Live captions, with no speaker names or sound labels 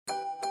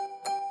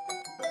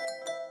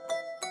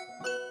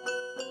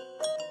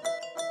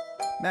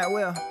Matt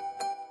Will.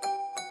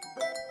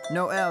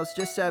 No L's,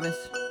 just sevens.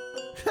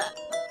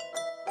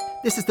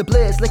 This is the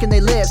bliss, licking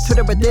they lips,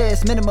 Twitter with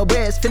this, minimal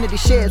risk, finity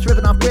shits,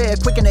 ripping off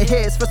grid, quick in the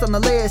hits, first on the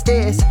list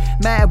is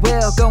Mad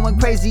Will, going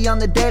crazy on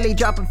the daily,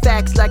 dropping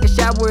facts like a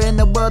shower in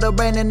the world of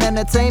rain and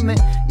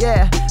entertainment.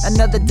 Yeah,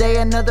 another day,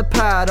 another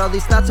pod, all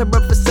these thoughts are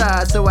up for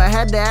size, so I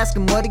had to ask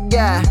him what he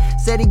got.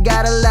 Said he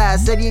got a lot,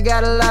 said he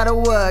got a lot of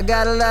what,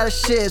 got a lot of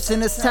shifts,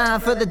 and it's time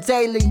for the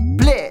Daily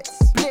Blitz.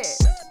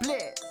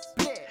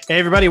 Hey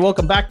everybody,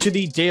 welcome back to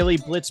the Daily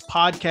Blitz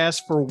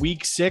podcast for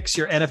week 6,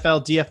 your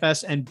NFL,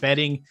 DFS, and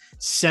betting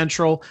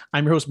central.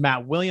 I'm your host,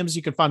 Matt Williams.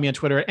 You can find me on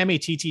Twitter at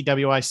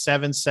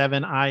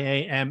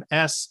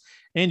MATTWI77IAMS.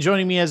 And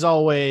joining me as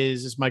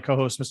always is my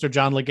co-host, Mr.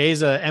 John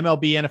Legeza,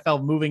 MLB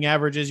NFL moving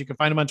averages. You can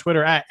find him on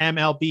Twitter at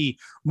MLB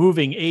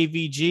moving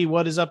AVG.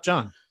 What is up,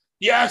 John?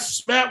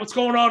 Yes, Matt, what's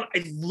going on?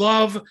 I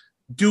love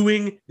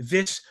doing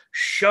this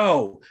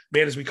show,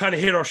 man, as we kind of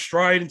hit our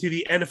stride into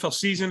the NFL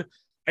season.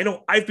 I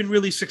know I've been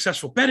really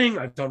successful betting.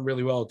 I've done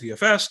really well at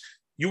DFS.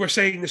 You were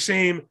saying the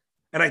same,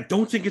 and I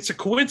don't think it's a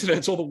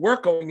coincidence, all the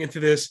work going into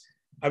this.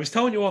 I was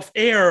telling you off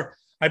air,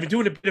 I've been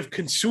doing a bit of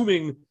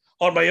consuming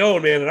on my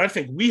own, man, and I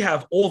think we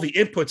have all the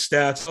input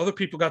stats. Other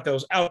people got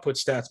those output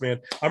stats, man.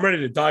 I'm ready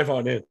to dive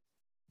on in.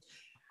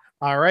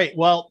 All right,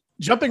 well,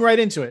 jumping right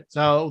into it.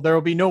 So there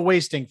will be no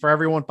wasting for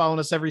everyone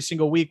following us every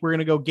single week. We're going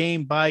to go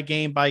game by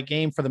game by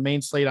game for the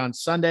main slate on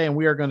Sunday, and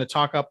we are going to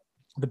talk up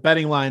the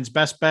betting lines,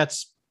 best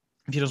bets.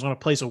 If you just want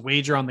to place a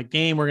wager on the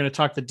game, we're going to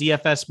talk the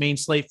DFS main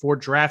slate for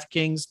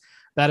DraftKings.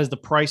 That is the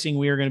pricing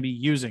we are going to be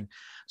using.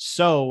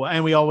 So,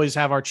 and we always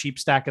have our cheap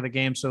stack of the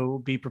game, so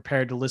be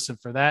prepared to listen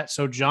for that.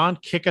 So, John,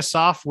 kick us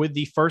off with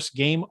the first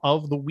game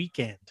of the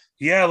weekend.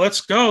 Yeah,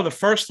 let's go. The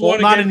first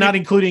one, again, not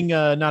including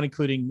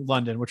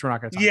London, which we're not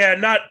going to talk about.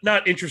 Yeah,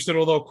 not interested.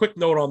 Although, quick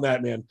note on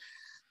that, man.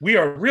 We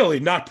are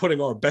really not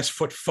putting our best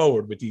foot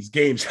forward with these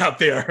games out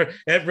there.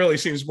 It really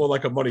seems more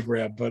like a money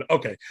grab, but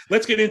okay.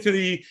 Let's get into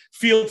the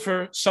field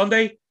for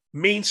Sunday,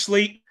 main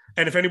slate.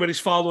 And if anybody's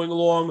following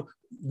along,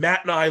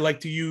 Matt and I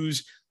like to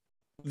use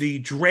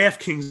the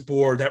DraftKings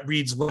board that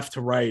reads left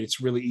to right. It's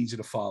really easy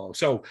to follow.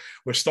 So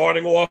we're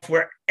starting off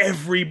where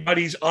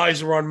everybody's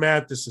eyes are on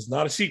Matt. This is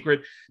not a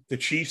secret. The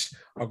Chiefs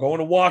are going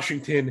to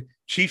Washington.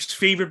 Chiefs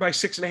favored by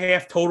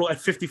 6.5, total at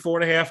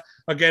 54.5.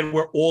 Again,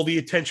 where all the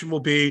attention will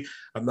be.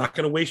 I'm not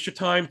going to waste your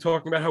time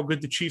talking about how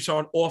good the Chiefs are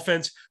on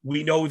offense.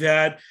 We know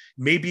that.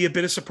 Maybe a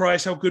bit of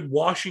surprise how good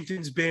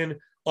Washington's been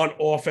on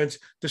offense.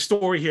 The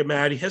story here,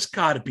 Maddie, has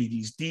got to be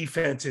these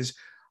defenses.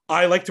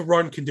 I like to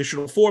run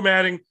conditional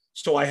formatting,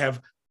 so I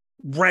have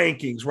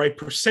rankings, right?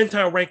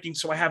 Percentile rankings.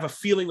 So I have a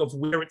feeling of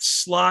where it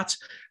slots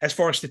as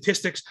far as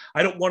statistics.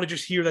 I don't want to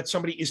just hear that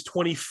somebody is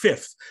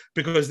 25th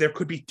because there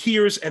could be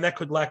tiers and that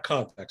could lack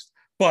context.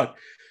 But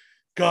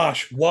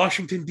gosh,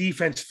 Washington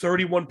defense,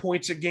 31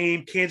 points a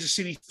game. Kansas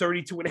City,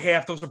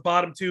 32.5. Those are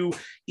bottom two,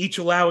 each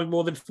allowing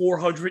more than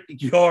 400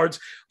 yards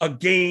a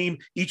game,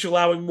 each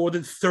allowing more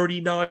than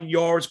 39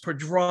 yards per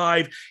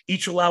drive,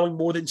 each allowing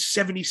more than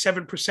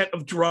 77%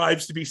 of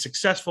drives to be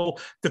successful.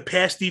 The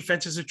pass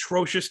defense is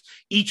atrocious,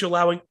 each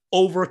allowing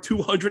over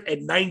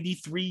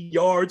 293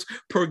 yards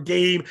per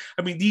game.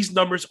 I mean, these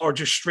numbers are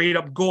just straight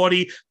up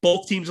gaudy.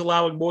 Both teams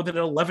allowing more than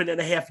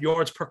 11.5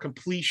 yards per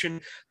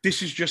completion.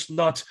 This is just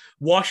nuts.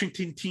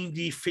 Washington team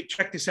D,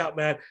 check this out,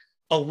 Matt.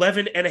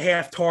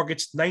 11.5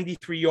 targets,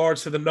 93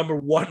 yards to the number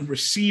one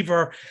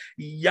receiver.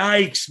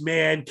 Yikes,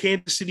 man.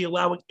 Kansas City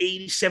allowing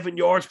 87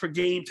 yards per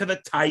game to the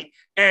tight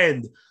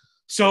end.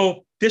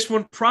 So this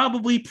one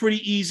probably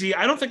pretty easy.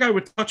 I don't think I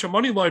would touch a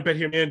money line bet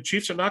here, man.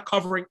 Chiefs are not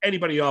covering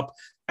anybody up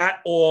at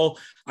all.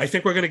 I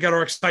think we're going to get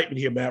our excitement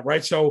here, Matt,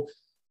 right? So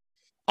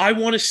I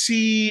want to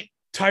see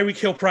Tyreek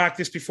Hill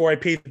practice before I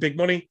pay the big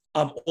money.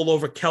 I'm all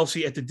over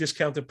Kelsey at the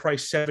discounted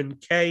price,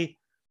 $7K.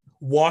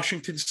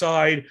 Washington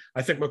side,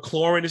 I think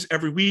McLaurin is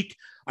every week.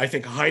 I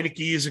think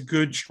Heineke is a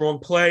good, strong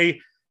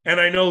play. And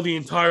I know the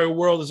entire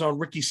world is on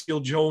Ricky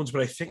Seals-Jones,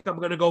 but I think I'm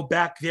going to go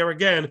back there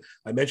again.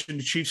 I mentioned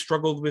the Chiefs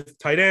struggled with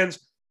tight ends,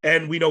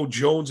 and we know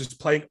Jones is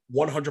playing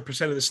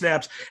 100% of the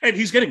snaps, and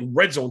he's getting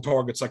red zone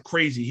targets like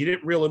crazy. He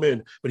didn't reel him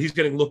in, but he's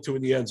getting looked to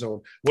in the end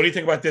zone. What do you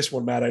think about this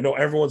one, Matt? I know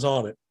everyone's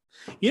on it.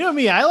 You know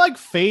me, I like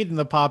fading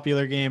the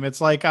popular game. It's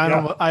like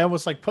I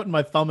almost like putting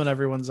my thumb in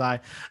everyone's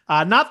eye.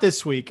 Not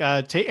this week.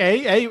 I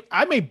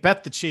may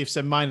bet the Chiefs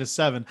at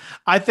 -7.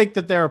 I think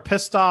that they're a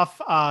pissed off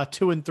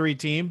 2-3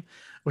 team,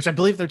 which I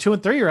believe they're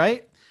 2-3,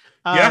 right?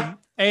 Yeah.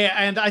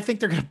 And I think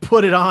they're going to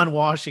put it on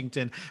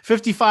Washington.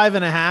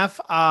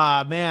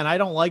 55.5. Man, I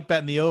don't like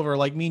betting the over.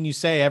 Like me and you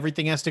say,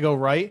 everything has to go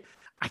right.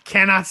 I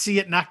cannot see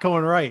it not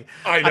going right.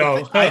 I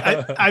know.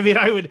 I mean,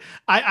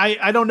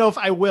 I don't know if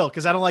I will,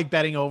 because I don't like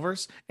betting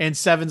overs, and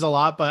 7's a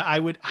lot, but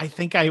I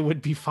think I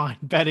would be fine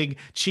betting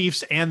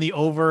Chiefs and the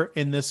over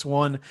in this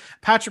one.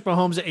 Patrick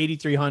Mahomes at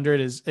 8,300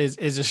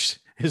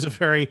 is a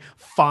very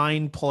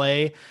fine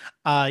play.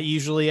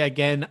 Usually,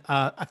 again,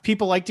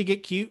 people like to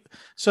get cute.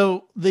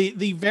 So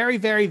the very,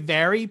 very,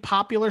 very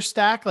popular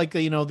stack, like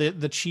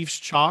the Chiefs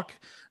chalk,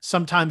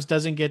 sometimes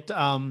doesn't get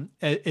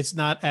it's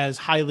not as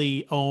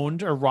highly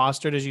owned or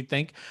rostered as you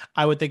think.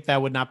 I would think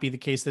that would not be the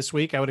case this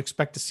week. I would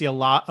expect to see a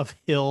lot of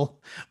Hill,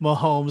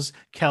 Mahomes,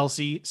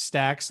 Kelsey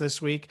stacks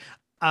this week.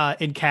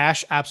 In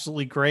cash,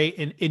 absolutely great.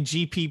 In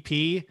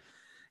GPP,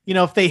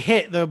 if they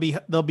hit, they'll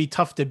be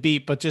tough to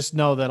beat, but just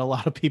know that a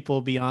lot of people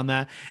will be on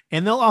that.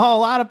 And a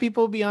lot of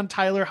people will be on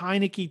Tyler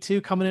Heineke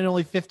too, coming in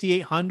only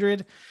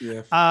 5,800.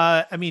 Yeah.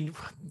 I mean,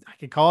 I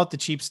could call it the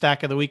cheap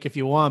stack of the week if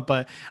you want,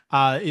 but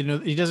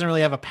he doesn't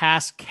really have a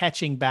pass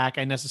catching back.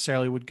 I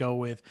necessarily would go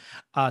with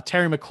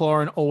Terry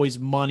McLaurin, always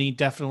money,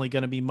 definitely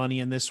going to be money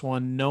in this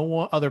one.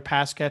 No other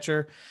pass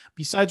catcher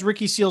besides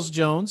Ricky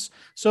Seals-Jones.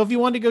 So if you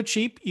want to go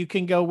cheap, you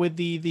can go with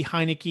the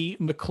Heineke.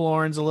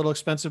 McLaurin's a little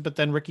expensive, but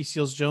then Ricky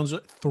Seals-Jones,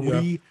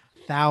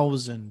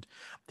 3,000.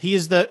 He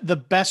is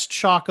the best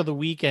chalk of the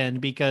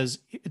weekend because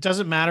it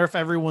doesn't matter if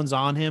everyone's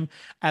on him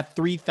at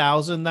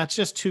 3,000. That's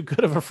just too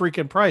good of a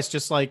freaking price,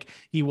 just like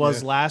he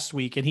was last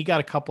week. And he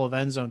got a couple of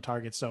end zone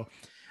targets. So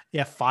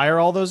yeah, fire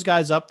all those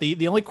guys up.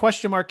 The only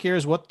question mark here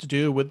is what to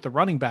do with the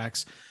running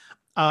backs.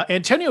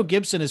 Antonio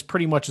Gibson is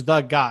pretty much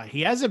the guy.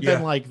 He hasn't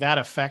been like that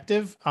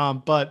effective.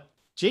 But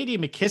JD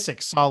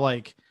McKissic saw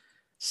like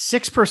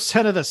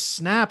 6% of the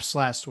snaps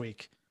last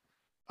week.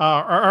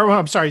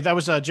 I'm sorry, that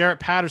was Jarrett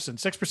Patterson,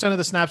 6% of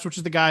the snaps, which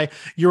is the guy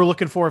you were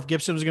looking for if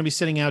Gibson was going to be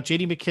sitting out.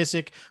 JD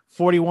McKissic,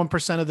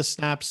 41% of the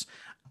snaps.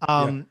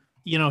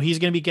 He's going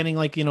to be getting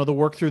the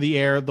work through the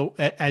air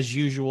as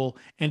usual.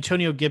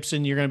 Antonio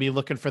Gibson, you're going to be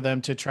looking for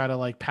them to try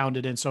to pound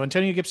it in. So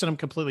Antonio Gibson, I'm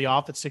completely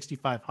off at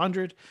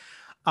 6,500.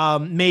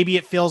 Maybe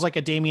it feels like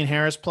a Damian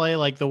Harris play,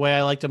 like the way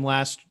I liked him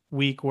last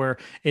week, where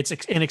it's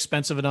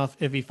inexpensive enough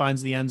if he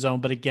finds the end zone.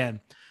 But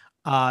again,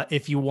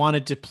 if you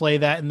wanted to play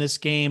that in this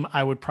game,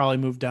 I would probably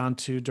move down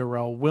to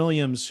Darrell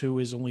Williams, who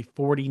is only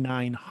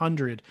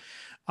 4,900,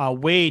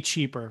 way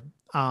cheaper.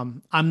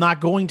 I'm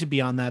not going to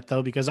be on that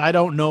though, because I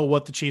don't know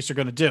what the Chiefs are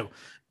going to do.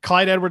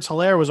 Clyde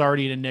Edwards-Helaire was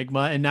already an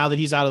enigma. And now that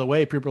he's out of the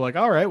way, people are like,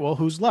 all right, well,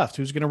 who's left?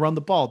 Who's going to run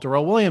the ball?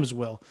 Darrell Williams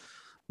will,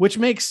 which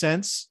makes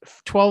sense.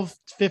 12,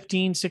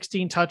 15,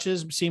 16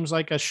 touches seems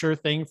like a sure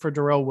thing for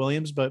Darrell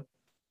Williams, but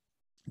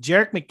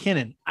Jerick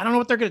McKinnon, I don't know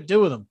what they're going to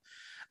do with him.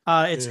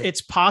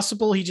 It's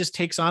possible he just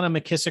takes on a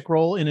McKissic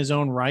role in his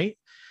own right,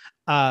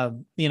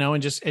 and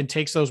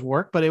takes those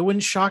work, but it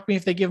wouldn't shock me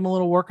if they give him a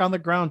little work on the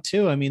ground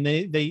too. I mean,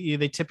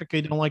 they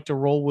typically don't like to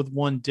roll with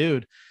one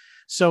dude.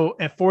 So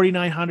at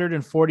 4,900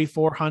 and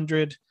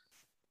 4,400,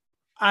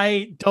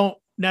 I don't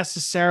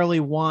necessarily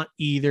want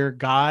either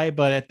guy,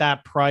 but at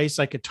that price,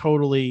 I could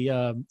totally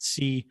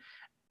see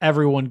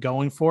everyone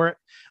going for it.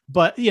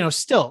 But,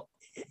 still,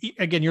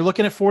 again, you're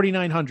looking at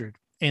 4,900.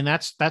 And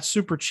that's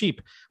super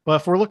cheap.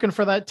 But if we're looking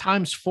for that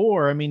times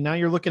 4, I mean, now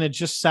you're looking at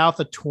just south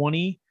of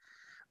 20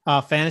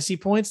 fantasy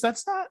points.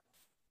 That's not,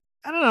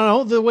 I don't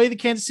know, the way the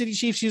Kansas City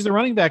Chiefs use the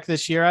running back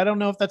this year. I don't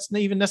know if that's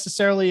even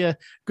necessarily a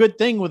good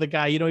thing with a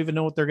guy. You don't even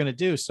know what they're going to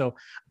do. So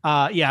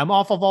I'm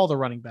off of all the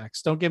running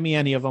backs. Don't give me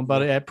any of them,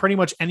 but pretty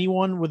much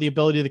anyone with the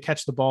ability to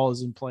catch the ball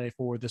is in play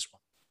for this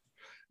one.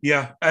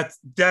 Yeah,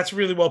 that's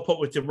really well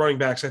put with the running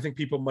backs. I think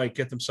people might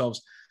get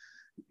themselves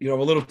a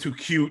little too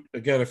cute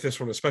again, if this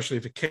one, especially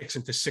if it kicks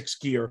into 6th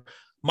gear.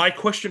 My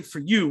question for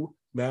you,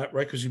 Matt,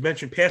 right? Because you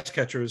mentioned pass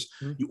catchers.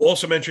 You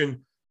also mentioned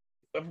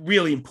a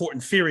really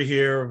important theory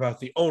here about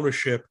the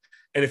ownership.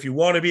 And if you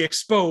want to be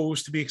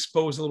exposed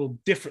a little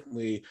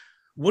differently,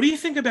 what do you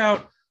think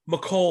about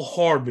Mecole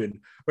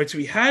Hardman, right? So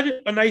he had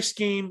a nice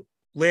game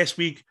last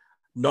week,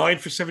 9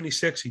 for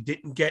 76. He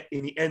didn't get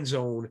in the end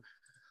zone,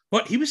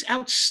 but he was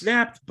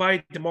out-snapped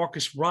by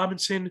Demarcus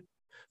Robinson,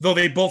 though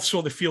they both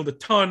saw the field a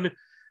ton.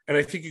 And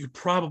I think you could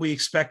probably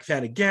expect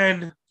that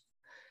again.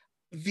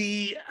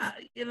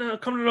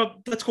 Coming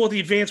up, let's call it the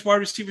advanced wide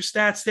receiver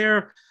stats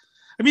there.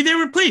 I mean, they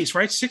were in place,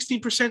 right?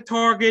 16%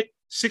 target,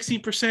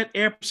 16%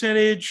 air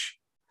percentage.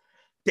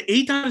 The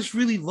ADOT is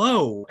really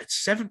low at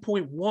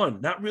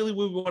 7.1. Not really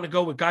where we want to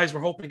go with guys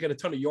we're hoping to get a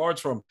ton of yards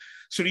from.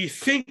 So do you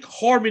think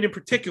Hardman in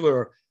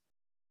particular,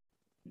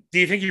 do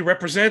you think he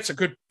represents a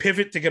good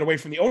pivot to get away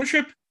from the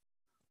ownership?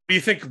 Or do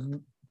you think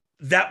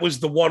that was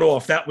the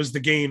one-off, that was the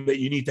game that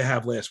you need to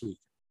have last week?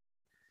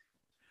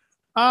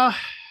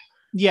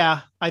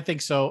 Yeah, I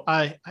think so.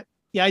 I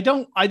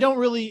don't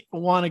really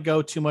want to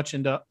go too much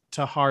into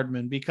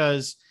Hardman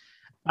because,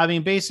 I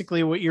mean,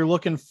 basically what you're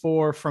looking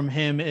for from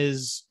him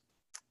is,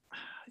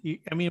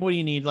 what do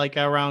you need? Like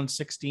around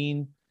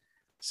 16,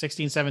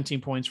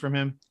 17 points from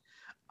him.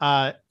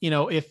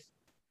 If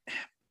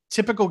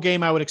typical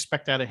game, I would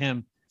expect out of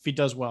him if he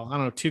does well. I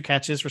don't know, 2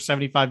 catches for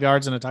 75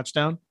 yards and a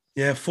touchdown.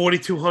 Yeah,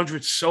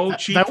 4,200, so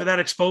cheap for that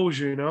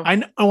exposure,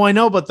 I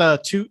know, but the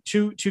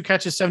two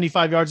catches,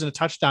 75 yards and a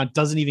touchdown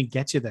doesn't even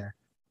get you there.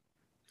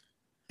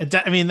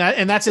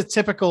 That's a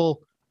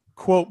typical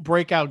quote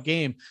breakout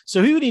game.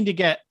 So he would need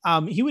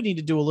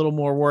to do a little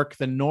more work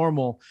than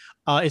normal.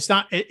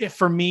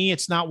 For me,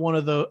 it's not one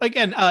of the,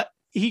 again,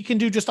 he can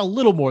do just a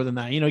little more than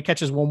that. He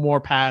catches one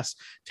more pass,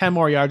 10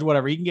 more yards,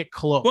 whatever. He can get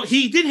close. Well,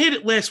 he did hit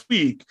it last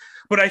week,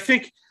 but I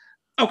think,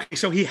 okay,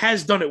 so he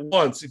has done it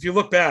once. If you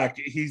look back,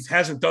 he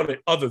hasn't done it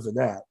other than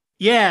that.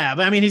 Yeah,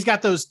 but I mean, he's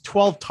got those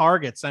 12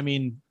 targets. I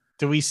mean,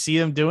 do we see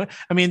him doing?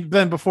 I mean,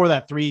 then before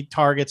that, 3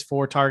 targets,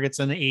 4 targets,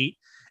 and 8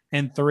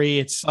 and 3.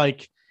 It's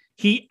like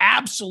he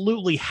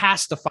absolutely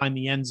has to find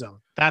the end zone.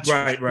 That's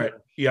right, sure. right.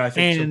 Yeah, I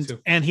think so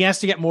too. And he has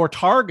to get more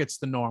targets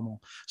than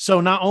normal.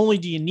 So not only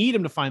do you need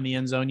him to find the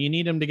end zone, you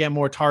need him to get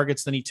more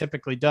targets than he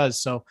typically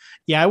does. So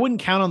yeah, I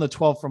wouldn't count on the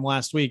 12 from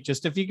last week.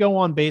 Just if you go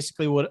on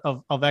basically what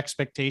of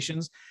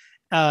expectations,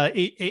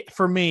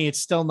 for me, it's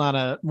still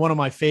not one of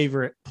my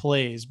favorite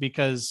plays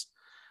because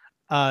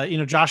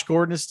Josh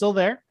Gordon is still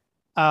there.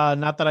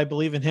 Not that I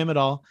believe in him at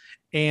all,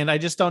 and I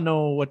just don't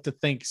know what to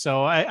think.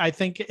 So I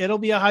think it'll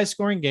be a high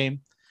scoring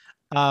game.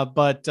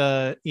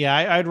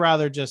 I'd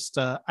rather just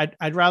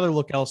I'd rather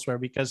look elsewhere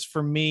because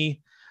for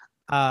me,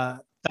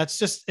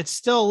 it's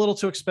still a little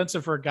too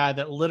expensive for a guy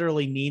that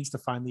literally needs to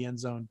find the end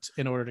zone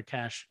in order to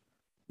cash.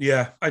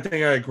 Yeah, I think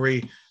I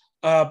agree.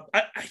 I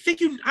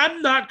think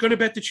I'm not going to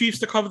bet the Chiefs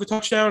to cover the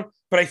touchdown,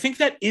 but I think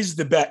that is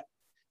the bet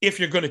if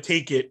you're going to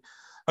take it.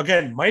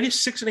 Again,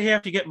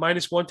 -6.5, you get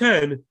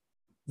 -110.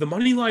 The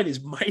money line is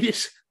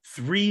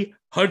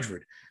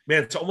 -300.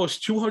 Man, it's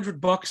almost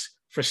 $200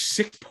 for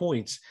 6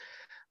 points.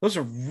 Those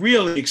are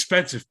really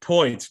expensive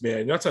points,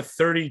 man. That's a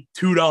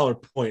 $32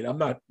 point.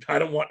 I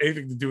don't want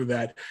anything to do with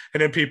that.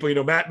 And then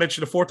people, Matt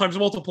mentioned the 4 times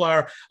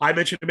multiplier. I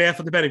mentioned the math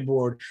on the betting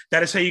board.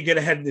 That is how you get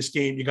ahead in this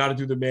game. You got to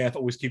do the math.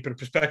 Always keep it in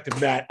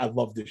perspective. Matt, I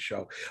love this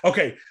show.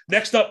 Okay,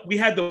 next up, we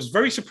had those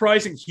very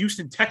surprising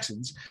Houston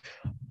Texans.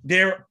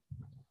 They're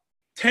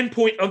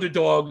 10-point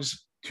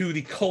underdogs to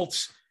the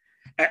Colts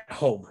at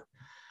home.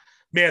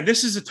 Man,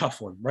 this is a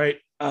tough one, right?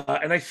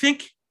 And I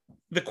think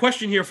the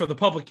question here for the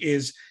public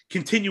is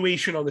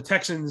continuation on the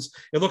Texans.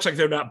 It looks like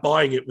they're not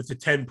buying it with the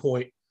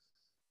 10-point,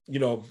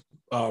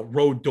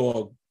 road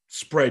dog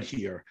spread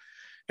here.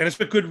 And it's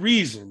for good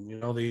reason.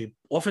 The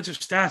offensive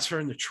stats are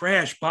in the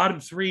trash. Bottom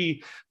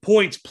 3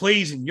 points,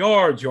 plays and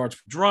yards per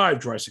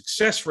drive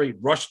success rate,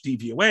 rush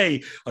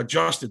DVOA,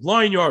 adjusted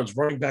line yards,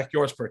 running back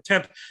yards per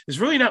attempt. There's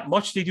really not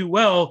much they do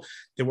well.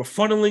 They were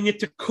funneling it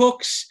to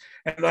Cooks,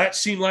 and that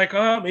seemed like,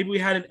 maybe we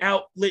had an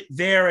outlet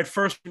there at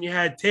first when you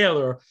had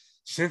Taylor.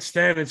 Since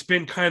then, it's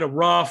been kind of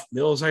rough.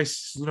 Mills, I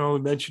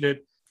mentioned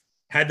it,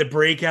 had the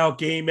breakout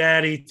game,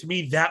 Maddie. To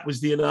me, that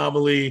was the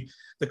anomaly.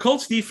 The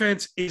Colts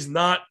defense is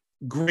not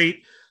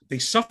great. They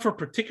suffer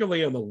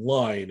particularly on the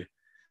line,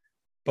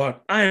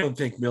 but I don't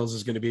think Mills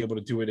is going to be able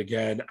to do it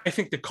again. I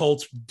think the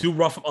Colts do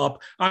rough them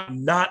up.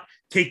 I'm not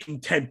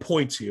taking 10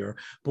 points here,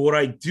 but what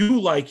I do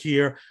like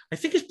here, I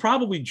think is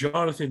probably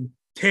Jonathan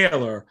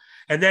Taylor.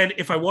 And then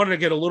if I wanted to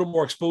get a little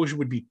more exposure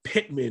would be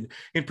Pittman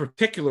in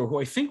particular, who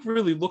I think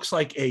really looks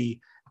like a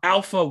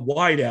alpha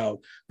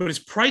wideout, but his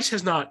price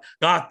has not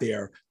got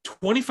there.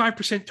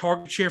 25%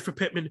 target share for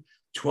Pittman,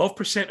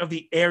 12% of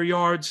the air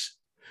yards,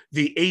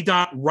 the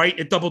ADOT right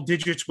at double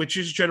digits, which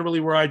is generally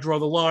where I draw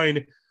the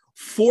line,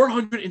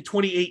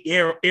 428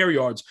 air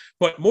yards.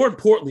 But more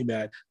importantly,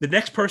 Matt, the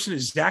next person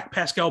is Zach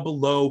Pascal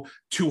below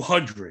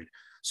 200.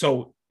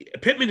 So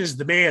Pittman is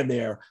the man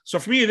there. So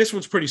for me, this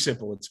one's pretty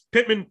simple. It's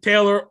Pittman,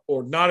 Taylor,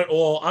 or not at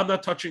all. I'm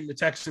not touching the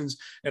Texans,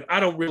 and I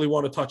don't really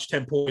want to touch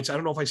 10 points. I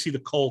don't know if I see the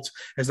Colts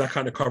as that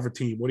kind of cover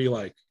team. What do you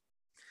like?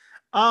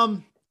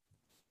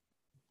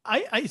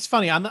 It's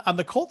funny on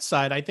the Colts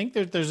side. I think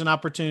there's an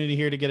opportunity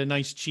here to get a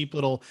nice, cheap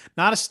little,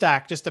 not a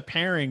stack, just a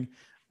pairing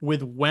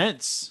with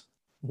Wentz.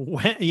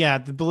 Yeah,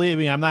 believe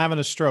me, I'm not having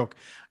a stroke.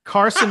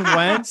 Carson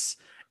Wentz,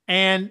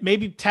 and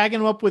maybe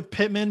tagging him up with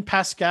Pittman,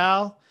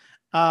 Pascal.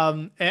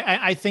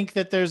 I think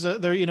that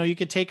you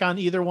could take on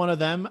either one of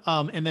them,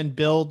 and then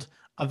build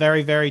a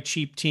very, very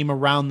cheap team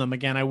around them.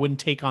 Again, I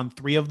wouldn't take on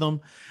 3 of them.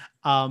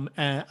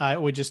 And I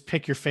would just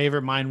pick your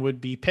favorite. Mine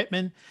would be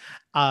Pittman.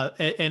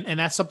 And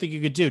that's something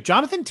you could do.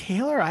 Jonathan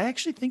Taylor, I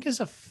actually think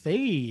is a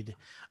fade.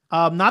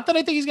 Not that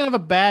I think he's going to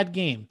have a bad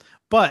game,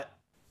 but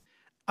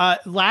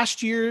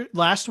last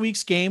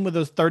week's game with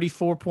those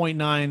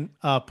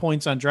 34.9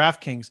 points on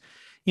DraftKings,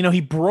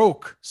 he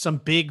broke some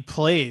big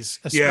plays,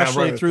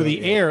 especially through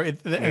the air.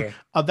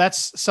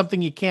 That's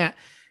something you can't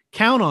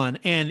count on.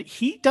 And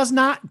he does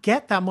not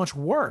get that much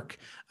work.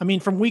 I mean,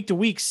 from week to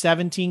week,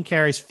 17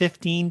 carries,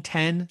 15,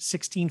 10,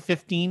 16,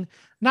 15.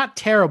 Not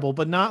terrible,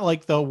 but not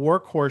like the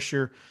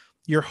workhorse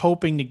you're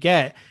hoping to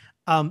get.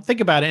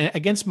 Think about it.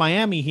 Against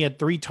Miami, he had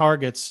 3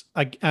 targets,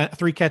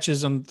 3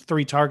 catches on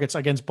 3 targets.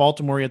 Against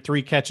Baltimore, he had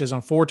 3 catches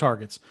on 4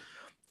 targets.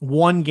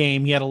 One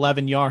game, he had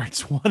 11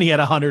 yards. One, he had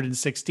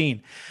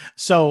 116.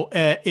 So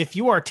if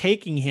you are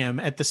taking him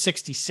at the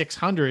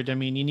 6,600, I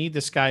mean, you need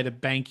this guy to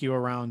bank you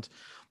around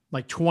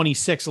like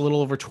 26, a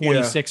little over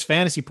 26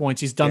 fantasy points.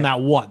 He's done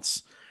that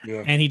once,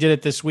 and he did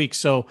it this week.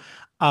 So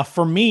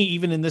for me,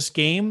 even in this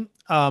game,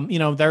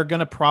 they're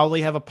going to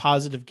probably have a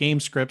positive game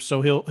script.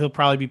 So he'll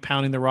probably be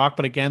pounding the rock.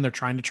 But again, they're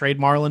trying to trade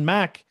Marlon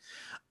Mack.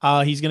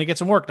 He's going to get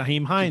some work.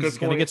 Naheem Hines is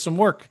going to get some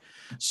work.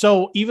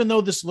 So even though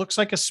this looks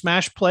like a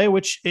smash play,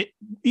 which it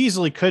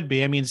easily could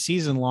be, I mean,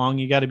 season long,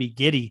 you got to be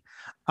giddy.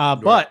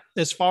 But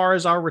as far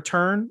as our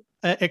return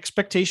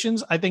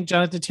expectations, I think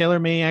Jonathan Taylor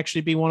may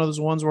actually be one of those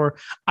ones where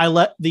I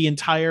let the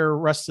entire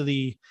rest of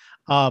the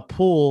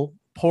pool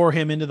pour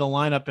him into the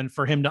lineup and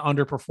for him to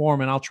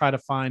underperform, and I'll try to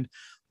find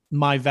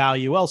my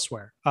value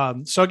elsewhere.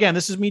 So again,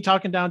 this is me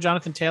talking down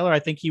Jonathan Taylor. I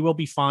think he will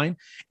be fine.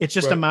 It's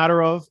just a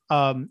matter of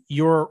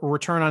your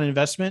return on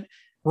investment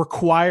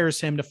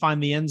requires him to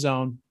find the end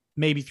zone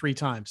maybe 3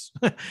 times,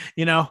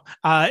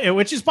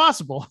 which is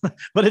possible,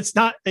 but it's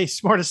not the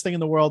smartest thing in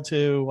the world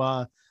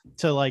to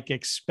like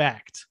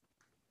expect.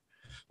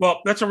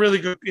 Well, it is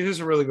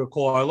a really good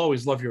call. I'll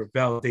always love your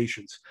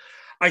validations.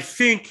 I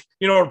think,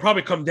 it'll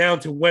probably come down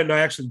to when I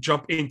actually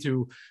jump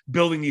into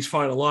building these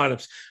final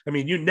lineups. I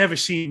mean, you never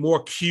see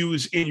more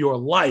Qs in your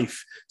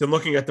life than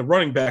looking at the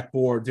running back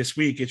board this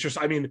week. It's just,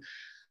 15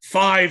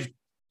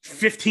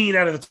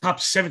 out of the top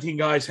 17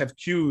 guys have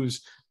Qs.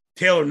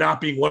 Taylor not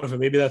being one of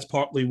them. Maybe that's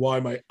partly why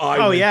my eye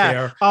went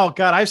there. Oh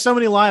God, I have so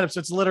many lineups.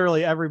 It's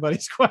literally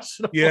everybody's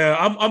questionable. Yeah,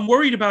 I'm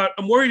worried about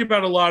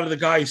a lot of the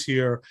guys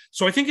here.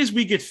 So I think as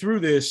we get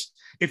through this,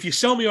 if you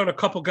sell me on a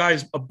couple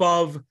guys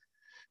above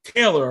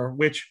Taylor,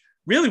 which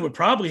really would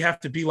probably have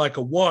to be like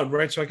a 1,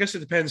 right? So I guess it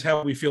depends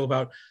how we feel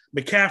about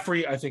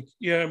McCaffrey. I think,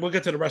 we'll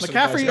get to the rest of the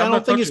guys. McCaffrey, I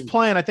don't think he's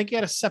playing. I think he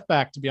had a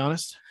setback, to be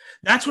honest.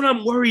 That's what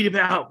I'm worried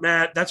about,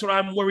 Matt. That's what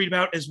I'm worried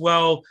about as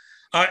well.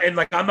 And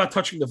I'm not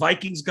touching the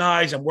Vikings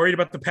guys. I'm worried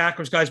about the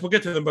Packers guys. We'll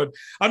get to them, but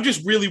I'm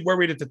just really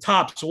worried at the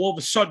top. So all of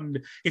a sudden,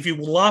 if you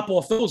lop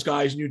off those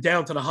guys and you're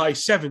down to the high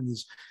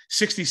 7s,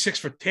 66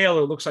 for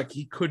Taylor looks like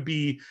he could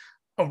be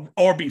a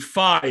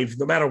RB5,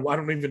 no matter what. I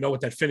don't even know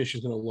what that finish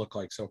is going to look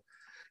like. So,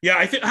 yeah,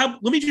 I think.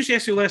 Let me just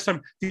ask you last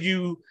time.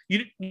 You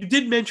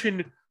did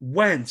mention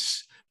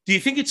Wentz? Do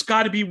you think it's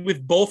got to be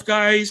with both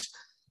guys?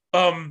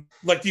 Do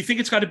you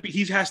think it's got to be,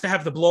 he has to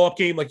have the blow up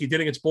game like he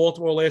did against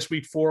Baltimore last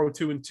week,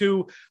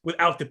 402-2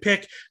 without the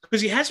pick,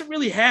 because he hasn't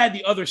really had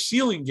the other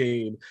ceiling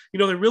game.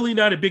 They're really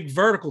not a big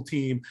vertical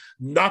team.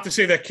 Not to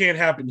say that can't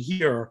happen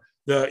here.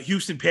 The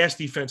Houston pass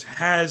defense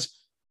has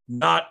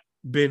not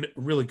been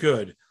really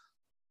good.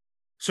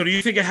 So do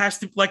you think it has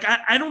to,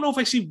 I don't know if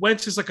I see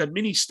Wentz as like a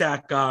mini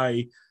stack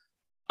guy.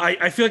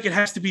 I feel like it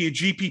has to be a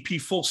GPP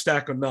full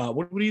stack or not.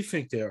 What do you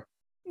think there?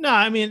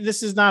 No,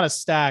 this is not a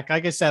stack.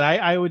 Like I said,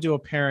 I would do a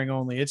pairing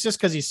only. It's just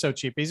because he's so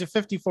cheap. He's at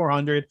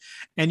 5,400,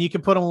 and you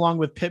can put him along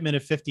with Pittman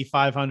at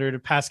 5,500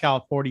 and Pascal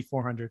at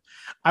 4,400.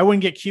 I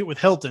wouldn't get cute with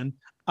Hilton.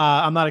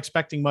 I'm not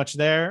expecting much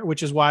there,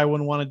 which is why I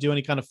wouldn't want to do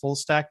any kind of full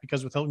stack,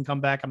 because with Hilton come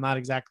back, I'm not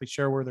exactly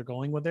sure where they're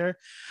going with there.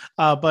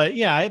 But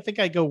yeah, I think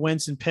I go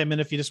Wentz and Pittman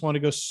if you just want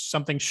to go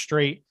something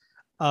straight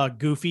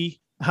goofy.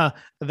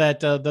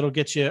 That'll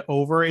get you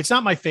over. It's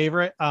not my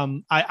favorite.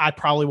 I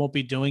probably won't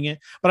be doing it,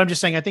 but I'm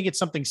just saying I think it's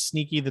something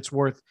sneaky that's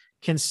worth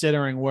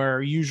considering,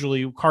 where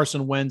usually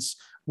Carson Wentz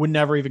would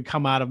never even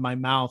come out of my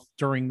mouth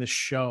during the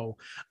show.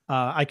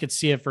 I could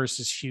see it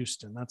versus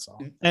Houston. That's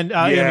all. And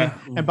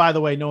and by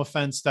the way, no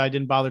offense that I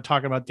didn't bother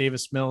talking about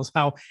Davis Mills,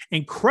 how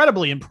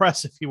incredibly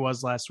impressive he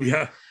was last week.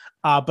 Yeah.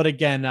 But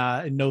again,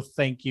 no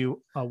thank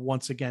you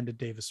once again to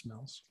Davis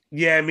Mills.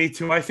 Yeah, me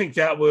too. I think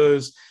that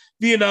was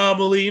the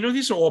anomaly.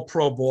 These are all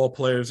pro ball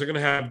players. They're going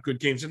to have good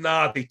games. And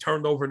they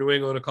turned over New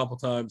England a couple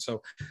times.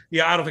 So,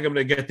 yeah, I don't think I'm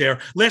going to get there.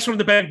 Last one on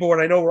the bank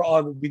board. I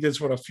know we did this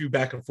one a few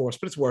back and forth,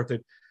 but it's worth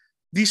it.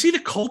 Do you see the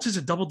Colts as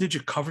a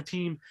double-digit cover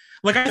team?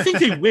 I think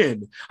they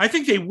win. Matt,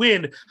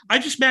 I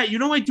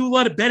do a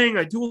lot of betting.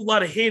 I do a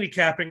lot of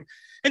handicapping.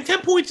 And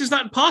 10 points is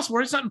not impossible.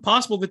 It's not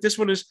impossible that this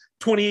one is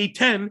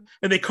 28-10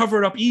 and they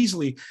cover it up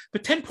easily.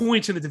 But 10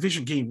 points in a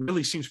division game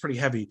really seems pretty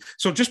heavy.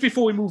 So just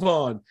before we move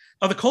on,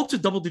 are the Colts a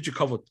double-digit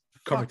cover team?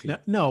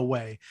 No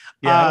way.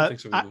 Yeah, I don't think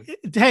so either.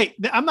 Hey,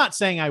 I'm not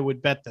saying I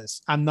would bet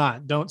this. I'm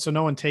not. So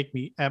no one take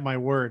me at my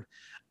word.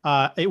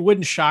 It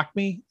wouldn't shock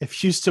me if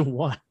Houston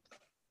won.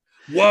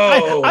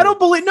 Whoa. I don't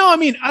believe. No,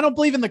 I don't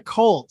believe in the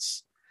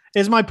Colts.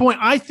 Is my point.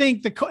 I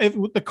think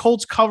the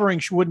Colts covering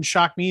wouldn't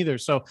shock me either.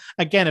 So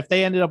again, if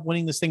they ended up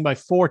winning this thing by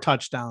 4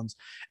 touchdowns,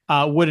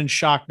 wouldn't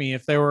shock me.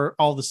 If they were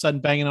all of a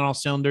sudden banging on all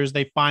cylinders,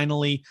 they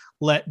finally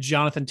let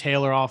Jonathan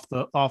Taylor off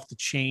the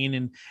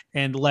chain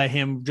and let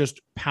him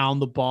just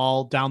pound the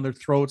ball down their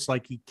throats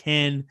like he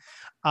can.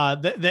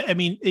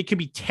 It could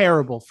be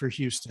terrible for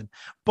Houston,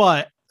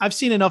 but I've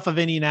seen enough of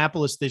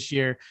Indianapolis this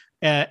year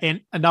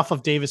and enough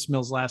of Davis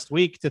Mills last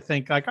week to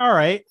think all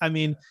right.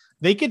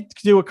 They could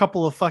do a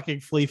couple of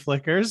fucking flea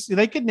flickers.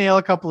 They could nail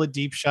a couple of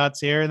deep shots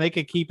here, and they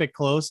could keep it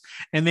close.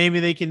 And maybe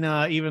they can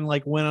even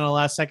win on a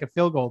last second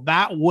field goal.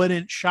 That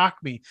wouldn't shock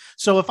me.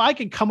 So if I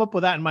can come up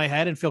with that in my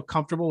head and feel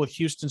comfortable with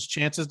Houston's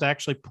chances to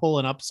actually pull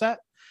an upset,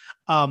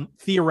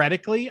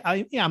 theoretically,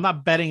 I'm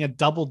not betting a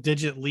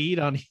double-digit lead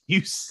on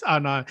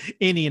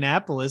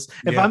Indianapolis.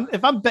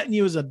 If I'm betting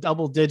you as a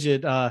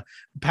double-digit,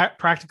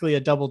 practically a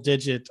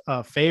double-digit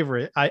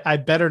favorite, I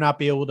better not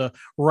be able to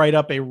write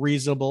up a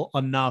reasonable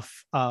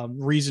enough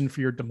reason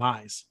for your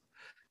demise.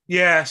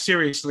 Yeah,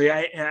 seriously.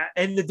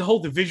 And the whole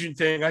division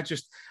thing,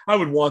 I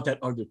would want that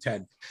under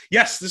 10.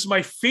 Yes, this is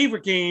my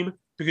favorite game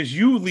because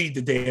you lead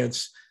the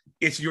dance.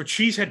 It's your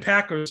Cheesehead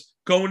Packers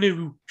going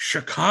to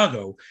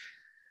Chicago.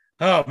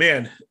 Oh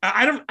man,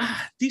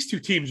 these two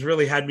teams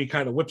really had me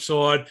kind of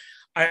whipsawed.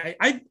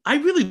 I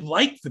really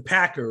like the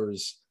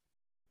Packers,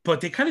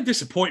 but they kind of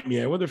disappoint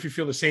me. I wonder if you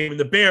feel the same. And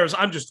the Bears,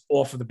 I'm just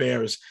off of the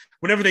Bears.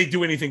 Whenever they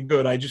do anything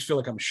good, I just feel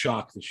like I'm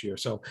shocked this year.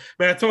 So,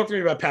 man, talk to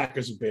me about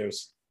Packers and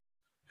Bears.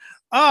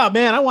 Oh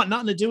man, I want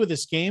nothing to do with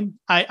this game.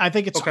 I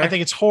think it's Okay. I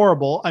think it's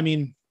horrible. I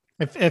mean,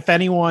 if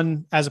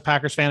anyone as a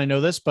Packers fan, I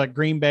know this, but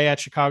Green Bay at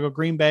Chicago,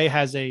 Green Bay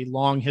has a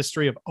long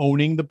history of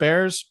owning the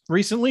Bears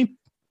recently.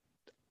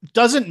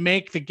 Doesn't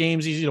make the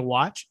games easy to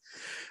watch.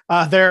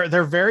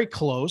 They're very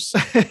close,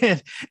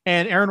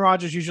 and Aaron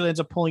Rodgers usually ends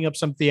up pulling up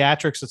some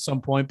theatrics at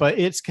some point, but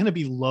it's going to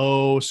be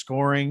low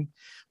scoring.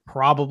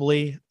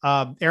 Probably.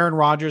 Aaron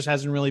Rodgers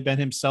hasn't really been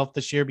himself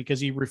this year because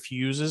he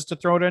refuses to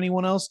throw to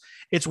anyone else.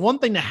 It's one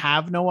thing to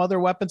have no other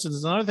weapons, and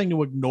it's another thing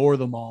to ignore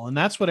them all. And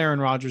that's what Aaron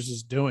Rodgers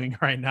is doing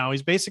right now.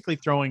 He's basically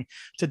throwing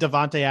to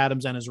Davante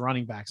Adams and his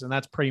running backs, and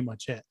that's pretty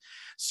much it.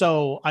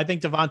 So I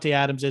think Davante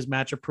Adams is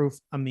matchup proof.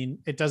 I mean,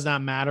 it does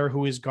not matter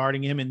who is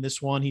guarding him in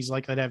this one. He's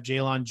likely to have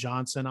Jalen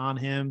Johnson on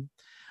him.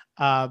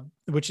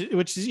 Which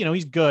is,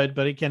 he's good,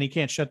 but again, he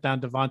can't shut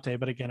down Davante.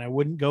 But again, I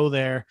wouldn't go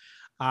there.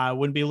 I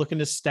wouldn't be looking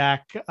to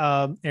stack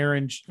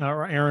Aaron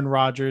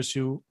Rodgers,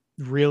 who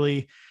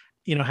really,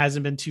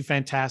 hasn't been too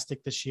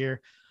fantastic this year.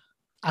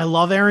 I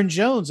love Aaron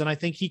Jones, and I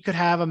think he could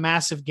have a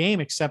massive game,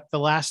 except the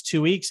last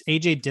 2 weeks,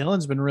 AJ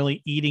Dillon's been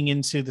really eating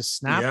into the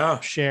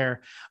snap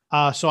share.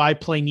 So I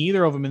play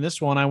neither of them in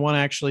this one. I want to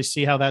actually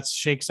see how that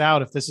shakes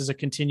out, if this is a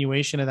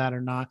continuation of that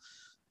or not.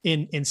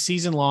 In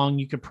season long,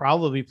 you could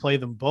probably play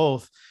them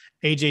both.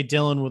 AJ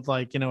Dillon with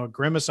a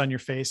grimace on your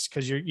face,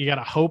 because you got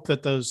to hope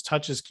that those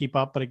touches keep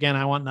up. But again,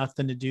 I want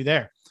nothing to do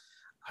there.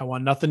 I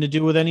want nothing to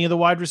do with any of the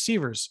wide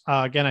receivers.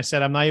 Again, I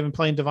said I'm not even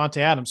playing Davante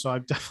Adams, so I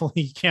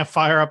definitely can't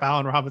fire up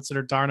Allen Robinson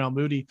or Darnell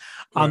Mooney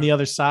on the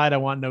other side. I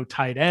want no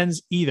tight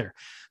ends either.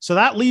 So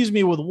that leaves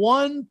me with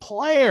one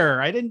player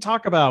I didn't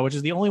talk about, which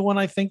is the only one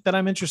I think that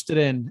I'm interested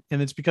in.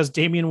 And it's because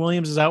Damian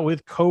Williams is out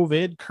with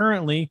COVID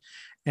currently,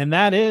 and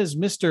that is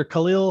Mr.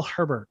 Khalil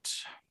Herbert.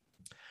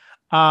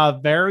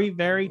 Very,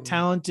 very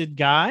talented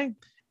guy.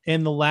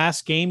 In the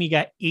last game, he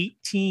got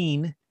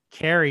 18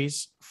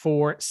 carries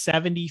for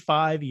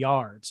 75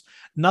 yards.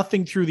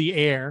 Nothing through the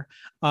air,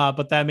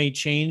 but that may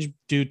change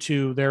due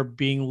to there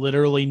being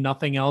literally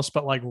nothing else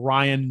but like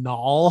Ryan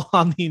Nall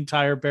on the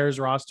entire Bears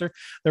roster.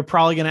 They're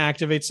probably going to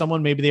activate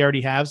someone. Maybe they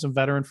already have some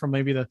veteran from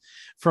the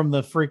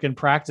freaking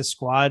practice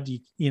squad.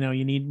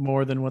 You need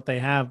more than what they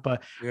have,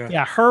 but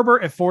yeah,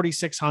 Herbert at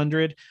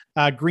 4,600.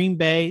 Green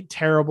Bay,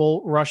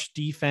 terrible rush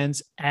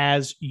defense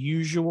as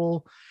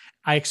usual.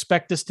 I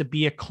expect this to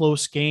be a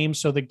close game,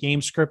 so the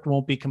game script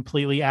won't be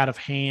completely out of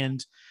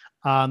hand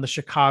on the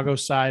Chicago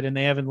side, and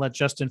they haven't let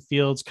Justin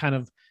Fields kind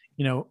of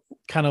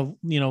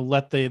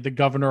let the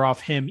governor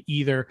off him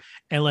either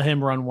and let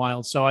him run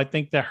wild. So I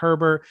think that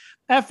Herbert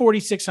at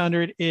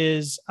 4,600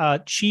 is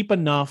cheap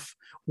enough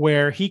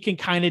where he can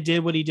kind of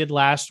did what he did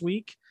last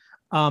week.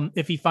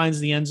 If he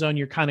finds the end zone,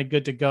 you're kind of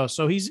good to go.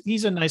 So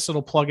he's a nice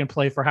little plug and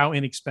play for how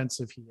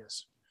inexpensive he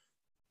is.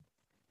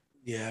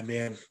 Yeah,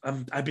 man.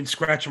 I've been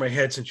scratching my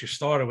head since you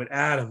started with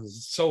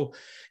Adams.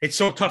 It's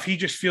so tough. He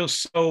just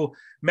feels so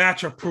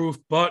matchup proof.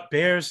 But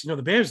Bears, the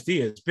Bears D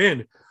has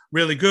been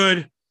really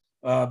good.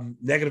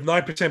 Negative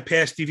 9%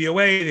 pass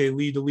DVOA. They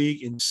lead the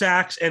league in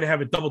sacks and have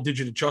a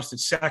double-digit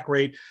adjusted sack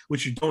rate,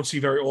 which you don't see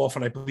very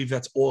often. I believe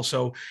that's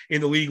also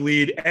in the league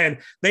lead. And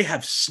they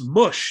have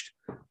smushed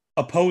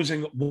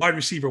opposing wide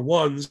receiver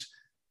ones,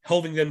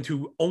 holding them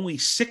to only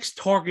 6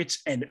 targets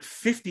and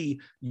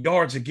 50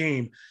 yards a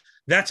game.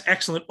 That's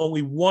excellent.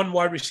 Only one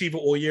wide receiver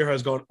all year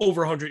has gone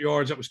over 100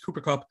 yards. That was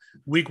Cooper Kupp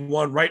week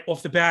 1 right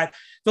off the bat.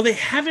 Though they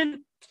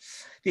haven't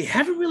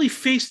really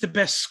faced the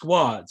best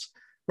squads,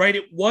 right?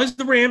 It was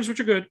the Rams,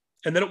 which are good,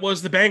 and then it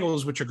was the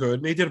Bengals, which are good.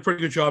 And they did a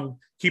pretty good job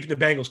keeping the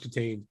Bengals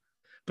contained.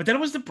 But then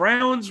it was the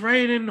Browns,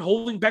 right? And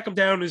holding Beckham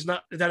down is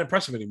not that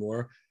impressive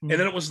anymore. Mm-hmm. And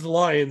then it was the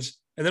Lions,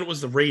 and then it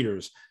was the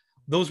Raiders.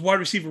 Those wide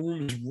receiver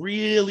rooms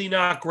really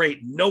not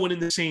great. No one in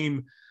the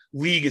same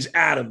league as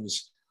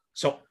Adams.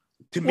 So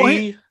to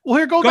me,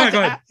 going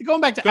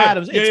back to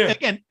Adams,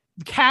 again,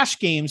 cash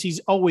games, he's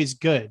always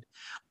good.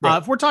 Right.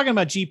 If we're talking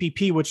about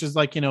GPP, which is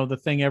the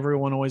thing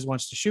everyone always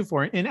wants to shoot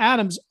for, and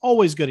Adams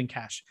always good in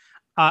cash,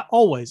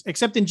 always,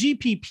 except in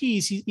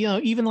GPPs, he,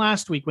 even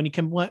last week when he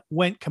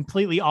went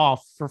completely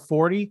off for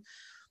 40,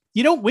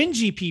 you don't win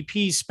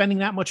GPPs spending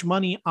that much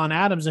money on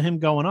Adams and him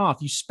going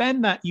off.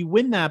 You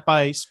win that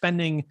by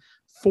spending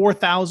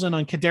 4,000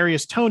 on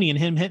Kadarius Toney and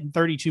him hitting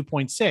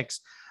 32.6.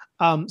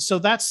 So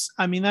that's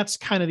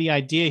kind of the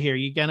idea here.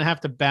 You're going to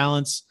have to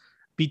balance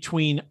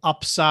between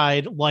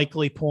upside,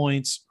 likely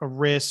points, a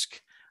risk,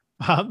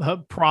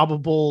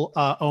 probable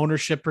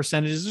ownership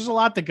percentages. There's a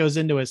lot that goes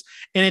into it.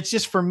 And it's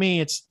just, for me,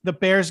 it's the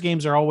Bears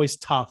games are always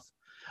tough.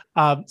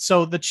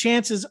 So the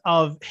chances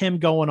of him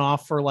going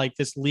off for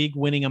this league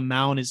winning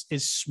amount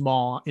is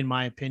small, in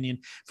my opinion,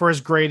 for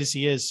as great as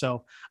he is.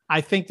 So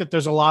I think that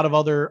there's a lot of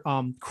other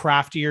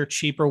craftier,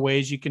 cheaper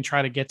ways you can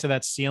try to get to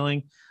that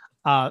ceiling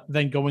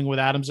than going with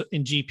Adams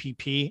in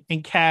GPP.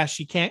 In cash,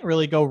 you can't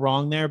really go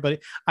wrong there, but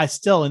I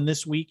still, in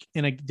this week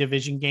in a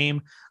division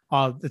game,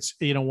 It's,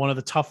 one of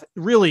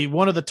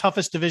the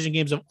toughest division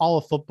games of all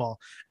of football.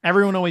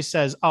 Everyone always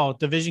says, oh,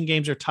 division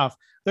games are tough.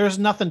 There's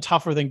nothing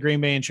tougher than Green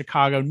Bay and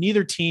Chicago.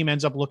 Neither team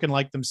ends up looking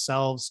like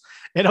themselves.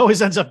 It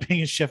always ends up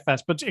being a shit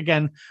fest. But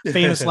again,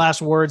 famous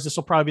last words. This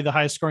will probably be the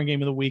highest scoring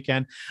game of the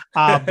weekend.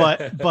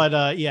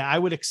 But yeah, I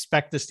would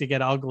expect this to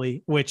get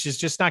ugly, which is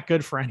just not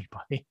good for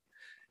anybody.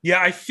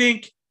 Yeah, I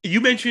think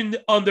you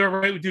mentioned under,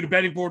 right? We do the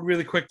betting board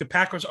really quick. The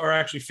Packers are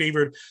actually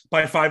favored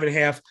by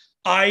 5.5.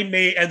 I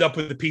may end up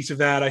with a piece of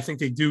that. I think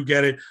they do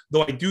get it,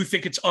 though I do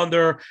think it's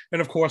under. And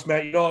of course,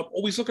 Matt, I'm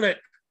always looking at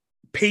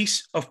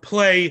pace of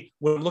play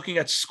when looking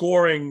at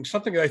scoring,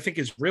 something that I think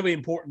is really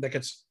important that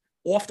gets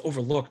oft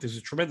overlooked. Is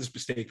a tremendous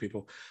mistake,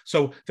 people.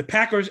 So the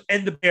Packers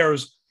and the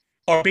Bears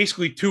are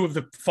basically two of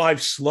the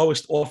 5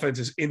 slowest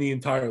offenses in the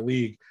entire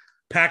league.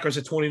 Packers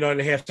at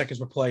 29.5 seconds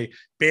per play,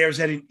 Bears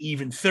at an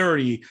even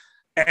 30,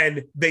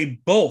 and they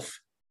both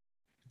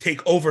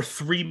take over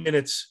 3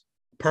 minutes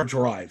per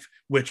drive,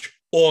 which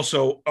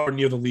also are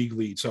near the league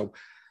lead. So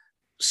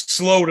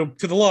slow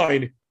to the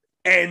line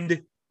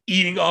and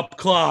eating up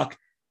clock.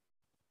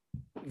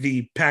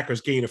 The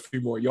Packers gain a few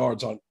more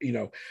yards on,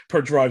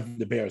 per drive than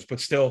the Bears, but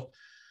still,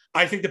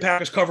 I think the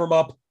Packers cover them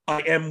up.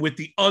 I am with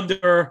the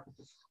under.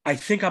 I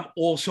think I'm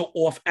also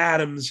off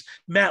Adams.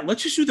 Matt,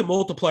 let's just do the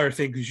multiplier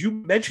thing because you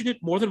mentioned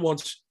it more than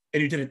once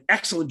and you did an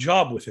excellent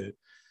job with it.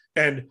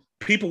 And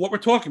people, what we're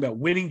talking about,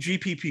 winning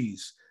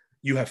GPPs.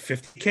 You have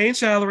 $50K in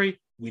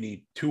salary. We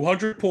need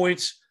 200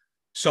 points.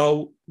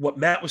 So what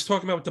Matt was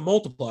talking about with the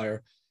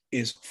multiplier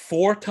is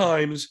 4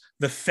 times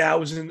the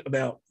 1,000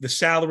 amount, the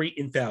salary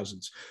in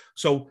thousands.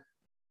 So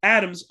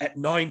Adams at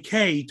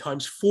 9K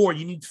times 4,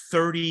 you need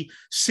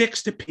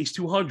 36 to pace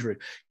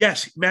 200.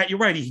 Yes, Matt, you're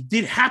right. He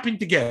did happen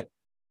to get,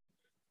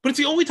 but it's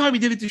the only time he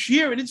did it this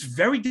year, and it's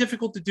very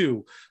difficult to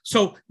do.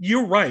 So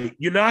you're right.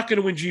 You're not going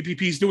to win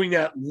GPPs doing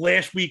that.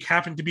 Last week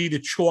happened to be the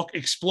chalk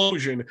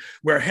explosion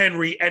where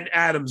Henry and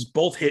Adams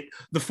both hit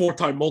the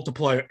 4-time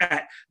multiplier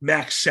at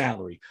max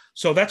salary.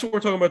 So that's what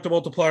we're talking about, the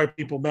multiplier,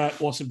 people.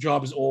 Matt, awesome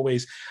job as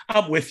always.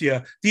 I'm with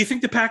you. Do you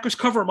think the Packers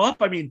cover them up?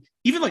 I mean,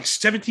 even like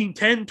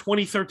 17-10,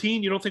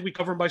 20-13, you don't think we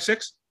cover them by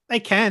 6? They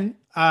can.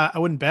 I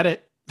wouldn't bet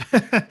it.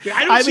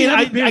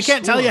 I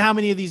can't tell you how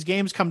many of these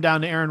games come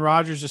down to Aaron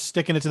Rodgers just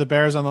sticking it to the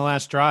Bears on the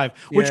last drive,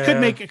 which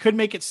could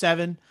make it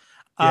 7.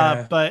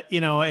 But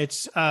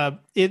it's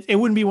it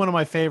wouldn't be one of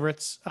my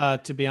favorites,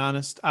 to be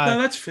honest. No,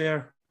 that's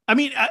fair. I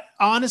mean,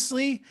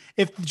 honestly,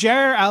 if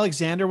Jaire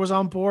Alexander was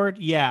on board,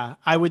 yeah,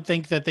 I would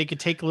think that they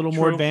could take a little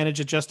more advantage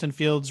of Justin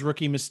Fields'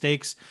 rookie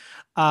mistakes.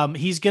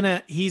 He's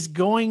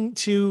going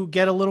to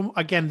get a little,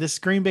 again, this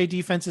Green Bay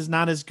defense is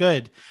not as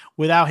good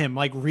without him,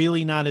 like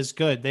really not as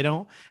good. They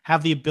don't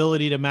have the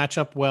ability to match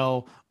up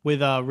well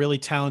with really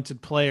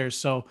talented players.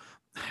 So,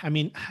 I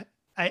mean,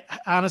 I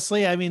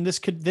honestly, this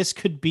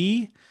could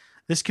be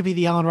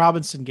the Allen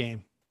Robinson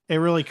game. It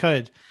really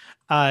could.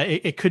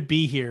 It could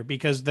be here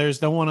because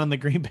there's no one on the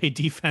Green Bay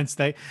defense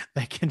that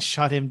can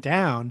shut him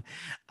down.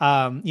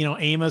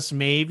 Amos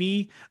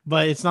maybe,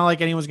 but it's not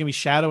like anyone's going to be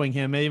shadowing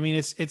him. I mean,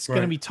 it's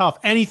going to be tough.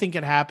 Anything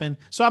can happen.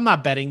 So I'm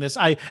not betting this.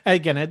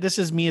 This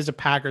is me as a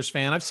Packers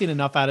fan. I've seen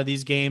enough out of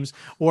these games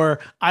or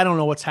I don't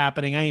know what's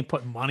happening. I ain't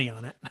putting money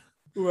on it.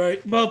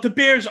 Right. Well, the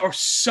Bears are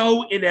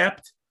so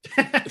inept.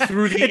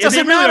 It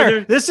doesn't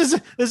matter.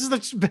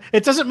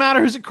 It doesn't matter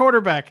who's a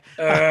quarterback.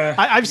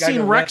 I've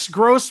seen Rex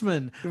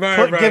Grossman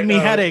give me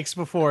headaches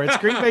before. It's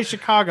Green Bay,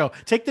 Chicago.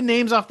 Take the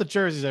names off the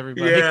jerseys,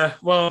 everybody. Yeah,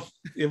 well,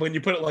 when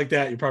you put it like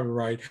that, you're probably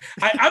right.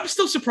 I'm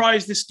still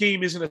surprised this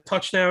game isn't a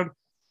touchdown.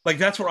 Like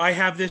that's where I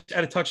have this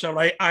at a touchdown.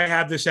 I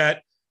have this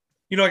at,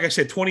 like I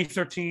said,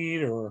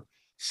 20-13 or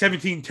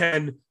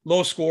 17-10,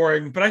 low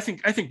scoring. But I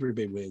think Green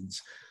Bay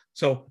wins.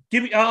 So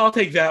I'll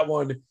take that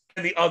one.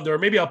 And the under,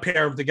 maybe I'll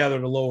pair them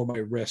together to lower my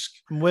risk.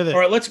 I'm with it.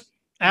 All right,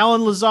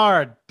 Double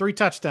Lazard, 3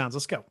 touchdowns.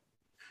 Let's go.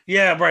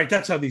 Yeah, right.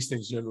 That's how these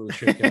things generally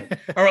shake out.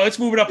 All right, let's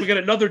move it up. We got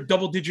another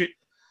double digit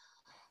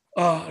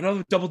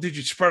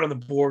spread on the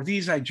board.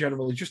 These I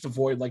generally just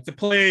avoid like the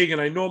plague,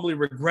 and I normally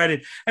regret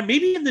it. And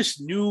maybe in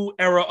this new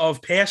era of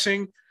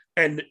passing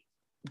and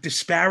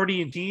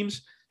disparity in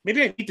teams,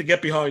 maybe I need to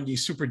get behind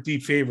these super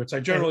deep favorites. I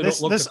generally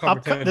don't look to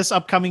cover 10. This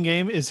upcoming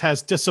game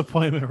has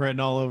disappointment written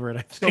all over it.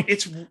 I think. So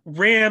it's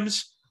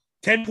Rams.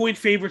 10-point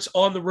favorites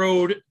on the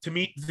road to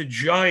meet the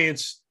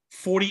Giants,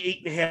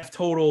 48.5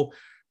 total,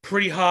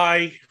 pretty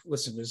high.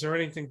 Listen, is there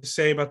anything to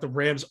say about the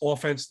Rams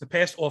offense? The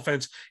pass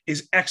offense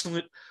is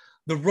excellent.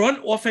 The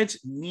run offense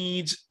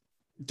needs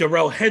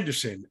Darrell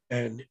Henderson,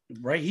 and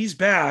he's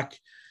back,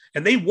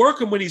 and they work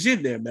him when he's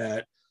in there,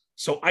 Matt.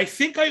 So I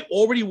think I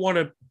already want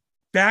to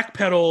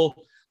backpedal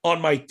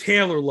on my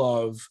Taylor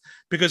love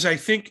because I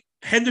think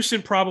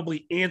Henderson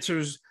probably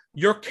answers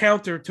your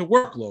counter to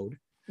workload,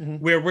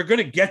 where we're going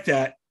to get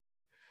that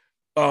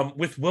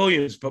with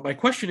Williams. But my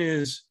question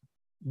is,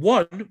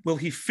 one, will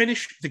he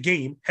finish the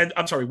game?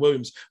 I'm sorry,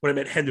 Williams, when I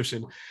meant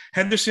Henderson.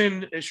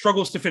 Henderson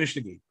struggles to finish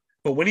the game.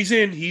 But when he's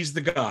in, he's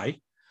the guy.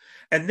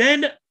 And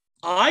then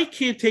I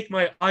can't take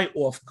my eye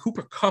off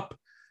Cooper Kupp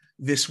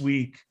this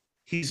week.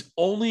 He's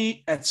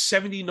only at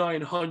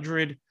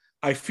 7,900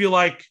 I feel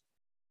like,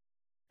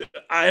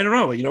 I don't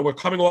know, we're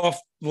coming off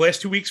the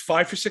last 2 weeks,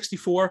 5 for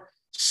 64,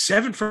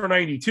 7 for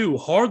 92,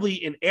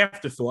 hardly an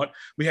afterthought.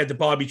 We had the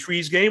Bobby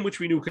Trees game, which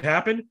we knew could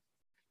happen.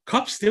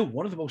 Kupp's still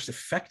one of the most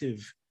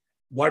effective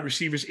wide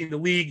receivers in the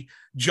league.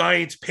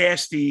 Giants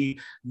past the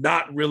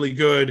not really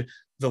good.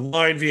 The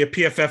line via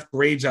PFF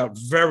grades out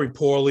very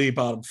poorly,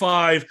 bottom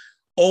 5,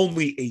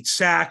 only 8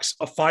 sacks,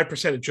 a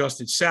 5%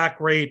 adjusted sack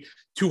rate,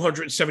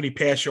 270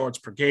 pass yards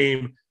per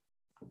game.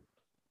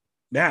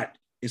 Matt,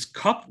 is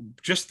Kupp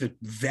just the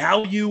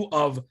value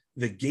of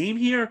the game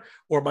here,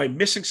 or am I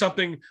missing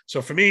something?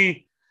 So for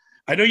me,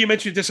 I know you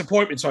mentioned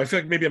disappointment, so I feel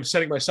like maybe I'm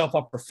setting myself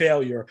up for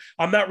failure.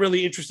 I'm not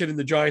really interested in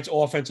the Giants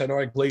offense. I know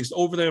I glazed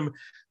over them.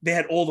 They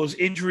had all those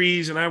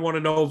injuries, and I want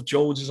to know if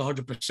Jones is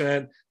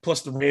 100%,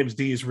 plus the Rams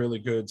D is really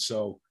good.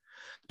 So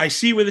I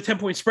see where the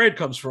 10-point spread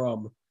comes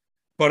from,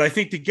 but I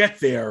think to get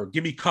there,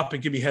 give me Kupp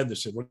and give me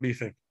Henderson. What do you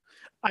think?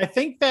 I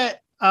think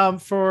that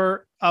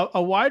for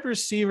a wide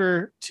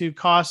receiver to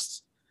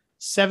cost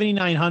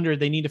 7,900,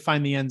 they need to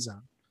find the end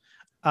zone.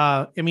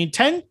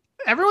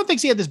 Everyone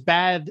thinks he had this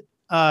bad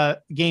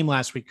game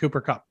last week,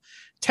 Cooper Kupp.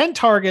 10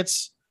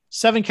 targets,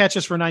 7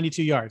 catches for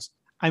 92 yards.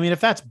 I mean, if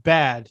that's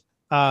bad,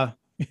 right.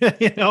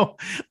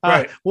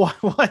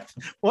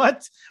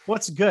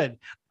 What's good?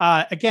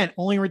 Again,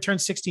 only returned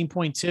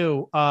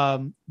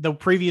 16.2. The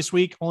previous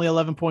week, only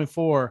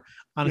 11.4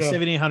 on a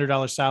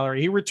 $7,800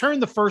 salary. He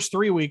returned the first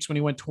 3 weeks when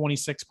he went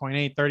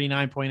 26.8,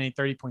 39.8,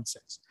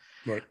 30.6.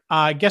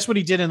 Right. Guess what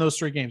he did in those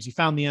 3 games? He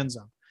found the end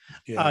zone.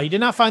 Yeah. He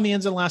did not find the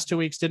end zone last 2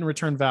 weeks, didn't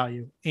return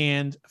value,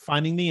 and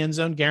finding the end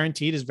zone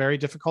guaranteed is very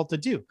difficult to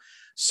do.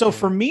 So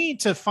for me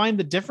to find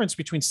the difference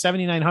between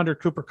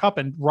 7,900 Cooper Kupp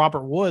and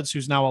Robert Woods,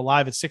 who's now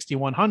alive at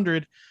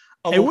 6,100,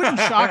 it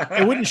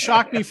wouldn't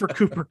shock me for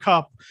Cooper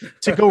Kupp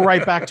to go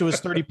right back to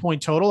his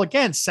 30-point total.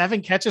 Again,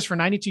 7 catches for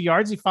 92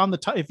 yards. If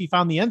he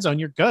found the end zone,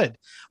 you're good.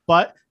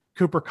 But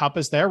Cooper Kupp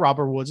is there.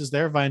 Robert Woods is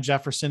there. Van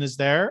Jefferson is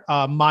there.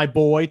 My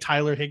boy,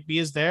 Tyler Higbee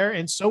is there.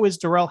 And so is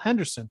Darrell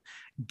Henderson.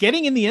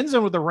 Getting in the end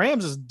zone with the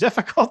Rams is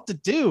difficult to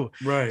do.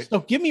 Right. So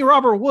give me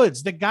Robert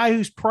Woods, the guy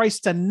who's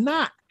priced to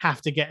not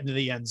have to get into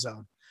the end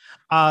zone.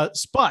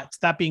 But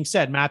that being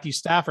said, Matthew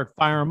Stafford,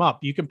 fire him up.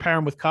 You can pair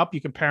him with Kupp.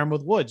 You can pair him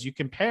with Woods. You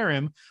can pair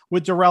him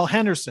with Darrell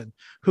Henderson,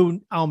 who,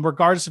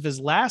 regardless of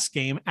his last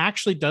game,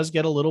 actually does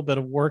get a little bit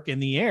of work in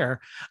the air,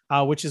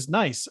 which is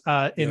nice.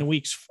 In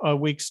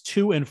weeks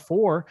 2 and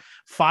 4,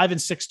 5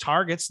 and 6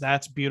 targets.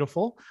 That's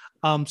beautiful.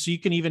 So you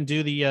can even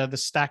do the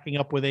stacking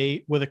up with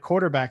a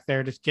quarterback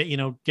there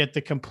to get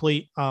the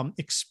complete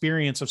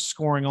experience of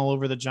scoring all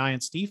over the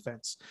Giants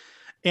defense.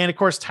 And of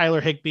course,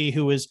 Tyler Higbee,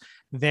 who is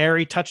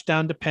very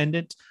touchdown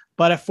dependent,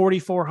 but at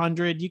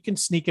 4,400, you can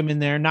sneak him in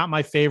there. Not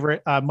my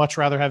favorite. Much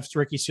rather have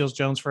Ricky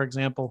Seals-Jones, for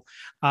example.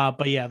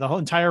 But yeah, the whole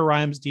entire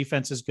Rams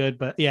defense is good.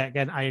 But yeah,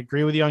 again, I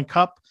agree with you on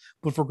Kupp.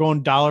 But if we're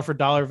going dollar for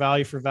dollar,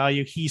 value for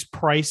value, he's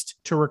priced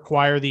to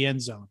require the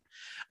end zone.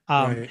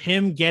 Right.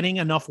 Him getting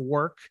enough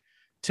work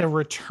to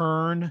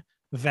return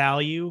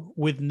value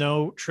with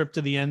no trip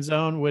to the end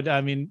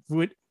zone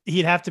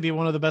he'd have to be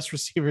one of the best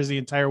receivers the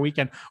entire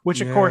weekend,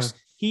 which of course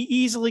he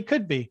easily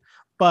could be.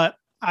 But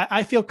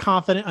I feel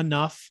confident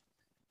enough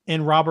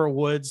in Robert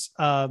Woods.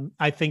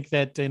 I think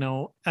that,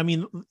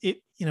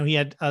 he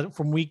had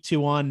from week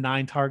 2 on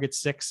 9 targets,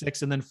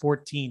 6, and then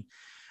 14.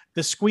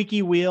 The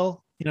squeaky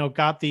wheel,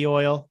 got the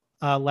oil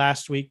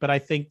last week, but I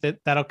think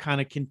that'll kind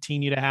of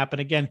continue to happen.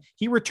 Again,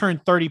 he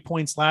returned 30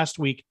 points last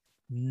week,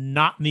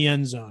 not in the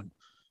end zone.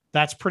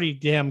 That's pretty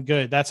damn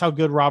good. That's how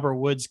good Robert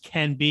Woods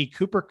can be.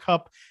 Cooper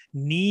Kupp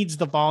needs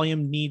the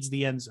volume, needs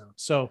the end zone.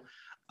 So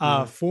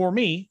for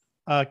me,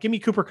 give me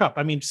Cooper Kupp.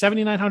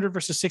 7,900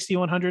 versus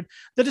 6,100.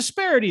 The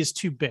disparity is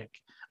too big.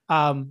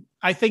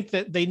 I think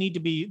that they need to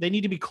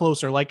be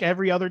closer, like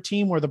every other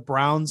team where the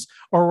Browns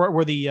or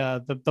where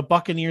the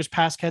Buccaneers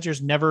pass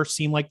catchers never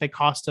seem like they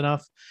cost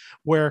enough,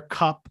 where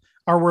Kupp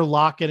or where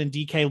Lockett and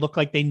DK look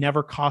like they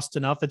never cost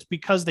enough. It's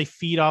because they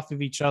feed off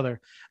of each other.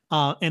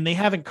 And they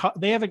haven't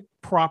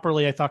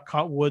properly, I thought,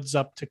 caught Woods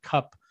up to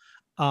Kupp,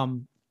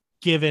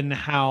 given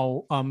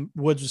how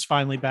Woods was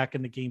finally back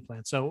in the game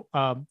plan. So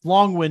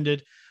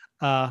long-winded.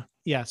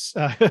 Yes.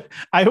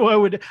 I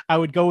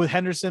would go with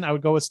Henderson. I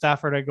would go with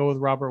Stafford. I'd go with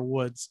Robert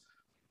Woods.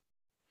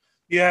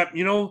 Yeah.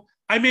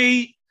 I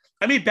may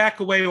back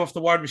away off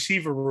the wide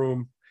receiver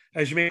room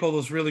as you make all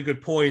those really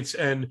good points.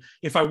 And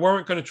if I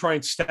weren't going to try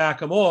and stack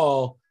them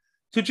all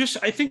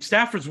I think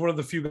Stafford's one of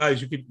the few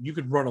guys you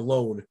could run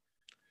alone.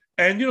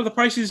 And, the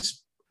price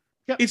is,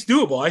 it's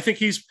doable. I think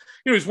he's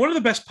one of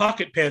the best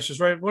pocket passers,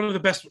 right? One of the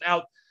best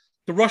without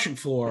the rushing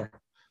floor.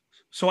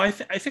 So I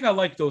think I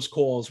like those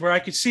calls where I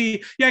could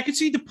see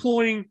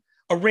deploying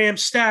a Ram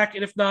stack.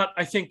 And if not,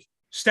 I think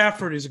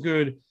Stafford is a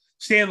good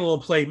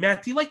standalone play.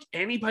 Matt, do you like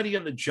anybody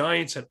on the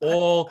Giants at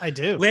all? I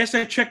do. Last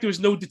I checked, there was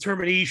no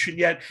determination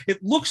yet.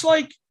 It looks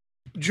like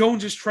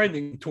Jones is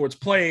trending towards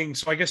playing.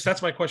 So I guess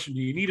that's my question.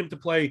 Do you need him to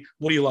play?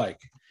 What do you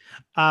like?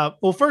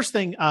 Well, first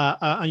thing,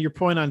 on your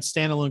point on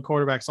standalone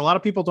quarterbacks, a lot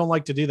of people don't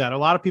like to do that. A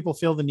lot of people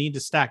feel the need to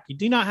stack. You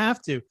do not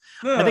have to.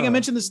 No. I think I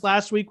mentioned this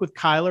last week with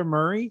Kyler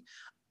Murray.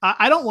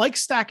 I don't like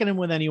stacking him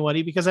with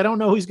anybody because I don't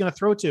know who he's going to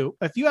throw to.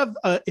 If you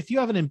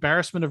have an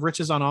embarrassment of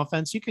riches on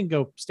offense, you can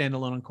go stand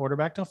alone on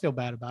quarterback. Don't feel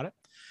bad about it.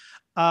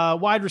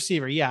 Wide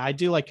receiver. Yeah, I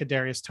do like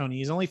Kadarius Toney.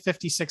 He's only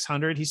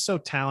 5,600. He's so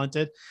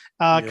talented.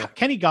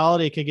 Kenny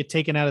Golladay could get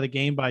taken out of the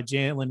game by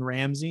Jalen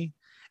Ramsey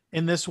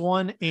in this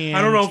one. And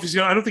I don't know if he's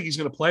going to, I don't think he's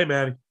going to play,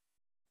 Matty.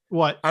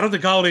 What? I don't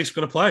think Galladay's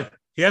going to play.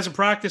 He hasn't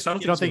practiced. I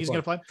don't think he's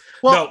going to play.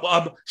 Well,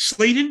 no.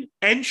 Slayton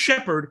and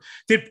Shepard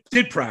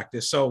did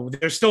practice, so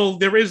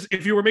there is.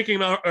 If you were making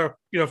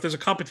if there's a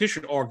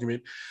competition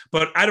argument,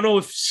 but I don't know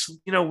if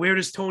where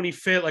does Toney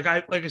fit? Like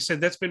I said,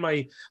 that's been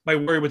my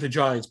worry with the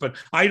Giants, but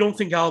I don't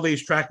think Golladay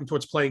is tracking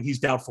towards playing. He's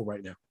doubtful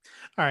right now.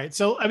 All right,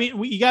 so I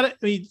mean, you got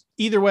to.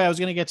 Either way, I was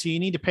going to get to. You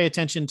need to pay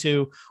attention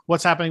to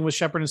what's happening with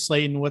Shepard and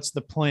Slayton. What's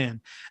the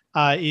plan?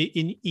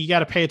 You got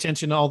to pay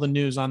attention to all the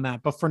news on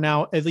that. But for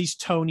now, at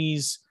least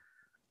Toney's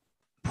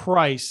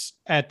price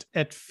at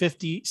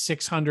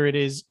 5,600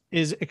 is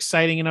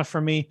exciting enough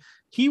for me.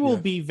 He will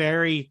be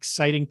very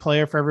exciting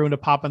player for everyone to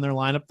pop in their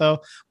lineup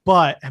though.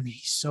 But I mean,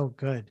 he's so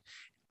good.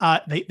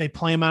 They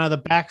play him out of the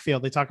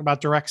backfield. They talk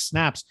about direct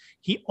snaps.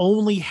 He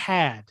only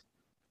had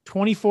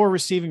 24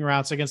 receiving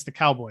routes against the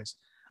Cowboys.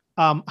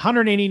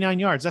 189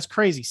 yards. That's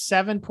crazy.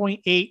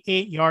 7.88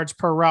 yards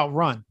per route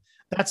run.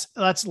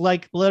 That's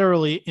like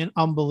literally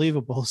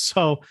unbelievable.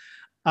 So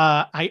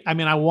I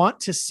mean, I want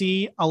to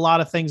see a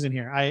lot of things in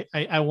here.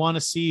 I want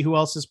to see who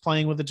else is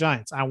playing with the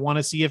Giants. I want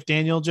to see if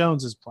Daniel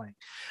Jones is playing.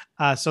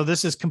 So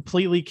this is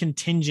completely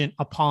contingent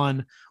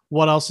upon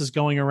what else is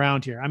going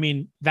around here. I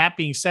mean, that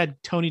being said,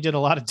 Toney did a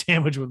lot of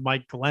damage with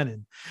Mike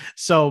Glennon.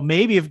 So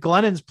maybe if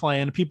Glennon's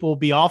playing, people will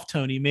be off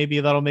Toney. Maybe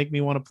that'll make me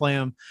want to play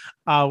him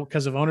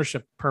because of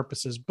ownership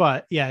purposes.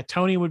 But yeah,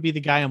 Toney would be the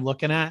guy I'm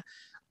looking at.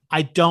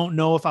 I don't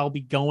know if I'll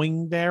be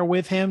going there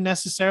with him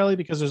necessarily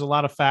because there's a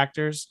lot of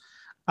factors.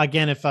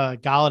 Again, if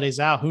Galladay's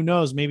out, who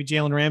knows? Maybe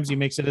Jalen Ramsey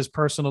makes it his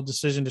personal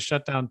decision to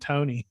shut down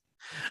Toney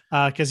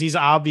because he's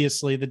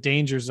obviously the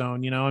danger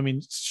zone. I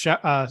mean,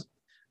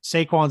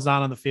 Saquon's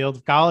not on the field.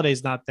 If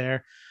Galladay's not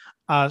there,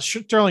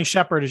 Sterling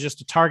Shepard is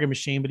just a target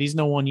machine, but he's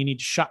no one you need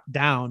to shut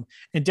down.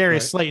 And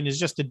Darius Slayton is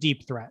just a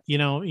deep threat.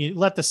 You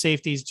let the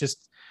safeties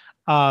just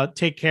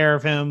take care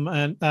of him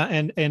and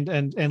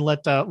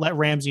let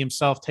Ramsey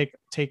himself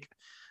take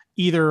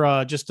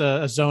either just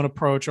a zone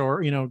approach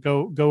or,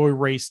 go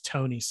erase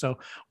Toney. So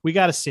we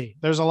got to see.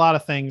 There's a lot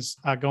of things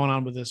going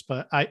on with this,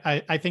 but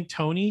I think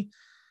Toney,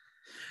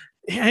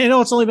 I know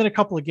it's only been a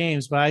couple of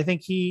games, but I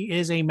think he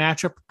is a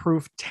matchup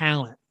proof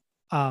talent.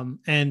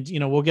 And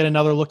we'll get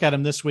another look at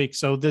him this week.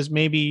 So this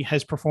maybe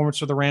his performance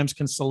for the Rams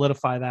can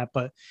solidify that,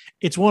 but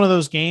it's one of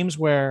those games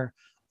where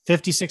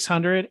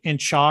 5,600 and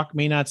chalk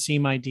may not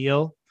seem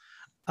ideal.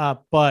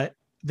 But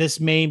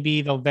this may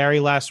be the very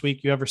last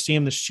week you ever see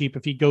him this cheap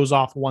if he goes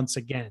off once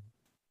again.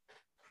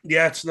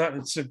 Yeah,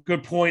 it's a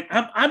good point.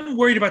 I'm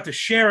worried about the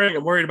sharing.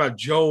 I'm worried about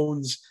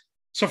Jones.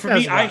 So for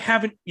me, I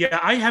haven't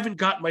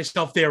gotten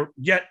myself there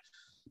yet.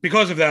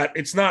 Because of that,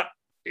 it's not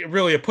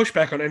really a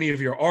pushback on any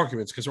of your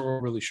arguments because they're all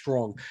really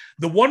strong.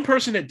 The one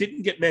person that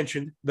didn't get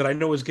mentioned that I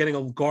know is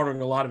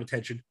garnering a lot of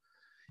attention,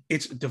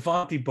 it's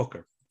Devontae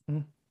Booker.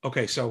 Mm-hmm.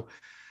 Okay, so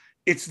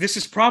this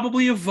is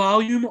probably a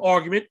volume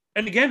argument.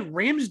 And again,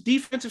 Rams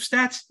defensive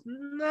stats,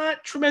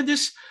 not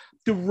tremendous.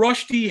 The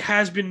rush D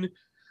has been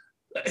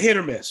hit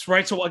or miss,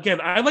 right? So again,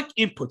 I like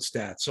input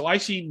stats. So I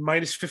see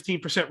minus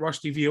 15% rush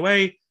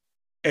DVOA,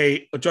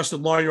 a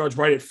adjusted line yards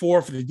right at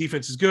 4 for the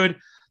defense is good.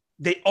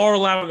 They are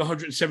allowing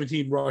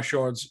 117 rush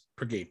yards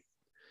per game.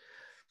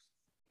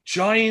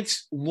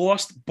 Giants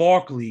lost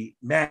Barkley.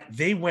 Matt,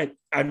 they went,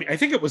 I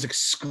think it was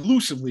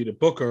exclusively to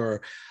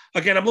Booker.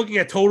 Again, I'm looking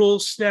at total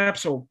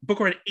snaps. So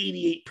Booker had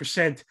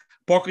 88%.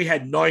 Barkley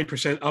had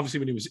 9%, obviously,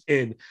 when he was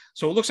in.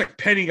 So it looks like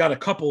Penny got a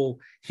couple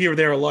here or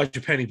there,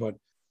 Elijah Penny, but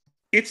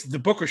it's the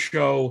Booker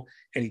show,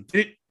 and he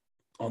did it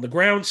on the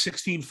ground,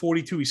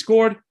 16-42 he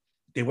scored.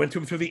 They went to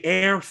him through the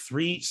air,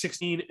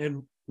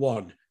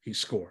 3-16-1 he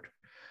scored.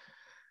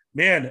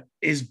 Man,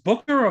 is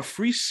Booker a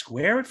free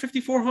square at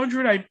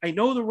 5,400? I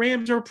know the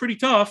Rams are pretty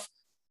tough,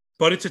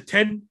 but it's a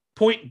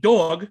 10-point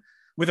dog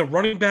with a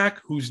running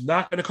back who's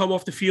not going to come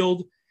off the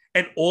field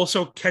and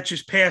also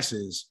catches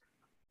passes.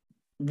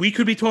 We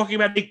could be talking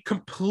about a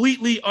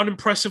completely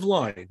unimpressive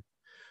line,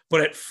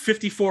 but at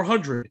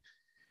 5,400,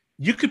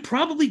 you could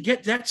probably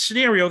get that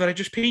scenario that I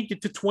just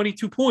painted to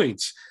 22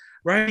 points,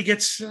 right? He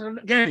gets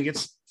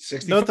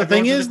 60. No, the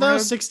thing is, though,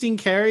 16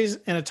 carries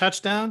and a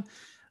touchdown,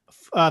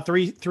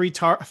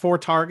 4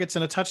 targets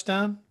and a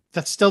touchdown.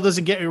 That still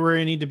doesn't get you where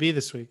you need to be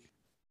this week.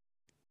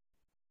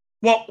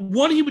 Well,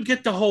 he would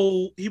get the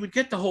whole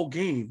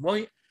game. Well,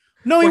 he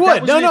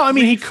would. No. I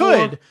mean, he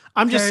could.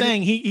 I'm just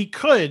saying he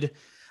could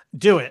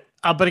do it.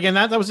 But again,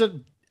 that was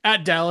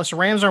at Dallas.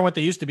 Rams aren't what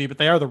they used to be, but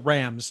they are the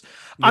Rams.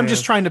 Yeah. I'm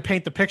just trying to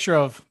paint the picture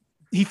of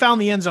he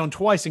found the end zone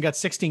twice and got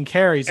 16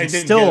 carries and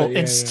still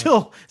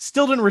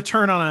didn't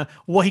return on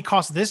what he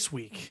cost this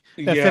week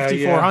at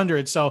 5,400.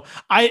 Yeah. So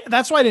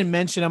that's why I didn't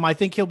mention him. I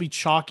think he'll be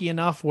chalky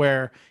enough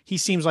where he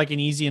seems like an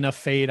easy enough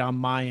fade on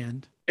my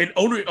end. an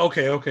owner.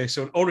 Okay.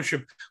 So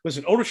ownership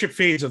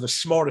fades are the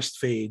smartest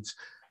fades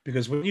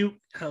because when you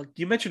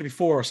mentioned it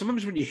before,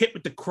 sometimes when you hit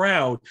with the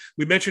crowd,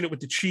 we mentioned it with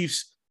the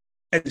Chiefs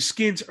and the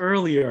Skins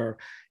earlier.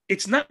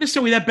 It's not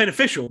necessarily that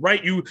beneficial,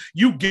 right? You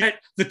get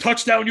the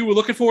touchdown you were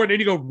looking for, and then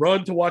you go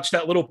run to watch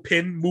that little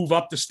pin move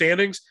up the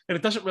standings, and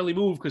it doesn't really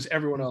move because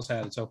everyone else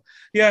had it. So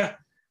yeah,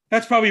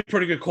 that's probably a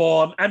pretty good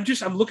call. I'm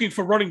looking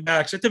for running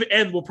backs. At the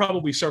end, we'll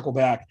probably circle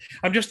back.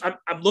 I'm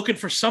looking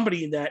for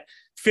somebody in that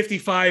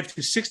 55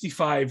 to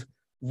 65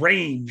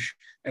 range,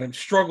 and I'm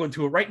struggling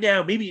to it right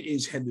now. Maybe it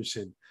is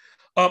Henderson.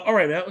 All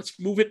right, man, let's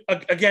move it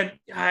again.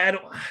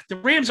 The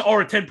Rams are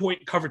a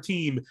 10-point cover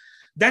team.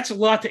 That's a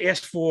lot to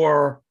ask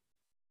for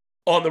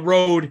on the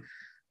road.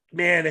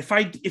 Man, if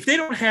they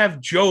don't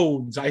have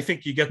Jones, I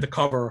think you get the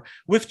cover.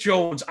 With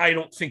Jones, I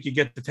don't think you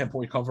get the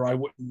 10-point cover.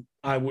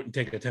 I woun't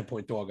take a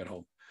 10-point dog at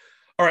home.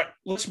 All right,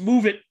 let's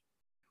move it.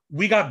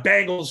 We got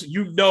Bengals.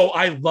 You know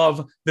I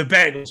love the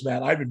Bengals,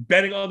 man. I've been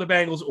betting on the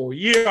Bengals all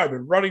year. I've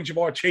been running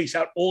Ja'Marr Chase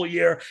out all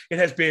year. It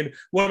has been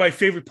one of my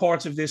favorite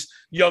parts of this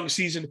young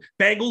season.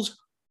 Bengals,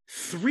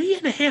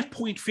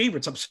 3.5-point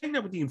favorites. I'm saying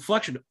that with the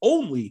inflection.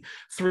 Only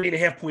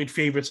 3.5-point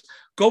favorites.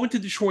 Going to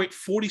Detroit,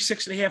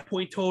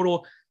 46.5-point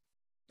total.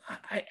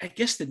 I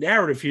guess the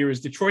narrative here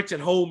is Detroit's at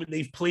home and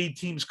they've played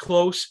teams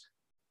close.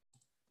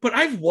 But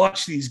I've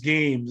watched these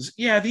games.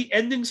 Yeah, the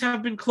endings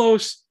have been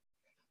close.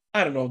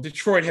 I don't know.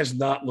 Detroit has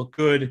not looked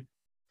good.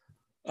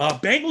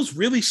 Bengals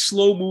really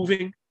slow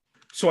moving.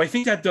 So I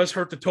think that does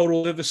hurt the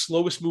total. They're the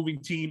slowest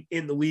moving team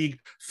in the league,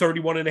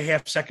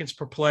 31.5 seconds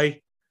per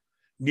play,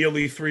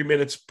 nearly 3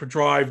 minutes per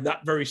drive,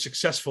 not very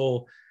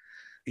successful.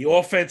 The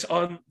offense,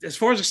 as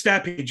far as the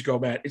stat page go,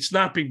 Matt, it's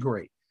not been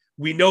great.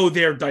 We know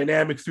they're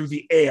dynamic through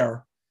the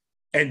air,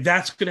 and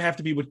that's going to have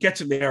to be what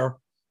gets in there.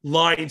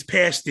 Lions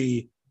pass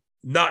D,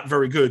 not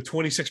very good.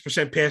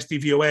 26% pass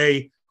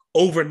DVOA,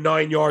 over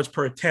 9 yards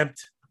per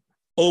attempt,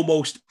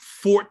 almost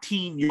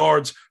 14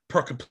 yards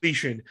per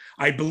completion.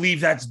 I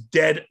believe that's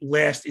dead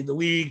last in the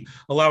league,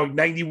 allowing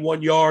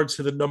 91 yards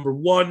to the number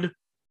one.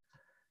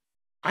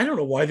 I don't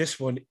know why this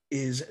one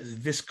is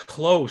this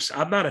close.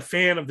 I'm not a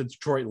fan of the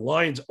Detroit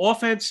Lions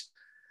offense.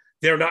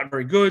 They're not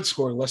very good,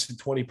 scoring less than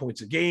 20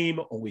 points a game,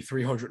 only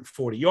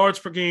 340 yards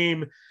per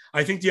game.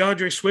 I think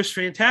DeAndre Swift's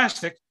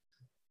fantastic,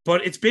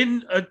 but it's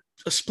been a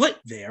split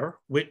there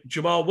with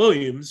Jamal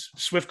Williams.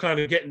 Swift kind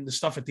of getting the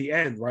stuff at the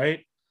end,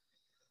 right?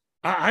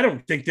 I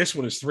don't think this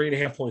one is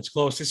 3.5 points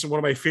close. This is one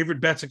of my favorite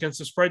bets against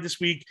the spread this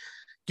week.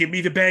 Give me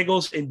the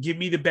Bengals and give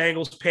me the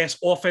Bengals pass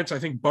offense. I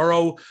think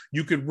Burrow,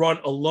 you could run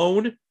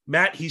alone.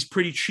 Matt, he's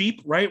pretty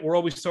cheap, right? We're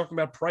always talking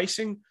about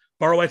pricing.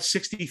 Burrow at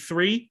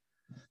 63.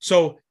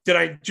 So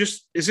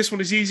is this one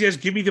as easy as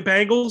give me the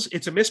Bengals?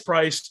 It's a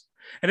misprice.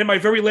 And then my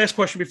very last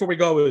question before we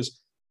go is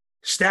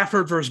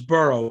Stafford versus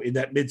Burrow in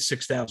that mid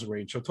 6,000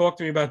 range. So talk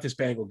to me about this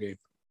Bengal game.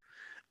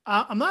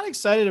 I'm not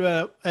excited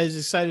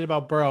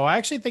about Burrow. I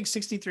actually think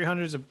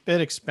 6,300 is a bit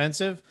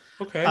expensive.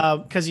 Okay.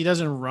 Because he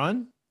doesn't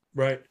run.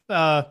 Right.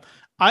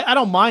 I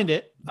don't mind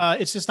it.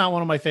 It's just not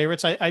one of my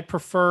favorites. I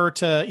prefer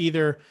to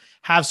either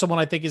have someone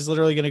I think is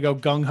literally going to go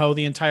gung-ho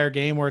the entire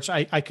game, which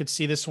I could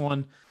see this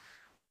one.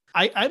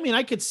 I mean,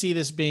 I could see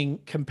this being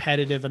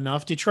competitive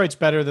enough. Detroit's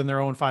better than their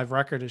 0-5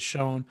 record has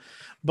shown.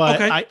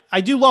 But okay. I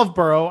do love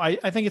Burrow. I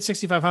think at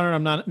 6,500,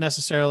 I'm not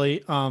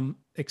necessarily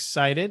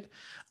excited.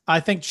 I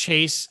think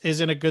Chase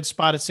is in a good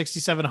spot at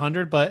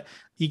 6,700, but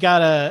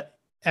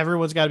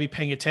everyone's got to be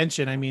paying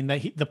attention. I mean,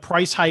 the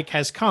price hike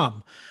has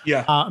come.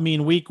 Yeah. I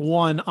mean, week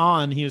one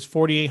on, he was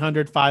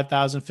 4,800,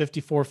 5,000,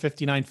 54,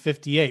 59,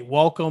 58.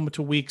 Welcome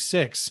to week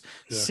 6,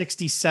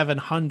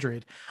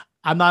 6,700.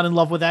 I'm not in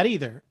love with that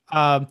either.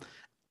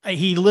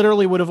 He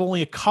literally would have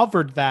only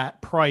covered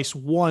that price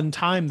one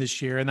time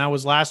this year, and that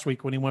was last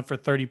week when he went for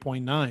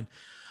 30.9.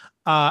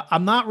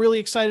 I'm not really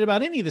excited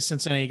about any of the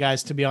Cincinnati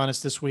guys, to be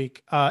honest, this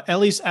week, at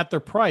least at their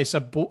price.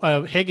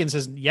 Higgins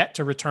has yet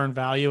to return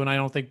value, and I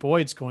don't think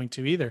Boyd's going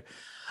to either.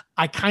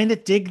 I kind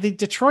of dig the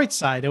Detroit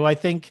side, who I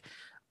think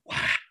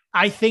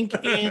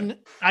in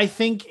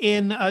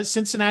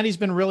Cincinnati's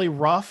been really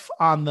rough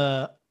on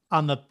the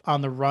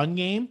run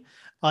game,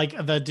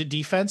 like the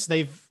defense.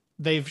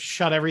 They've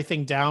shut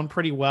everything down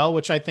pretty well,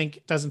 which I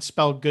think doesn't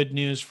spell good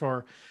news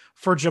for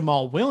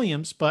Jamal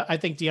Williams, but I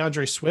think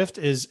DeAndre Swift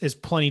is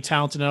plenty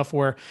talented enough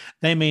where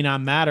they may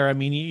not matter. I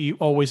mean, you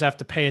always have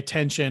to pay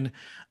attention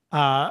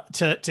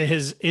to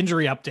his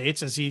injury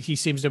updates, as he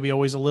seems to be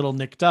always a little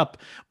nicked up.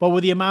 But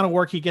with the amount of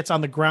work he gets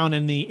on the ground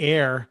and the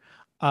air,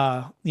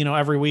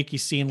 every week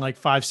he's seeing like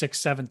 5, 6,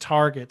 7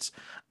 targets.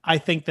 I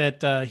think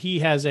that he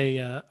has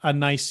a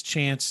nice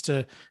chance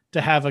to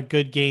have a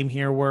good game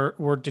here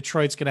where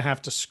Detroit's going to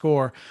have to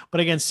score.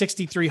 But again,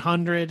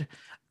 6,300,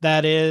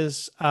 that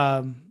is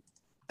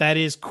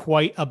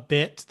quite a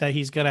bit that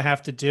he's going to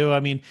have to do. I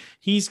mean,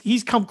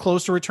 he's come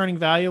close to returning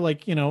value,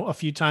 a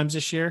few times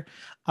this year.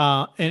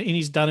 And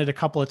he's done it a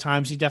couple of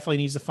times. He definitely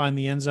needs to find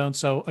the end zone.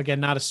 So again,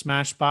 not a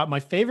smash spot.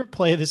 My favorite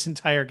play of this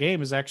entire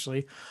game is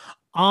actually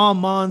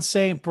Amon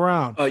St.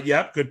 Brown.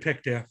 Good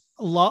pick there.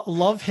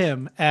 love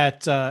him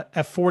at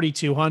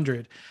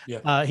 4,200.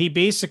 Yeah. He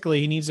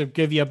needs to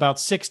give you about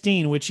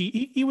 16, which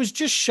he was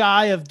just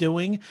shy of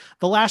doing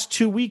the last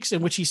 2 weeks,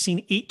 in which he's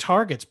seen 8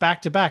 targets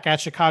back to back at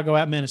Chicago,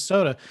 at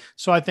Minnesota.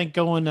 So I think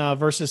going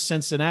versus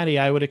Cincinnati,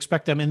 I would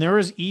expect them. And there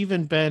has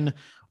even been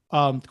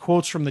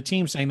quotes from the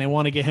team saying they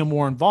want to get him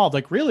more involved.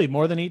 Like, really,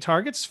 more than 8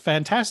 targets?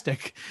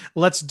 Fantastic.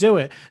 Let's do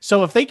it.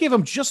 So if they give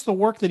him just the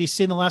work that he's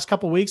seen the last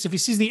couple of weeks, if he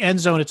sees the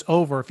end zone, it's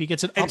over. If he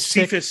gets an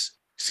uptick,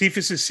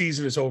 Cephas's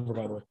season is over,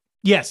 by the way.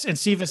 yes, and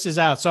Cephas is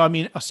out. So, I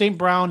mean, St.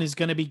 Brown is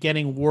going to be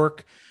getting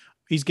work.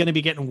 He's going to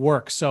be getting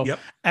work. So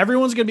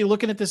everyone's going to be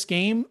looking at this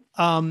game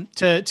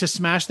to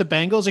smash the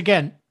Bengals.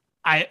 Again,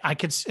 I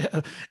could,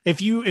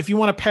 if you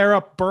want to pair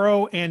up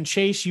Burrow and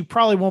Chase, you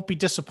probably won't be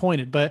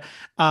disappointed. But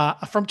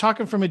from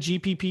talking from a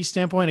GPP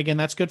standpoint, again,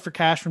 that's good for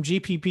cash. From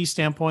GPP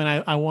standpoint,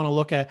 I want to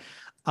look at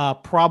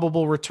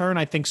probable return.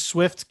 I think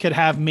Swift could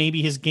have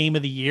maybe his game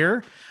of the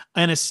year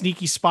in a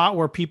sneaky spot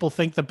where people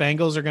think the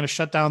Bengals are going to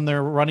shut down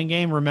their running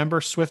game. Remember,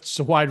 Swift's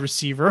a wide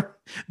receiver,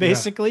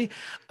 basically.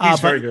 Yeah.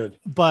 He's very good.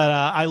 But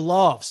I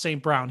love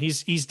St. Brown.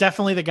 He's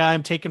definitely the guy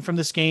I'm taking from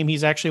this game.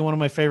 He's actually one of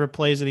my favorite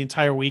plays of the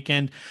entire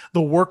weekend. The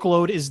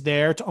workload is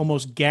there to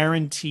almost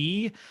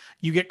guarantee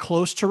you get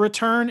close to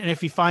return. And if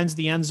he finds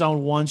the end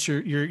zone once,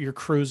 you're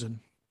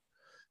cruising.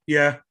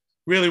 Yeah,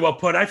 really well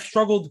put.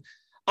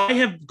 I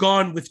have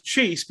gone with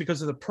Chase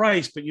because of the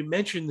price, but you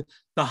mentioned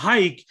the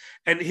hike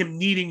and him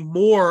needing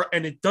more.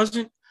 And it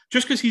doesn't,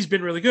 just because he's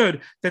been really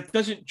good, that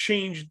doesn't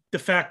change the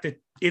fact that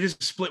it is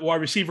a split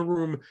wide receiver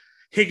room.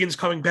 Higgins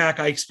coming back.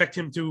 I expect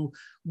him to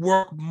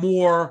work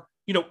more,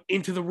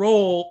 into the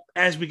role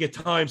as we get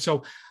time.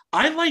 So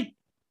I like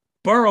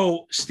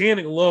Burrow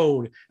standing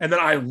alone. And then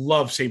I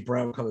love St.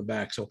 Brown coming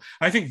back. So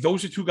I think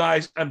those are 2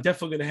 guys I'm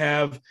definitely going to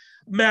have.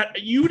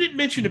 Matt, you didn't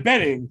mention the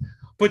betting,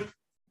 but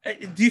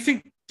do you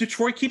think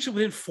Detroit keeps it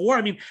within 4?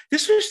 I mean,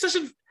 this just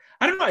doesn't,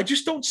 I don't know. I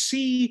just don't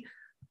see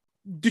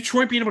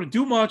Detroit being able to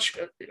do much.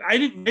 I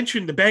didn't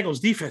mention the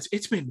Bengals defense.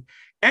 It's been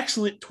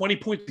excellent, 20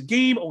 points a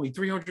game, only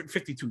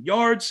 352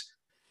 yards.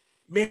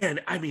 Man,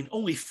 I mean,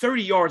 only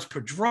 30 yards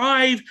per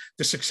drive,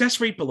 the success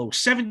rate below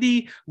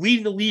 70,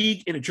 leading the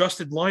league in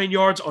adjusted line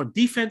yards on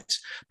defense.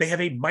 They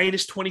have a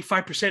minus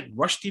 25%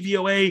 rush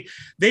DVOA.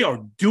 They are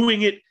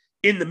doing it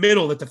in the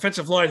middle. The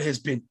defensive line has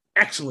been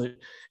excellent.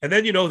 And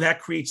then,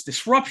 that creates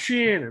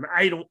disruption. And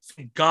I don't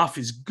think Goff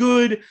is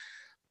good.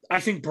 I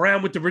think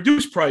Brown with the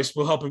reduced price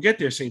will help him get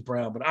there, St.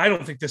 Brown, but I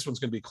don't think this one's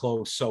going to be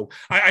close. So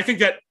I think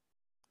that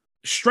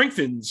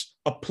strengthens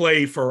a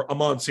play for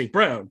Amon St.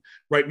 Brown,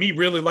 right? Me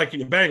really liking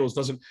the Bengals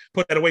doesn't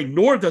put that away,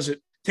 nor does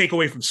it take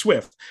away from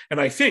Swift.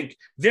 And I think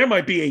there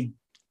might be a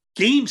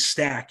game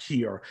stack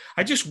here.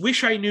 I just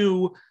wish I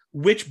knew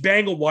which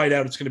Bengal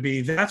wideout it's going to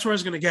be. That's where I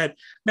was going to get.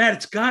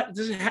 Matt,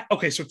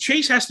 okay, so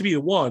Chase has to be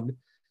the one,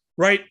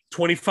 right?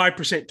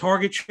 25%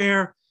 target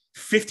share,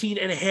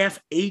 15.5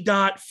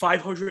 ADOT,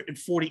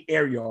 540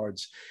 air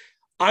yards.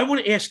 I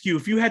want to ask you,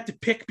 if you had to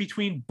pick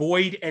between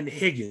Boyd and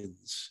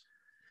Higgins,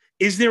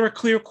 is there a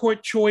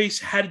clear-cut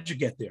choice? How did you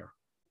get there?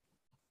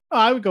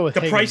 I would go with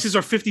the Higgins. Prices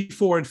are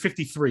 54 and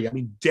 53. I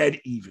mean, dead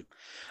even.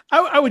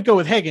 I would go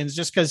with Higgins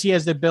just because he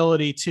has the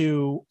ability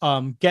to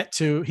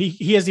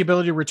he has the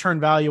ability to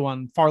return value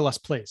on far less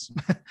plays.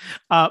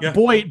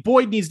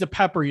 Boyd needs to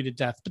pepper you to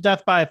death, but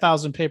death by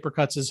 1,000 paper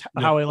cuts is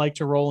how I like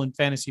to roll in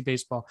fantasy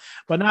baseball,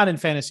 but not in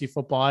fantasy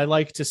football. I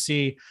like to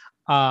see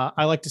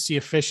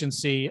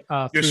efficiency.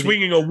 You're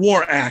swinging a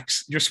war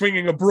axe. You're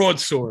swinging a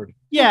broadsword.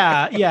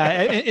 Yeah.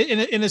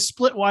 In a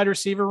split wide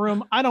receiver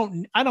room, I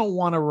don't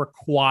want to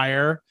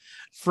require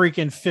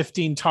freaking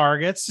 15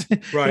 targets.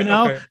 Right.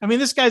 Okay. I mean,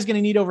 this guy's going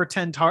to need over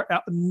 10 targets,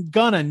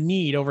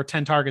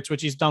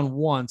 which he's done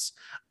once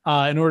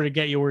in order to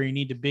get you where you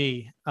need to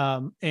be.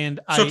 To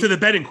the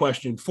betting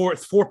question, 4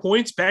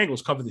 points,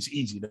 Bengals cover this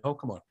easy. No,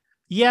 come on.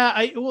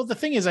 Yeah. The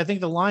thing is, I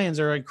think the Lions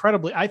are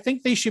I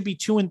think they should be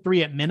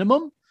 2-3 at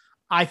minimum.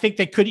 I think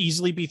they could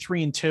easily be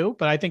 3-2,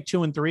 but I think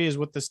 2-3 is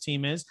what this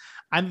team is.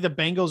 I think the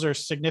Bengals are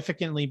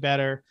significantly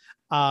better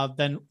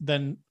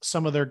than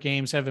some of their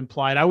games have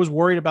implied. I was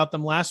worried about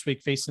them last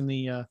week facing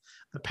the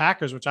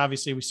Packers, which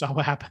obviously we saw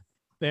what happened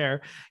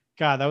there.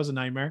 God, that was a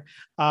nightmare.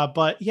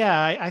 But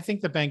yeah, I think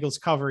the Bengals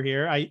cover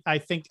here. I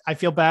think I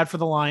feel bad for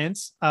the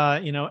Lions,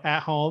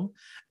 at home.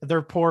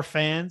 They're poor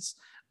fans,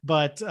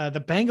 but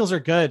the Bengals are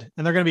good,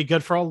 and they're going to be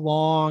good for a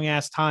long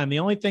ass time. The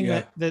only thing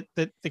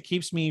that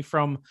keeps me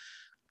from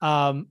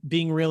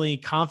being really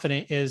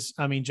confident is,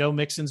 Joe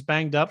Mixon's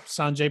banged up.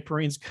 Sanjay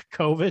Perrine's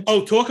COVID.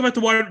 Oh, talk about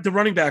the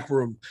running back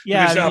room.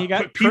 Yeah,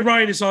 because, P.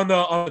 Ryan is on the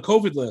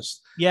COVID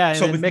list. Yeah.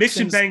 So with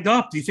Mixon banged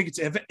up, do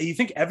you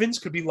think Evans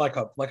could be like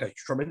a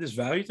tremendous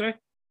value today?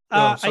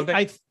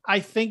 I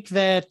think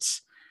that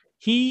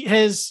he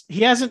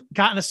hasn't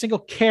gotten a single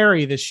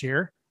carry this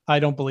year. I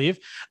don't believe.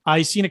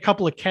 He's seen a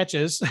couple of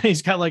catches.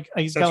 He's got like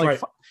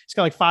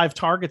 5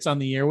 targets on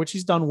the year, which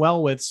he's done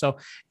well with. So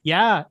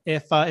yeah,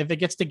 if it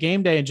gets to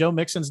game day and Joe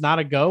Mixon's not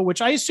a go,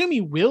 which I assume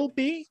he will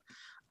be,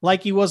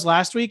 like he was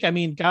last week.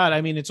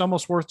 It's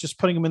almost worth just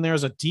putting him in there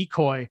as a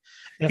decoy.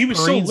 He was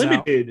so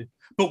limited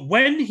but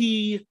when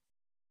he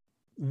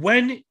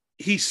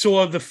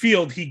saw the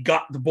field, he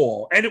got the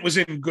ball, and it was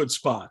in good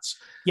spots.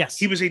 Yes.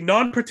 He was a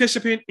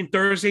non-participant in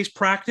Thursday's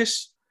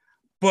practice,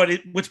 but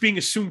what's being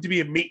assumed to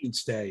be a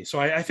maintenance day. So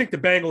I think the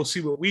Bengals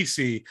see what we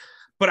see.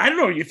 But I don't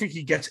know. You think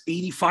he gets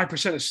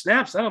 85% of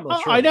snaps? I'm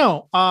not sure. I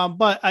know.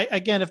 But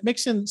again, if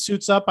Mixon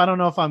suits up, I don't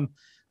know if I'm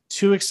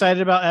too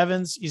excited about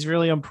Evans. He's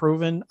really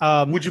unproven.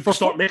 Would you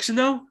start Mixon,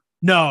 though?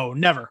 No,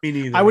 never. Me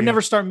neither. I would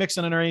never start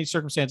Mixon under any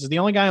circumstances. The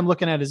only guy I'm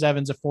looking at is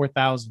Evans at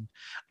 4,000.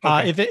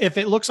 Okay. If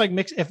it looks like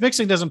if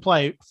Mixon doesn't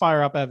play,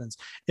 fire up Evans.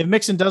 If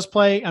Mixon does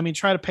play, I mean,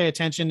 try to pay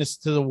attention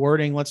to the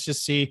wording. Let's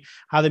just see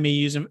how they may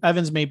use him.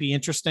 Evans may be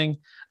interesting,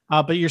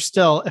 but you're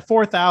still at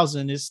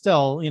 4,000 is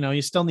still,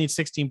 you still need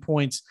 16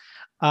 points.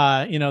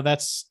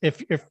 That's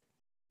if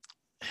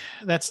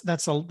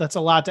that's a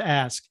lot to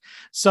ask.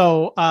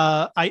 So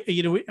I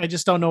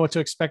just don't know what to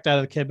expect out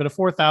of the kid. But at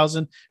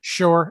 4,000,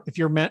 sure. If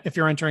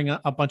you're entering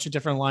a bunch of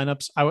different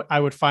lineups, I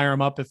would fire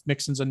him up if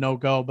Mixon's a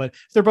no-go. But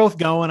if they're both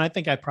going, I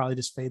think I'd probably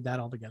just fade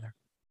that altogether.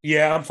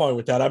 Yeah, I'm fine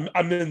with that.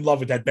 I'm in love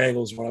with that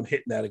Bengals when I'm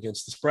hitting that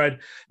against the spread.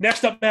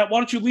 Next up, Matt, why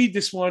don't you lead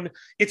this one?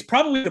 It's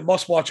probably the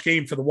must-watch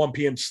game for the 1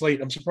 p.m. slate.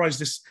 I'm surprised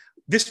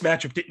this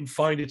matchup didn't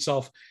find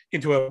itself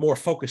into a more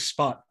focused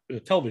spot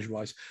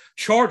television-wise.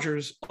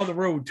 Chargers on the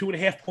road,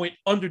 2.5-point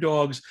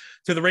underdogs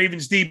to the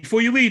Ravens D.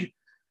 Before you lead,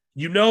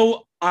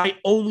 I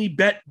only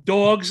bet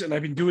dogs, and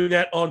I've been doing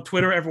that on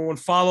Twitter. Everyone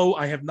follow.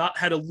 I have not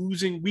had a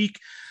losing week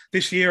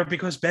this year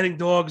because betting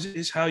dogs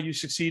is how you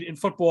succeed in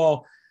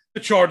football. The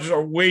Chargers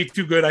are way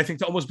too good, I think,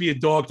 to almost be a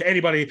dog to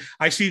anybody.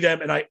 I see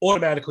them, and I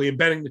automatically am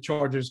betting the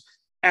Chargers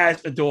as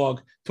a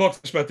dog. Talk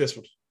to us about this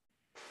one.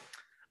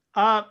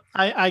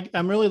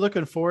 I'm really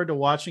looking forward to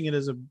watching it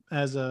as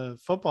a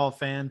football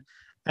fan,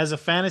 as a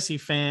fantasy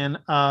fan.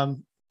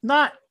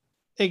 Not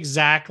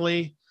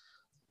exactly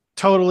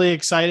totally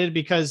excited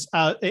because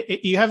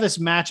you have this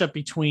matchup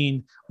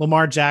between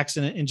Lamar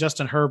Jackson and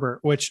Justin Herbert,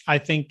 which I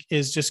think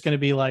is just going to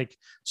be like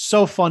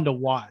so fun to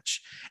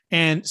watch.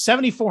 And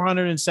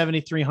 7,400 and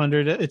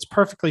 7,300, it's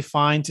perfectly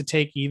fine to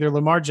take either.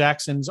 Lamar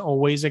Jackson's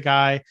always a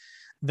guy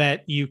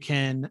that you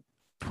can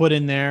put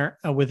in there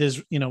with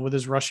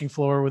his rushing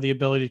floor, with the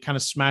ability to kind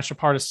of smash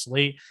apart a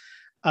slate.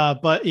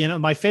 But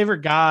my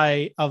favorite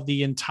guy of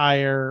the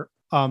entire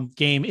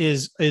game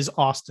is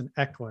Austin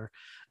Eckler,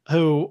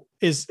 who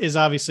is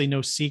obviously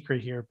no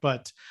secret here,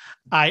 but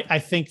I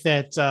think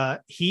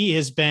that he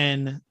has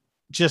been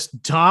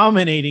just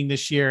dominating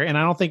this year, and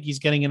I don't think he's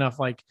getting enough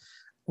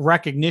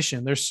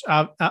recognition. There's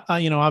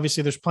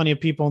obviously there's plenty of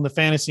people in the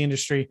fantasy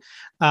industry.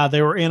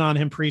 They were in on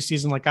him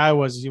preseason like I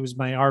was. He was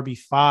my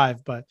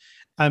RB5, but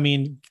I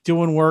mean,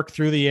 doing work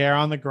through the air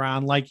on the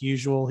ground like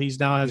usual. He's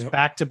now has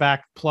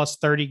back-to-back plus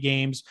 30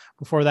 games.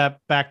 Before that,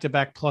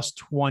 back-to-back plus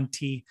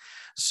 20.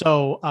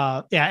 So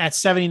at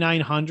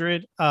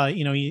 7,900,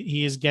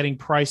 he is getting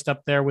priced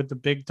up there with the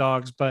big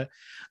dogs, but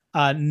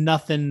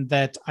nothing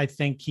that I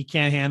think he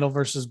can't handle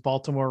versus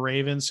Baltimore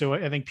Ravens. So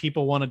I think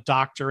people want to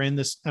doctor in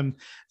this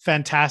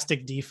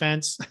fantastic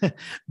defense,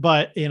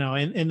 but in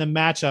the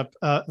matchup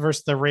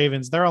versus the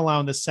Ravens, they're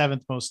allowing the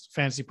 7th most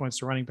fantasy points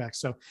to running back.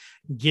 So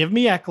give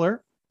me Eckler.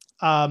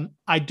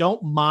 I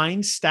don't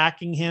mind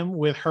stacking him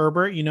with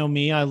Herbert. You know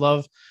me, I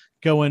love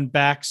going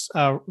backs,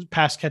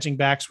 pass catching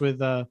backs with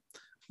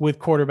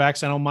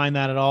quarterbacks. I don't mind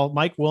that at all.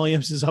 Mike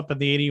Williams is up in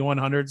the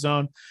 8,100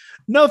 zone.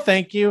 No,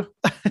 thank you.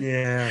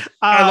 Yeah.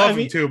 I love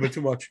him too, but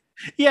too much.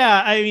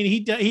 Yeah. I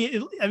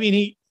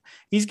mean,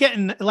 he's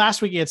getting,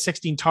 last week he had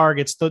 16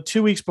 targets. The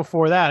 2 weeks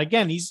before that,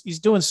 again, he's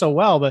doing so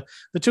well, but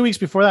the 2 weeks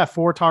before that,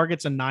 4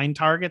 targets and 9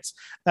 targets.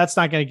 That's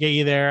not going to get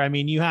you there. I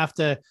mean, you have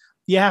to,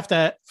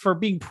 for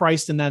being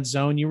priced in that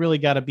zone, you really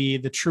got to be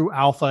the true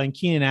alpha. And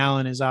Keenan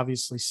Allen is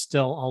obviously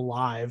still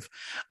alive.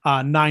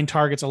 9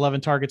 targets,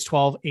 11 targets,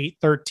 12, 8,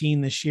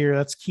 13 this year.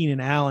 That's Keenan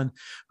Allen,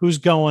 who's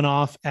going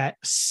off at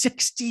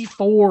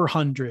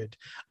 6,400.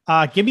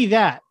 Give me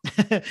that.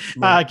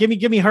 Give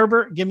me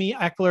Herbert, give me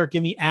Eckler,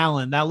 give me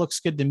Allen. That looks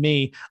good to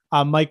me.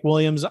 Mike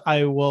Williams,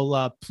 I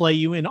will play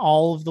you in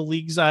all of the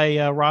leagues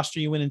I roster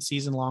you in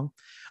season long,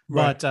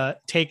 but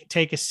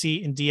take a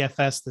seat in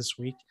DFS this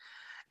week.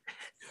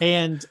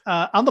 And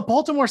on the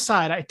Baltimore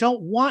side, I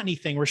don't want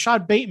anything.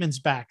 Rashad Bateman's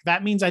back.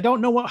 That means I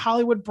don't know what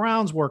Hollywood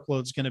Brown's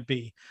workload is going to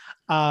be.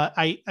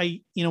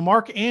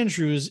 Mark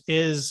Andrews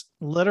is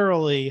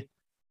literally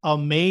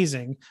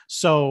amazing.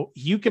 So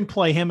you can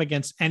play him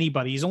against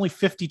anybody. He's only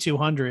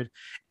 5,200.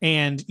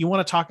 And you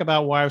want to talk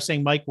about why I was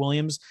saying Mike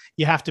Williams,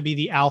 you have to be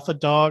the alpha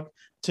dog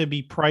to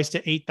be priced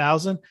at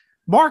 8,000.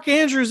 Mark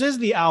Andrews is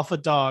the alpha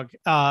dog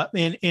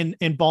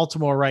in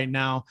Baltimore right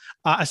now,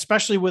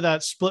 especially with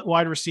that split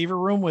wide receiver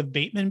room with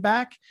Bateman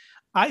back.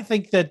 I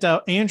think that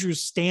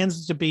Andrews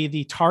stands to be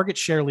the target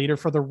share leader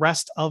for the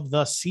rest of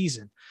the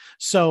season.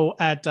 So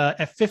at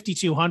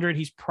 5,200,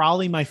 he's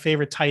probably my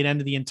favorite tight end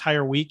of the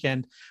entire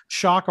weekend.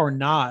 Shock or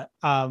not,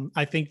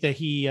 I think that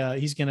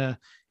he's gonna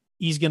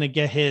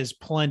get his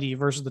plenty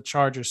versus the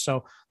Chargers.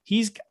 So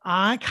he's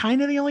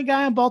kind of the only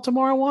guy in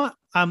Baltimore I want.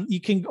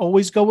 You can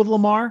always go with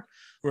Lamar.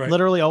 Right.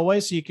 literally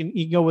always. So you can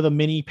go with a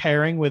mini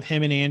pairing with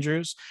him and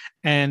Andrews.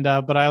 And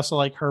but I also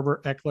like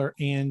Herbert, Eckler,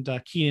 and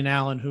Keenan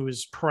Allen, who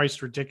is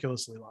priced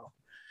ridiculously low.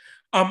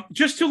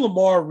 Just to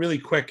Lamar really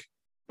quick,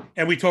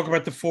 and we talk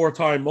about the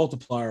 4-time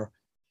multiplier.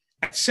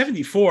 At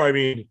 74, I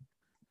mean,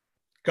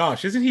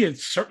 gosh, isn't he a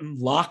certain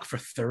lock for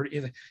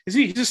 30?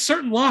 He's a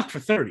certain lock for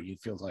 30,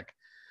 it feels like.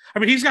 I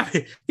mean, he's got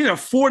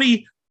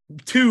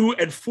 42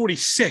 and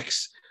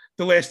 46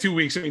 the last 2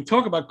 weeks. I mean,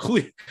 talk about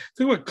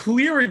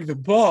clearing the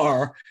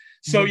bar.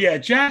 So, yeah,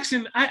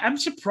 Jackson, I'm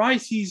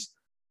surprised he's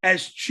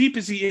as cheap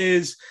as he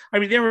is. I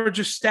mean, there are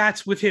just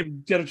stats with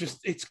him that are just,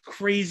 it's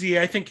crazy.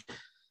 I think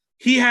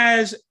he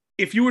has,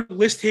 if you were to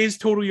list his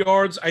total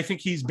yards, I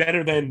think he's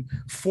better than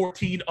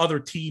 14 other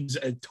teams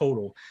in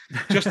total.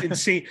 Just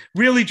insane,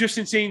 really just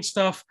insane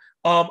stuff.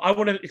 I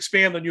want to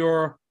expand on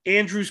your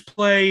Andrews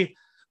play.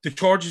 The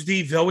Chargers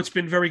D, though it's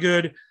been very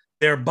good,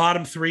 they're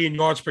bottom 3 in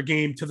yards per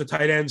game to the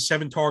tight end,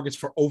 7 targets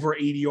for over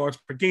 80 yards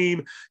per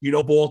game. You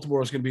know,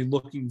 Baltimore is going to be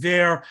looking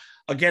there.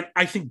 Again,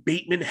 I think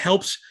Bateman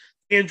helps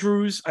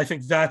Andrews. I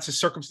think that's a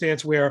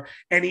circumstance where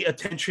any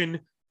attention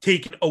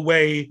taken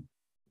away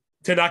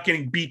to not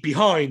getting beat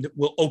behind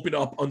will open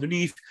up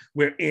underneath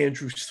where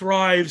Andrews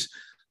thrives.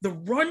 The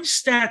run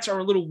stats are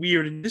a little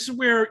weird. And this is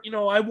where,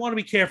 I want to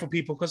be careful,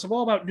 people, because I'm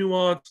all about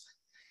nuance.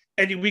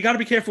 And we got to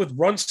be careful with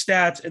run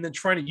stats and then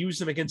trying to use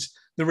them against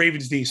the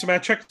Ravens D. So,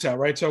 Matt, check this out,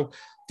 right? So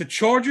the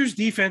Chargers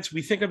defense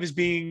we think of as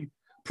being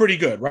pretty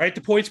good, right?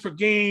 The points per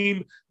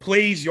game,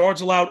 plays,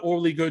 yards allowed,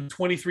 orally good,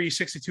 23,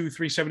 62,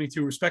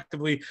 372,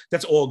 respectively.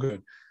 That's all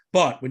good.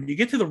 But when you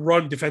get to the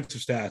run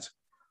defensive stats,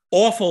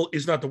 awful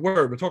is not the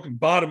word. We're talking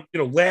bottom,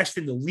 last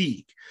in the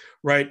league,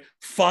 right?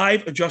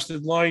 5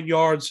 adjusted line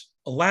yards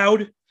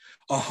allowed,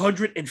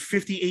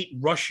 158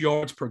 rush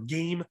yards per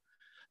game,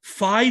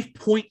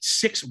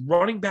 5.6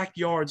 running back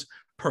yards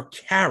per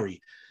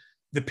carry.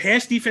 The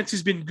pass defense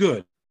has been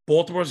good.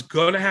 Baltimore's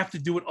going to have to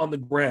do it on the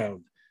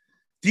ground.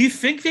 Do you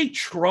think they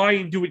try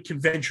and do it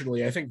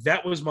conventionally? I think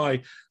that was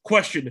my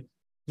question.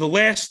 The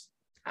last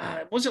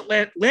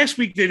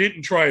week they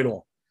didn't try at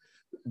all.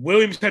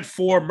 Williams had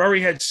 4,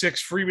 Murray had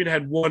 6, Freeman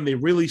had 1. They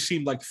really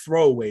seemed like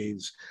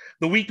throwaways.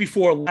 The week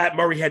before, Lat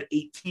Murray had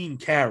 18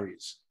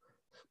 carries.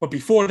 But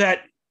before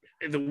that,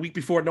 the week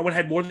before, no one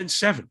had more than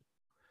 7.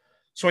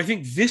 So I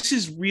think this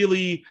is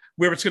really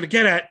where it's going to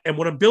get at. And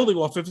what I'm building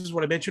off of is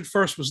what I mentioned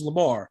first was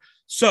Lamar.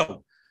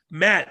 So,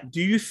 Matt,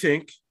 do you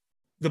think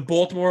the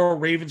Baltimore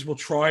Ravens will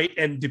try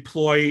and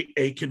deploy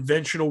a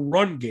conventional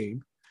run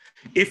game?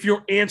 If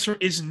your answer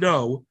is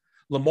no,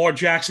 Lamar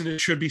Jackson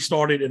should be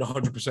started in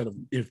 100%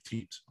 of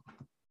teams.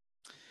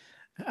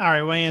 All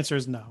right, my answer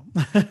is no.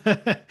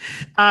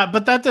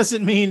 But that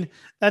doesn't mean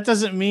that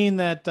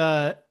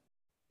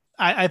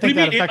I think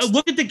that affects.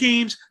 Look at the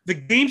games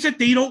that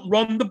they don't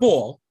run the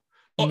ball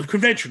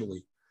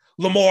conventionally.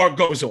 Lamar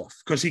goes off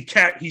because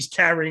he's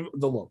carrying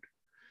the load.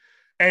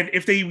 And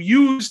if they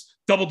use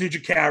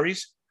double-digit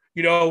carries,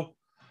 I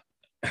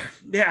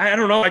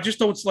don't know. I just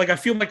don't I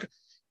feel like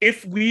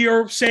if we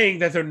are saying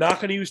that they're not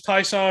going to use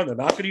Tyson, they're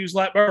not going to use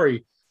Lat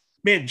Murray,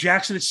 man,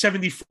 Jackson at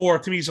 74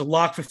 to me is a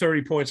lock for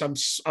 30 points. I'm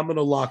going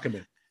to lock him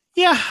in.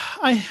 Yeah,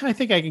 I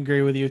think I can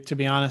agree with you, to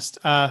be honest.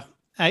 I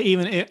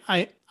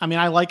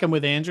like him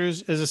with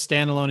Andrews as a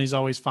standalone. He's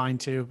always fine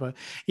too. But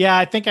yeah,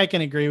 I think I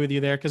can agree with you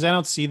there because I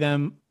don't see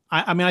them.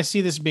 I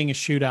see this being a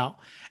shootout,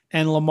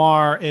 and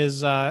Lamar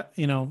is,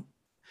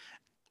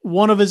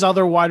 one of his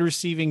other wide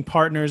receiving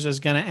partners is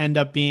going to end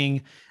up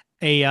being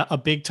a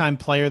big time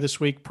player this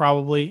week,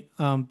 probably.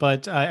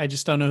 But I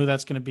just don't know who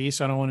that's going to be,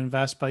 so I don't want to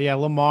invest. But yeah,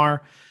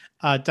 Lamar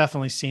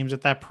definitely seems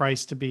at that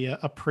price to be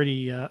a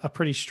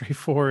pretty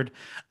straightforward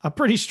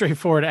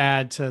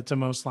add to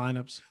most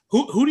lineups.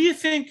 Who do you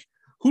think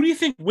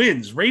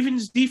wins?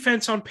 Ravens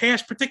defense on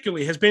pass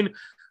particularly has been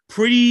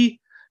pretty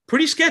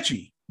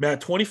sketchy. Matt,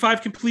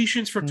 25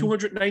 completions for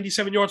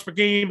 297 yards per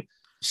game,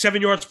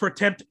 7 yards per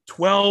attempt,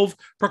 12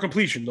 per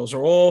completion. Those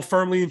are all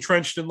firmly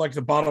entrenched in like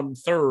the bottom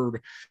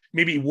third,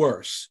 maybe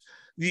worse.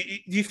 Do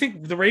you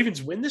think the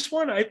Ravens win this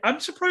one?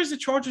 I'm surprised the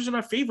Chargers are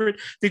not favorite.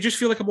 They just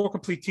feel like a more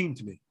complete team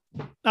to me.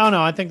 Oh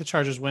no, I think the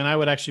Chargers win. I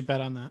would actually bet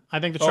on that. I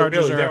think the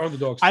Chargers really? They're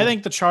underdogs too. I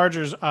think the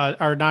Chargers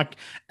are not.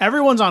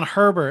 Everyone's on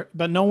Herbert,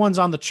 but no one's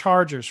on the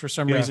Chargers for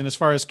some reason. As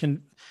far as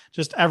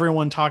just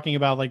everyone talking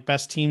about like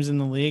best teams in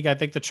the league, I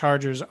think the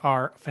Chargers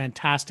are a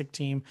fantastic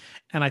team,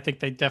 and I think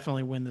they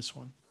definitely win this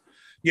one.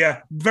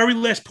 Yeah, very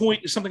last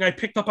point is something I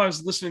picked up. I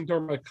was listening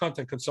during my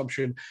content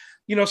consumption.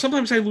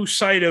 Sometimes I lose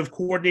sight of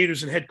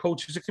coordinators and head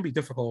coaches. It can be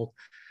difficult,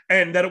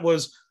 and that it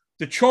was.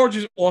 The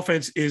Chargers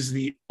offense is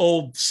the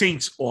old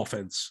Saints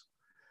offense.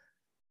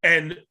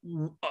 And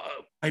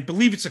I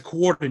believe it's a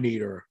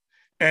coordinator.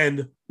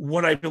 And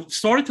when I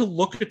started to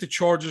look at the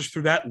Chargers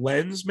through that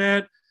lens,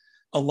 Matt,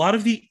 a lot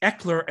of the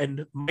Eckler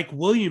and Mike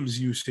Williams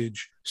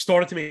usage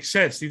started to make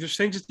sense. These are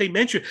things that they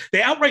mentioned.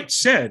 They outright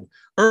said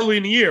early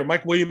in the year,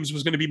 Mike Williams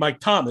was going to be Mike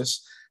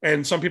Thomas.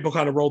 And some people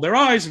kind of rolled their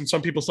eyes and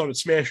some people started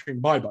smashing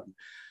the buy button.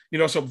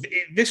 So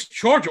this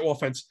Charger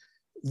offense,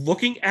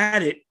 looking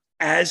at it,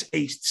 as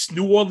a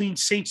New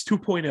Orleans Saints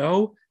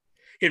 2.0,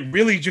 it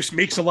really just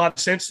makes a lot of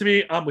sense to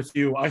me. I'm with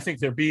you. I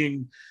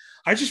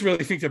just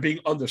really think they're being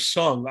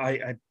undersung.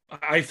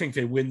 I think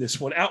they win this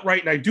one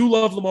outright. And I do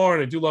love Lamar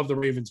and I do love the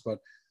Ravens, but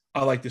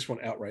I like this one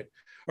outright.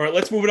 All right,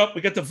 let's move it up.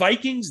 We got the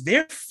Vikings.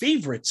 They're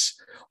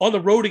favorites on the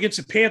road against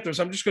the Panthers.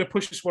 I'm just going to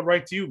push this one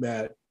right to you,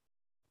 Matt.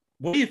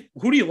 Who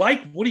do you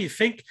like? What do you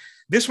think?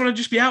 This one will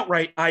just be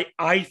outright.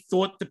 I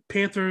thought the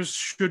Panthers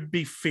should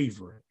be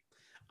favored.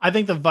 I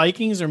think the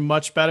Vikings are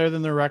much better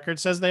than the record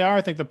says they are.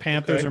 I think the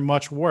Panthers are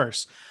much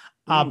worse.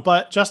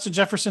 But Justin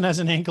Jefferson has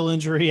an ankle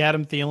injury.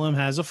 Adam Thielen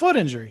has a foot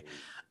injury.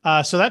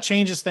 So that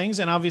changes things.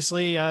 And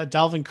obviously,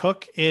 Dalvin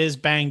Cook is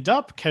banged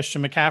up.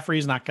 Christian McCaffrey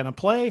is not going to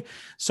play.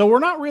 So we're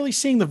not really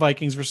seeing the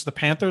Vikings versus the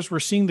Panthers. We're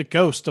seeing the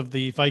ghost of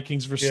the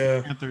Vikings versus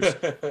the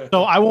Panthers.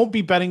 So I won't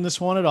be betting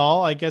this one at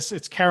all. I guess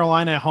it's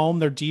Carolina at home.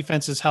 Their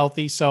defense is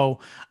healthy. So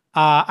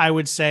I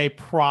would say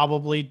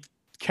probably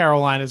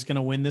Carolina is going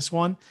to win this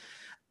one.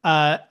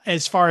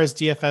 As far as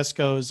DFS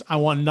goes, I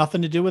want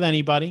nothing to do with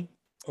anybody.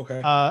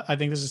 Okay. I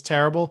think this is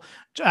terrible.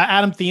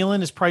 Adam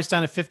Thielen is priced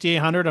down at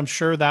 5,800. I'm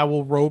sure that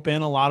will rope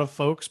in a lot of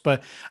folks,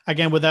 but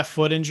again, with that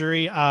foot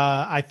injury,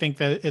 I think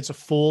that it's a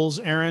fool's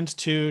errand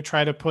to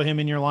try to put him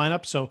in your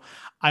lineup. So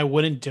I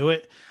wouldn't do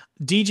it.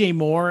 DJ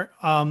Moore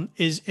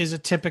is a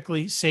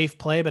typically safe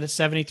play, but at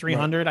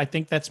 7,300, I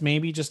think that's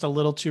maybe just a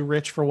little too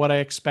rich for what I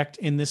expect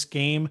in this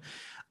game.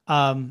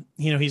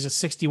 He's a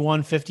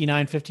 61,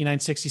 59, 59,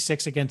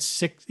 66 against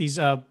six. He's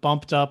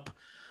bumped up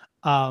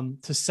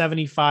to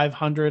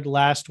 7,500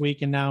 last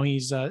week, and now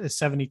he's at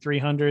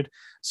 7,300.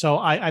 So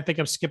I think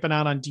I'm skipping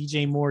out on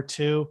DJ Moore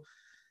too.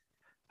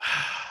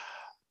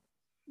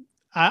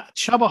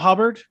 Chuba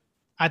Hubbard.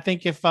 I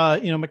think if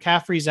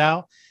McCaffrey's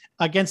out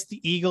against the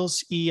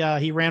Eagles,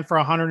 he ran for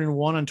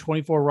 101 on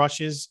 24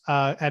 rushes,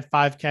 had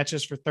 5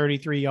 catches for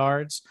 33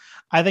 yards.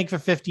 I think for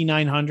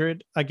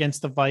 5,900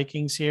 against the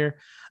Vikings here,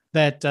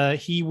 that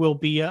he will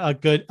be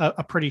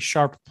a pretty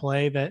sharp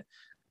play that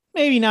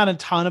maybe not a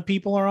ton of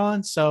people are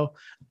on. So,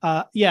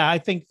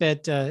 I think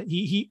that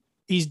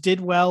he's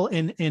did well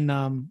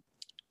in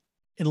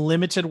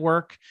limited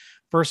work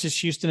versus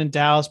Houston and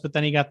Dallas, but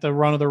then he got the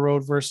run of the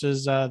road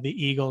versus the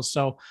Eagles.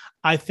 So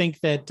I think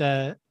that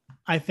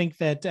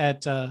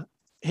at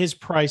his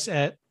price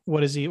at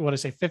what is he? What did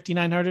I say?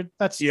 5,900.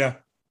 That's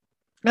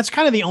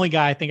kind of the only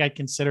guy I think I'd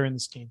consider in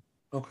this game.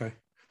 Okay.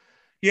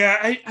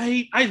 Yeah,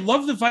 I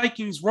love the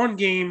Vikings run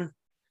game,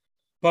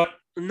 but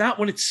not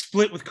when it's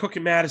split with Cook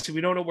and Madison.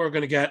 We don't know what we're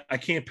going to get. I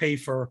can't pay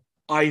for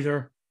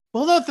either.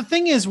 Well, the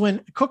thing is,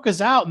 when Cook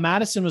is out,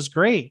 Madison was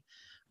great.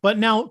 But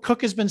now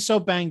Cook has been so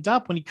banged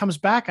up. When he comes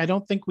back, I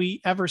don't think we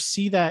ever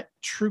see that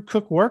true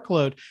Cook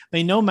workload.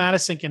 They know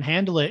Madison can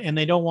handle it, and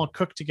they don't want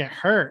Cook to get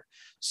hurt.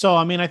 So,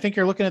 I mean, I think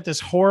you're looking at this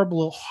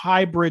horrible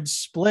hybrid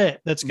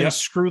split that's going to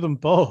screw them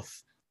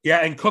both. Yeah,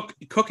 and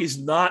Cook is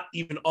not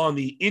even on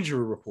the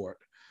injury report.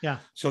 Yeah.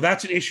 So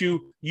that's an issue.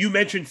 You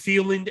mentioned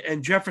Thielen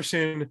and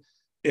Jefferson.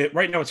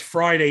 Right now it's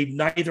Friday.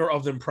 Neither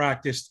of them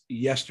practiced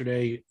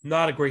yesterday.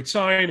 Not a great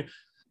sign,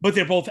 but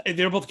they're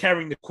both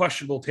carrying the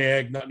questionable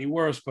tag. Not any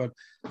worse, but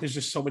there's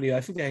just so many.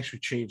 I think they actually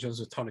changed.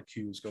 There's a ton of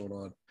cues going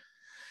on.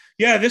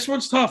 Yeah, this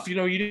one's tough. You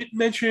didn't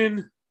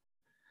mention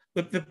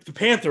the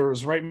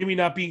Panthers, right? Maybe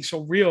not being so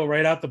real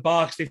right out the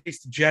box. They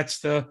faced the Jets,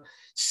 the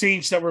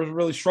Saints that were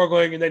really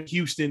struggling, and then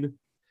Houston.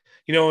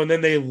 And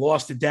then they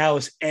lost to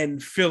Dallas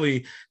and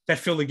Philly. That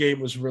Philly game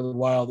was really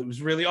wild. It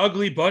was really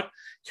ugly, but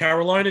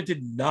Carolina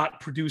did not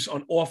produce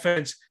on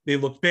offense. They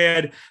looked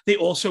bad. They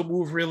also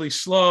move really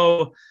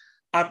slow.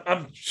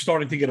 I'm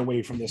starting to get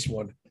away from this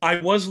one. I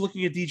was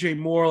looking at DJ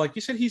Moore. Like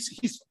you said,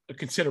 he's a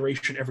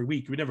consideration every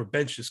week. We never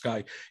bench this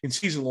guy in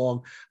season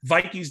long.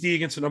 Vikings D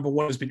against the number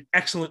one has been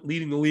excellent,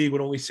 leading the league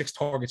with only 6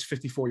 targets,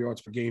 54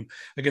 yards per game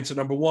against the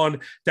number one.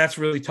 That's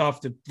really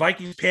tough. The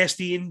Vikings pass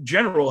D in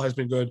general has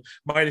been good.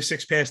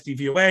 -6 pass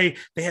DVOA.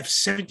 They have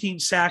 17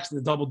 sacks in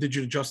the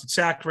double-digit adjusted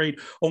sack rate,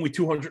 only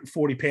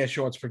 240 pass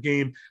yards per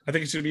game. I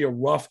think it's going to be a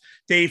rough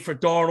day for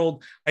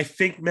Darnold. I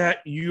think, Matt,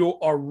 you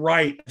are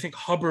right. I think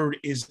Hubbard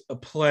is a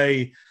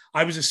play.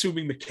 I was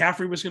assuming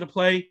McCaffrey was going to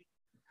play.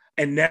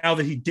 And now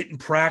that he didn't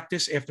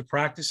practice after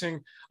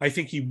practicing, I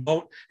think he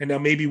won't. And now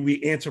maybe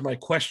we answer my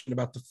question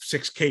about the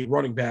 6K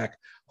running back,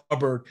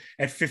 Hubbard,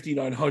 at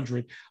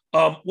 5,900.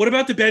 What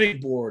about the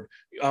betting board?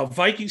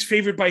 Vikings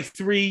favored by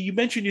 3. You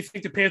mentioned you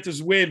think the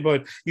Panthers win,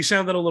 but you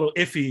sounded a little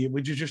iffy.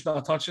 Would you just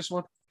not touch this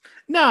one?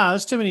 No,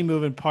 there's too many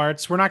moving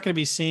parts. We're not going to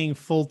be seeing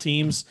full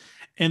teams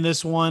in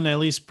this one, at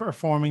least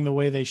performing the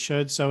way they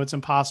should. So it's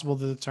impossible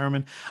to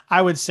determine.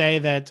 I would say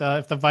that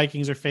if the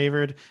Vikings are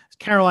favored,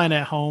 Carolina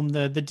at home,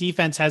 the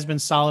defense has been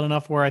solid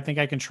enough where I think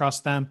I can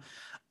trust them.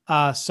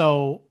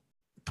 So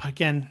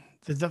again,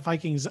 the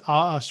Vikings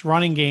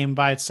running game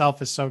by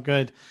itself is so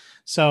good.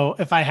 So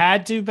if I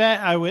had to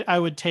bet, I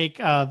would take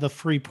the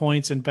 3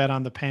 points and bet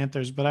on the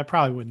Panthers, but I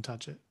probably wouldn't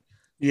touch it.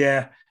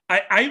 Yeah.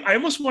 I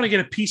almost want to get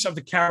a piece of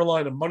the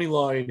Carolina money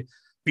line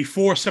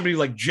before somebody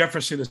like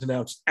Jefferson is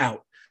announced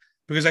out.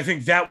 because I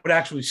think that would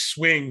actually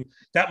swing.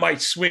 That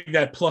might swing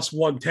that plus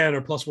 110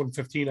 or plus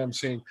 115 I'm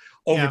seeing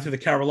over to the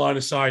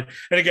Carolina side.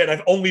 And again,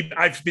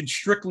 I've been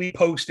strictly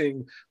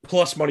posting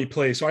plus money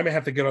plays, so I may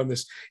have to get on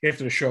this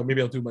after the show.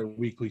 Maybe I'll do my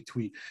weekly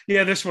tweet.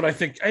 Yeah, this one I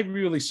think I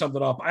really summed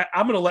it up.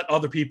 I'm going to let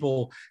other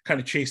people kind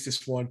of chase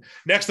this one.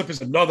 Next up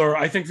is another.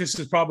 I think this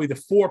is probably the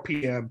 4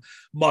 p.m.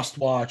 must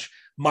watch.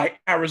 My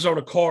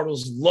Arizona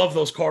Cardinals, love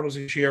those Cardinals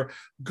this year.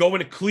 Going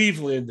to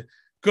Cleveland,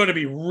 going to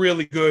be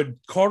really good.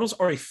 Cardinals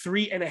are a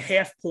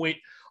 3.5 point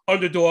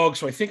underdog,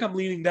 so I think I'm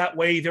leaning that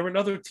way. They're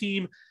another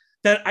team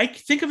that I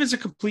think of as a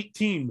complete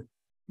team,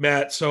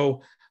 Matt.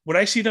 So when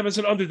I see them as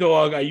an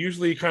underdog, I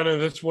usually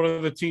that's one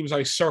of the teams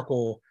I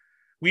circle.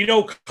 We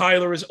know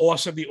Kyler is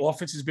awesome. The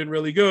offense has been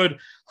really good.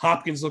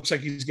 Hopkins looks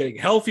like he's getting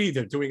healthy.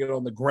 They're doing it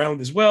on the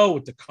ground as well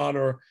with the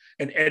Connor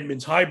and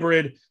Edmonds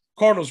hybrid.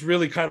 Cardinals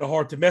really kind of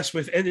hard to mess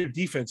with, and their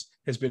defense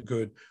has been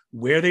good.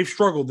 Where they've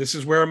struggled, this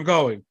is where I'm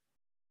going.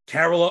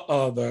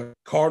 The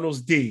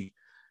Cardinals D,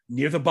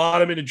 near the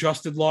bottom in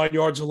adjusted line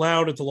yards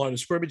allowed at the line of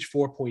scrimmage,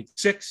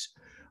 4.6,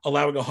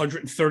 allowing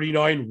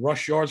 139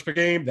 rush yards per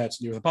game.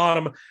 That's near the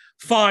bottom.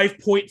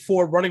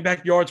 5.4 running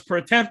back yards per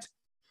attempt.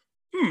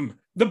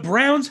 The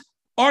Browns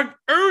are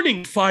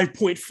earning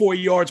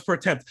 5.4 yards per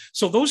attempt.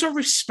 So those are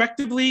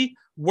respectively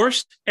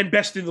worst and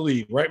best in the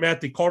league, right,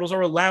 Matt? The Cardinals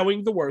are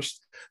allowing the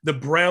worst. The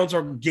Browns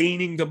are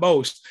gaining the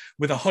most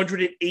with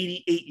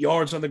 188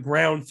 yards on the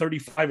ground,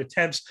 35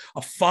 attempts,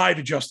 a 5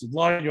 adjusted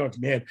line yards.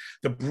 Man,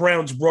 the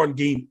Browns' run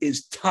game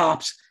is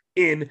tops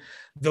in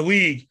the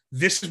league.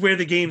 This is where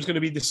the game's going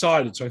to be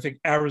decided. So I think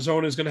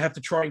Arizona is going to have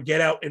to try and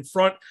get out in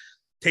front,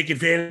 take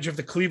advantage of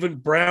the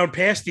Cleveland Brown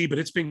pass D, but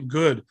it's been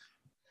good.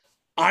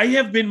 I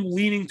have been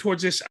leaning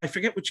towards this. I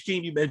forget which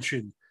game you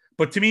mentioned,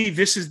 but to me,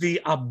 this is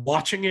I'm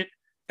watching it,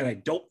 and I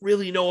don't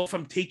really know if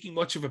I'm taking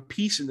much of a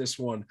piece in this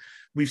one.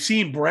 We've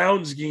seen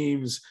Browns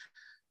games.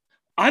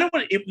 I don't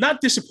want to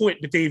not disappoint,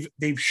 but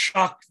they've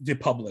shocked the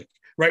public,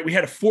 right? We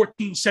had a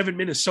 14-7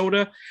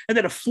 Minnesota and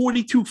then a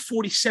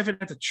 42-47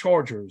 at the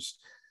Chargers.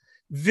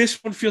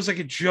 This one feels like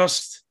it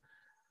just,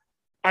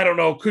 I don't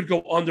know, could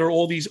go under.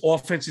 All these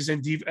offenses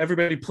and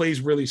everybody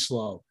plays really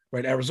slow,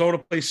 right? Arizona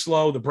plays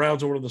slow. The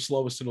Browns are one of the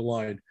slowest in the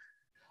line.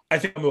 I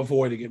think I'm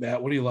avoiding it,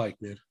 Matt. What do you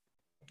like, man?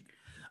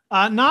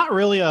 Not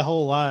really a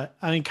whole lot.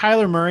 I mean,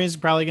 Kyler Murray is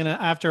probably going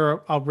to,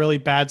 after a really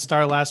bad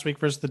start last week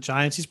versus the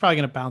Giants, he's probably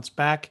going to bounce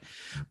back.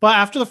 But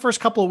after the first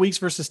couple of weeks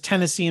versus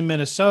Tennessee and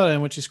Minnesota, in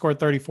which he scored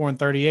 34 and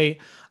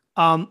 38,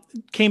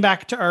 came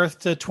back to earth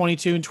to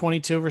 22 and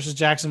 22 versus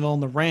Jacksonville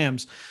and the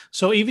Rams.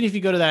 So even if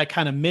you go to that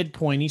kind of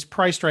midpoint, he's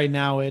priced right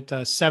now at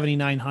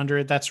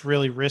 7,900. That's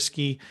really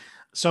risky.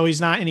 So he's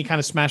not any kind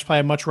of smash play.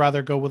 I'd much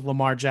rather go with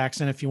Lamar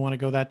Jackson if you want to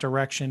go that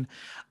direction.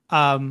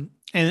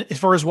 And as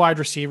far as wide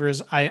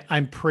receivers,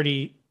 I'm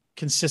pretty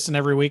consistent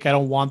every week. I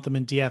don't want them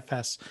in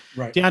DFS.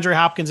 Right. DeAndre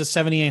Hopkins is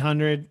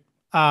 7,800.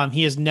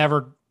 He has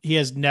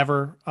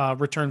never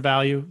returned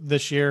value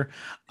this year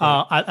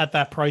at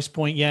that price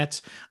point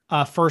yet.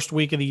 First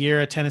week of the year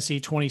at Tennessee,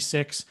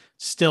 26,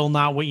 still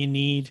not what you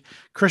need.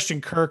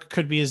 Christian Kirk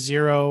could be a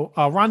 0.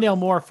 Rondale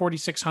Moore,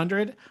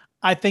 4,600.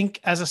 I think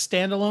as a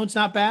standalone, it's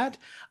not bad.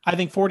 I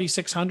think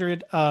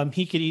 4,600,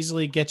 he could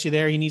easily get you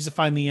there. He needs to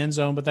find the end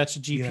zone, but that's a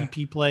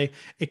GPP play.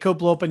 It could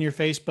blow up in your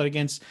face, but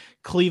against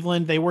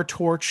Cleveland, they were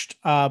torched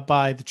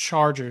by the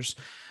Chargers.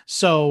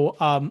 So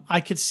I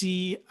could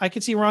see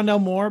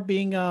Rondale Moore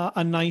being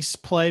a nice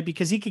play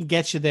because he can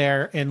get you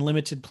there in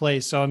limited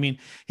plays. So, I mean,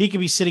 he could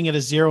be sitting at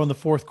a 0 in the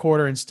fourth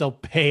quarter and still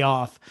pay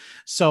off.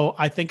 So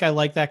I think I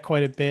like that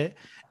quite a bit.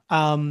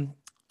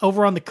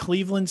 Over on the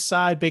Cleveland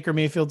side, Baker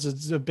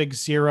Mayfield's a big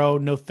 0.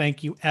 No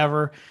thank you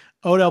ever.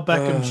 Odell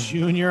Beckham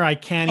Jr. I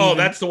can't.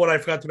 That's the one I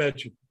forgot to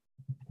mention.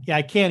 Yeah,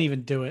 I can't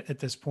even do it at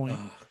this point.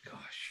 Oh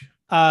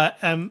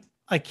gosh.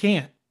 I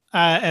can't.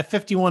 At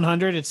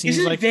 5,100, it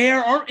seems like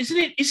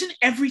isn't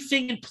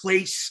everything in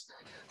place?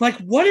 Like,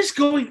 what is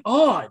going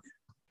on?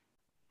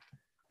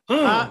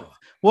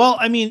 Well,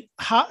 I mean,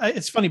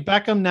 it's funny.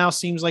 Beckham now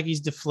seems like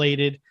he's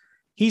deflated.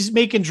 He's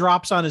making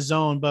drops on his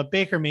own, but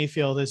Baker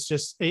Mayfield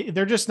is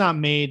they're just not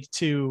made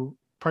to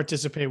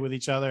participate with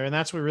each other. And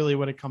that's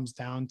what it comes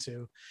down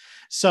to.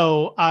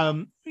 So,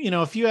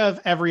 if you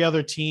have every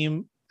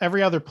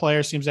other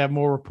player seems to have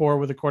more rapport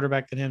with the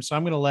quarterback than him. So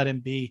I'm going to let him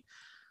be.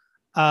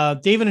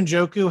 David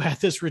Njoku had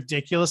this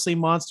ridiculously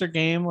monster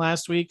game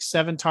last week,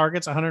 7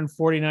 targets,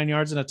 149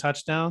 yards and a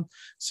touchdown.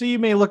 So you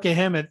may look at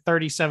him at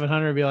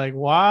 3,700 and be like,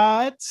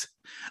 what?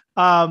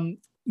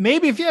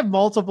 Maybe if you have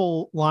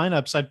multiple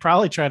lineups, I'd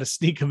probably try to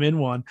sneak him in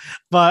one,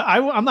 but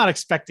I'm not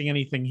expecting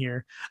anything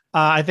here.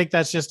 I think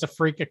that's just a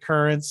freak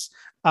occurrence.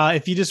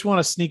 If you just want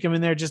to sneak him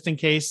in there just in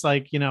case,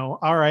 all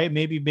right,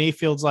 maybe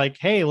Mayfield's like,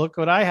 hey, look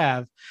what I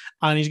have.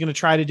 And he's going to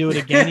try to do it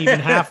again, even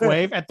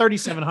halfway. At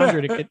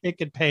 3,700, it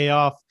could pay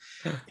off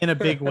in a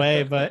big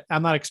way, but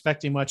I'm not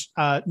expecting much.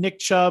 Nick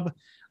Chubb,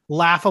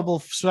 laughable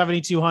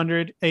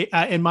 7,200,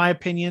 in my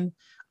opinion.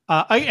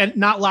 And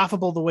not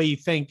laughable the way you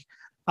think.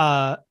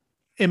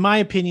 In my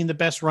opinion, the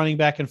best running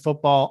back in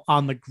football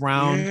on the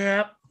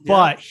ground,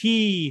 but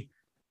he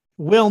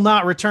will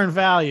not return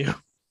value.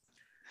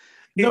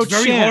 It's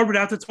very chance. hard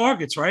without the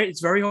targets, right?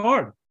 It's very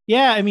hard.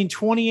 Yeah, I mean,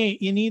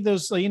 28. You need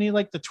those. You need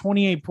like the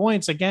 28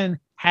 points again.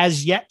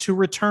 Has yet to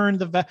return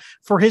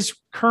for his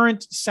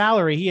current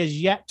salary. He has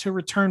yet to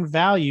return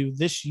value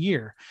this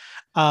year.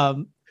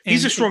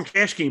 He's a strong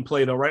cash game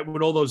play, though, right?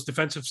 With all those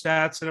defensive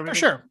stats and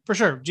everything. For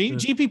sure.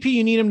 GPP,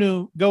 you need him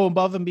to go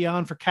above and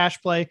beyond for cash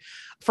play.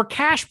 For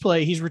cash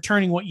play, he's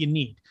returning what you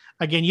need.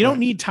 Again, you don't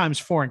need times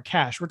 4 in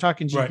cash. We're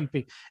talking GPP.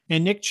 Right.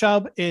 And Nick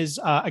Chubb is,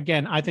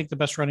 again, I think the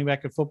best running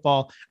back in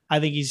football. I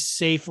think he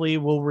safely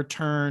will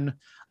return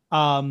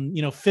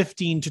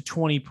 15 to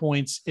 20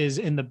 points is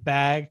in the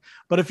bag.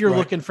 But if you're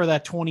looking for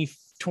that 20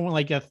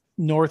 like a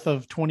north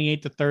of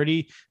 28 to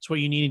 30, it's what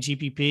you need in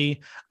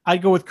GPP.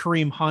 I'd go with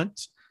Kareem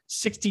Hunt,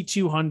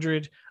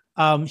 6,200.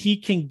 He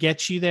can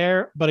get you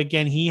there, but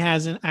again, he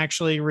hasn't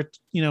actually,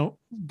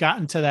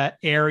 gotten to that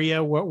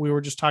area what we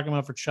were just talking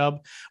about for Chubb.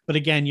 But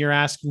again, you're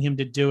asking him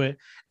to do it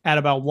at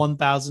about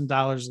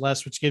 $1,000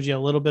 less, which gives you a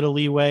little bit of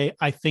leeway.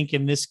 I think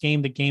in this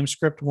game, the game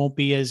script won't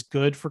be as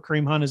good for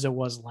Kareem Hunt as it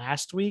was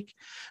last week.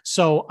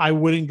 So I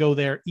wouldn't go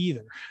there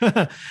either.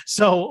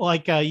 So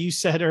like you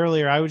said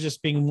earlier, I was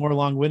just being more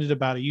long-winded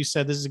about it. You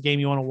said this is a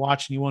game you want to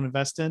watch and you want to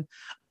invest in.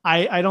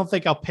 I don't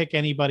think I'll pick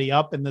anybody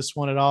up in this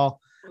one at all.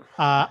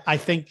 I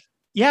think,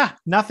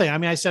 nothing. I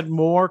mean, I said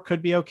Moore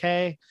could be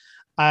okay.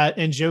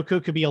 And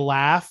Njoku could be a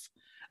laugh.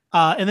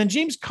 And then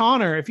James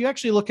Conner, if you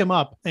actually look him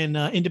up and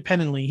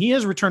independently, he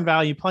has returned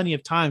value plenty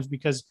of times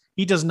because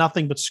he does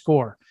nothing but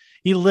score.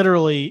 He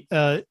literally,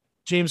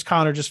 James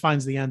Conner just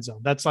finds the end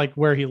zone. That's like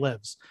where he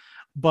lives.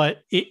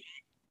 But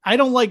I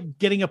don't like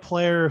getting a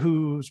player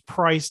who's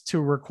priced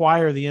to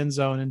require the end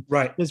zone,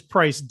 and his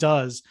price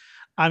does.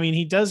 I mean,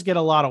 he does get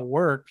a lot of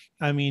work.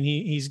 I mean,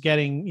 he's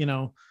getting,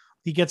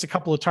 he gets a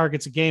couple of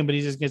targets a game, but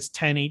he just gets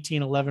 10,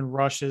 18, 11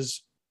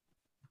 rushes,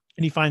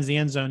 and he finds the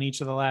end zone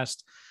each of the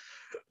last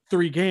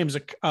 3 games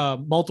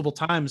multiple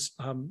times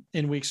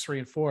in weeks 3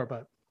 and 4.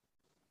 But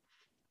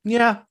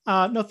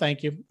no,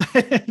 thank you.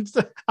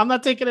 I'm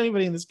not taking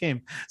anybody in this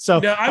game. So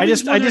no, I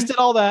just did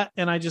all that,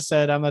 and I just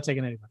said I'm not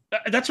taking anybody.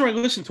 That's right.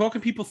 Listen,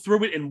 talking people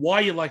through it and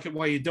why you like it,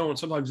 why you don't,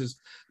 sometimes is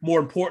more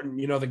important.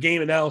 The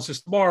game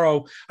analysis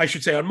tomorrow, I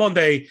should say on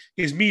Monday,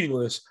 is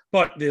meaningless,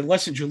 but the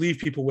lessons you leave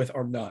people with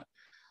are not.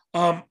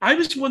 I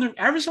was wondering,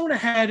 Arizona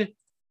had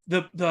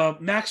the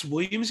Max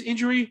Williams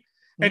injury,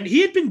 and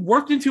he had been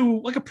worked into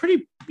like a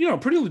pretty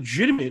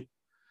legitimate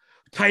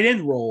tight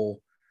end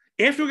role.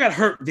 After he got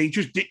hurt, they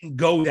just didn't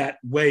go that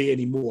way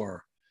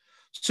anymore.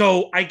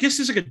 So I guess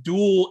there's like a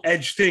dual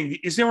edge thing.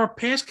 Is there a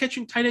pass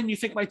catching tight end you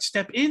think might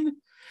step in?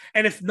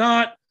 And if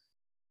not,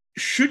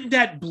 shouldn't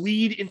that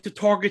bleed into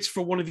targets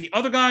for one of the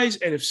other guys?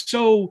 And if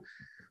so,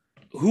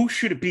 who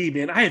should it be,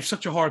 man? I have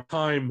such a hard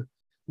time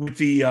with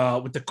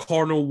the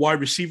Cardinal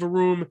wide receiver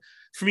room.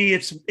 For me,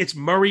 it's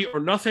Murray or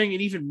nothing,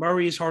 and even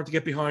Murray is hard to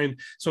get behind.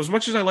 So as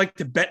much as I like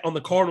to bet on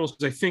the Cardinals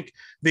because I think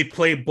they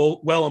play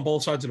well on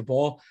both sides of the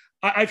ball,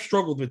 I've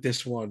struggled with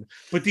this one.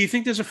 But do you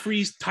think there's a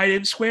free tight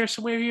end square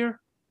somewhere here?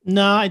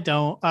 No, I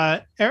don't.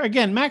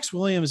 Again, Max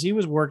Williams, he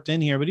was worked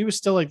in here, but he was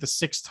still like the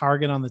 6th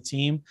target on the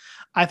team.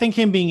 I think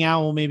him being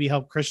out will maybe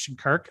help Christian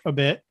Kirk a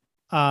bit.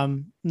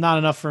 Not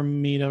enough for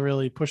me to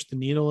really push the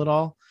needle at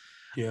all.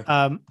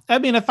 Yeah. I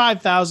mean, at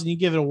 5,000, you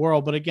give it a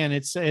whirl, but again,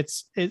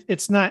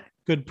 it's not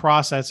good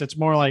process. It's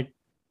more like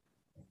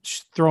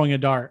throwing a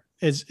dart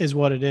is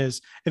what it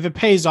is. If it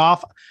pays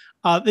off,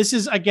 this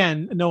is,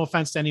 again, no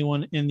offense to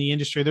anyone in the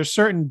industry. There's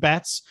certain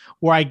bets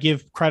where I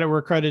give credit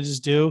where credit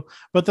is due,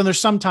 but then there's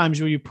sometimes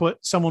where you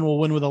put someone will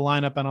win with a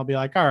lineup and I'll be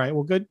like, all right,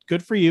 well,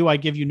 good for you. I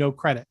give you no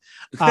credit.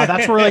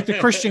 That's where like the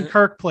Christian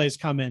Kirk plays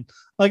come in.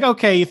 Like,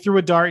 okay, you threw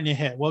a dart and you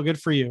hit. Well,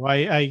 good for you.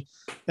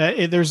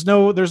 There's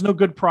no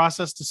good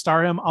process to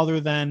start him other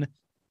than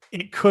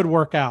it could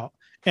work out.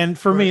 And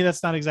for me,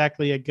 that's not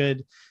exactly a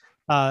good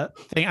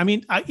thing. I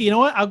mean, you know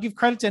what? I'll give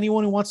credit to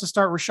anyone who wants to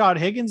start Rashad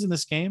Higgins in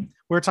this game.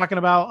 We're talking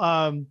about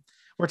how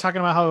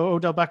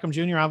Odell Beckham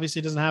Jr.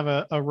 obviously doesn't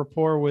have a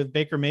rapport with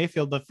Baker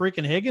Mayfield, but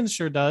freaking Higgins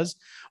sure does.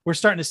 We're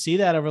starting to see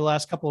that over the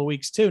last couple of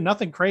weeks too.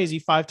 Nothing crazy,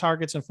 5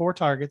 targets and 4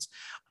 targets,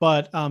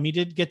 but he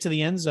did get to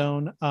the end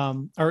zone.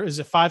 Or is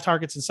it 5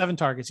 targets and 7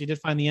 targets? He did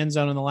find the end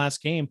zone in the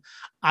last game.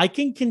 I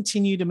can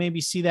continue to maybe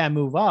see that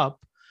move up.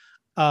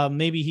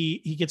 Maybe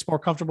he gets more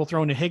comfortable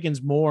throwing to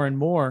Higgins more and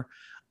more.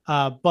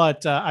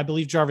 But I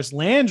believe Jarvis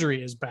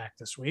Landry is back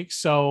this week.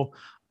 So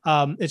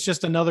it's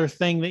just another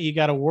thing that you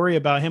got to worry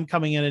about, him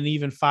coming in at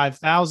even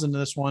 5,000 to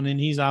this one. And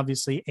he's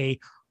obviously a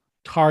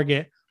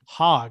target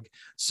hog.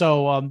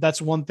 So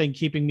that's one thing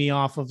keeping me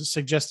off of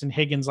suggesting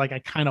Higgins like I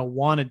kind of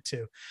wanted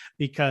to,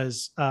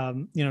 because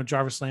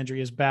Jarvis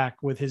Landry is back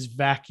with his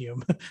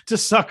vacuum to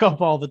suck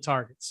up all the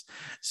targets.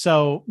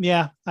 So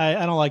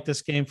I don't like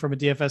this game from a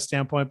DFS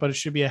standpoint, but it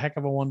should be a heck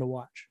of a one to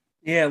watch.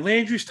 Yeah,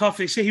 Landry's tough.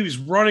 They say he was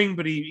running,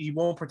 but he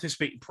won't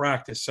participate in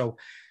practice. So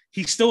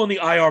he's still in the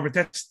IR, but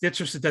that's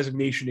just a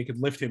designation. They could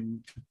lift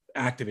him,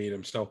 activate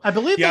him. So I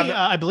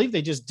believe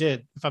they just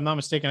did, if I'm not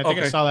mistaken. I think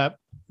I saw that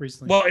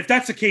recently. Well, if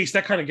that's the case,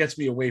 that kind of gets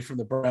me away from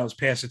the Browns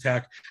pass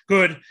attack.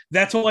 Good.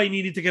 That's all I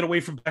needed to get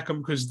away from Beckham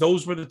because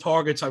those were the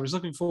targets I was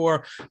looking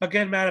for.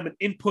 Again, Matt, I'm an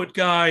input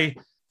guy.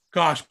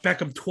 Gosh,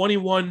 Beckham,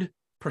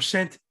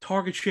 21%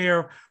 target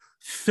share,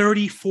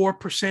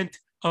 34%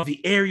 of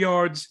the air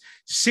yards,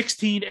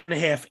 16 and a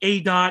half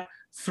ADOT,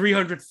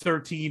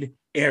 313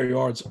 air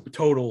yards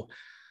total.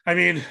 I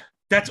mean,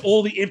 that's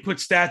all the input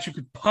stats you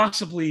could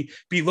possibly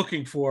be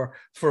looking for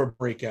a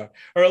breakout.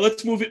 All right,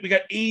 let's move it. We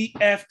got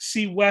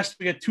AFC West.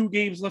 We got 2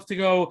 games left to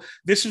go.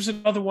 This was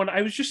another one.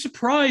 I was just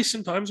surprised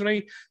sometimes when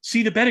I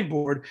see the betting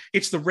board.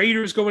 It's the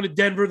Raiders going to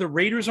Denver. The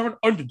Raiders are an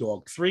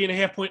underdog,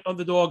 3.5-point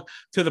underdog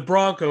to the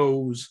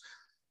Broncos.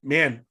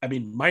 Man, I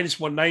mean, minus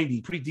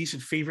 190, pretty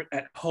decent favorite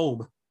at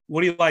home.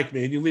 What do you like,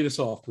 man? You lead us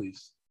off,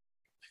 please.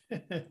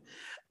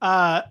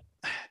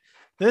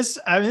 This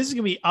is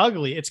gonna be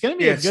ugly. It's gonna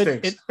be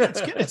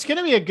it's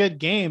gonna be a good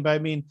game. But I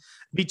mean,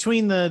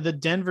 between the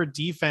Denver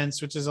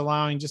defense, which is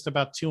allowing just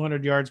about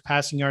 200 yards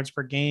passing yards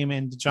per game,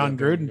 and the John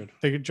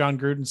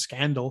Gruden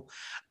scandal,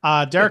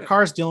 Derek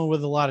Carr's dealing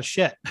with a lot of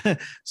shit.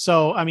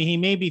 So I mean, he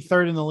may be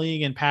 3rd in the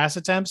league in pass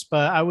attempts,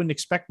 but I wouldn't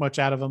expect much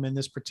out of him in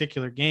this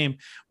particular game,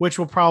 which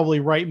will probably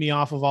write me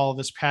off of all of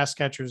his pass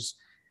catchers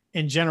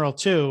in general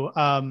too.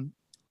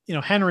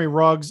 Henry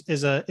Ruggs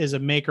is a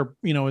maker,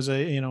 is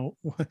a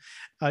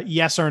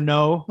yes or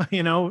no,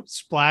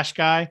 splash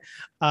guy.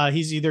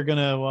 He's either going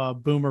to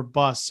boom or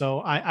bust.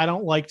 So I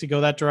don't like to go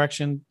that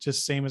direction.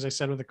 Just same as I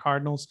said with the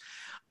Cardinals.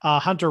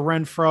 Hunter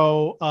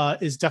Renfrow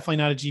is definitely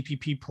not a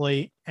GPP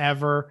play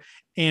ever.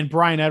 And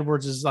Brian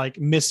Edwards is like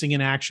missing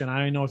in action. I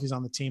don't know if he's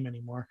on the team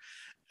anymore.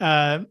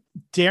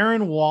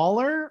 Darren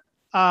Waller,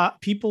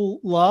 people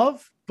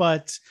love,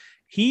 but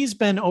he's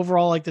been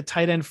overall like the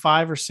tight end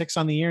 5 or 6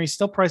 on the year. He's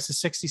still priced at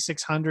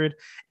 6,600,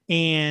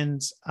 and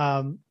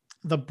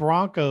the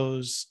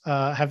Broncos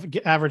have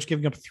averaged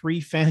giving up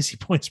 3 fantasy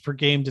points per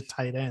game to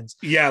tight ends.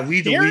 Yeah,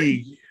 lead the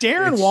league.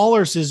 Darren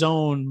Waller's his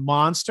own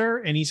monster,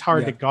 and he's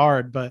hard to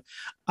guard. But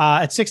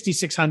at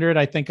 6,600,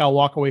 I think I'll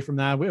walk away from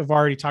that. We've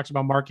already talked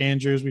about Mark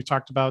Andrews. We've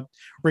talked about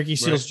Ricky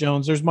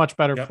Seals-Jones. There's much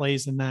better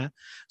plays than that.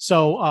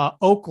 So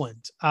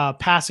Oakland,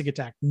 passing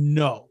attack,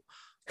 no.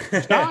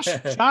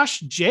 Josh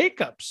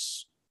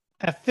Jacobs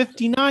at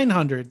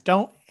 5,900.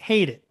 Don't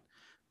hate it.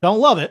 Don't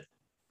love it,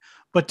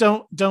 but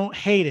don't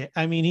hate it.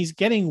 I mean, he's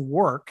getting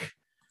work.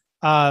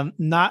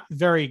 Not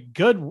very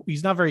good.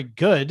 He's not very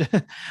good,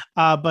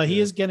 but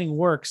he is getting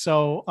work.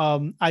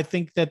 So I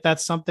think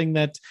that's something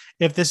that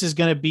if this is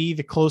going to be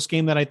the close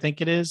game that I think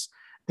it is,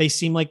 they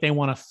seem like they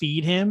want to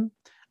feed him.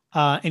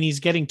 And he's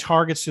getting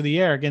targets through the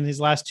air. Again,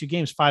 his last 2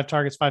 games, 5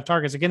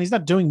 targets. Again, he's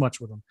not doing much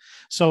with them.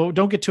 So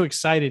don't get too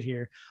excited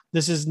here.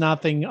 This is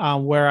nothing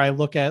where I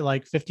look at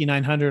like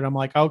 5,900. I'm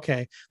like,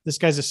 okay, this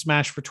guy's a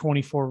smash for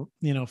 24,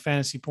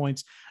 fantasy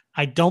points.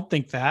 I don't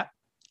think that.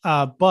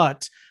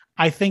 But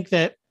I think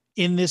that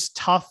in this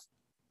tough,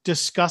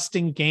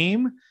 disgusting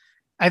game,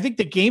 I think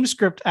the game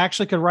script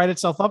actually could write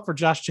itself up for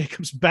Josh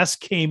Jacobs'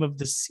 best game of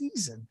the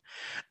season.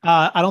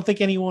 I don't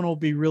think anyone will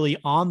be really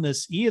on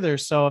this either.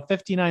 So at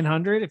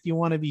 5,900, if you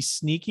want to be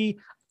sneaky,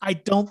 I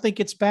don't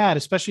think it's bad,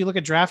 especially look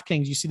at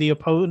DraftKings. You see the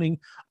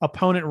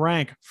opponent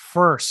rank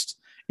first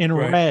in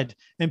red,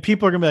 and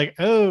people are going to be like,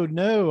 oh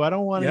no, I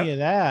don't want any of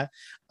that.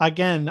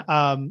 Again,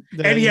 and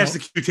he has the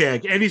Q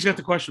tag, and he's got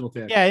the questionable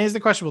tag. Yeah, he has the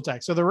questionable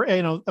tag. So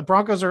the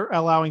Broncos are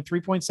allowing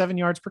 3.7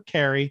 yards per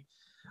carry.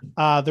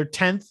 They're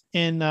 10th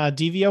in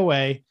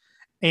DVOA.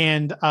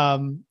 And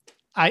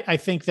I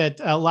think that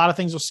a lot of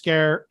things will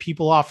scare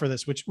people off for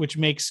this, which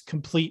makes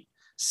complete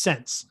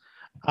sense.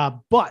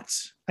 But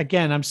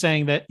again, I'm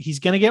saying that he's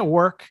going to get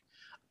work.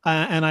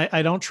 And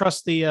I don't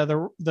trust the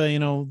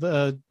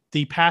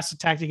pass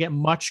attack to get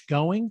much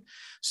going.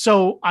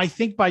 So I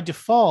think by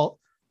default,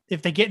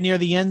 if they get near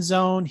the end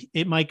zone,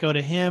 it might go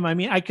to him. I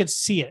mean, I could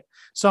see it.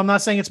 So I'm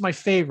not saying it's my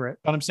favorite,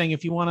 but I'm saying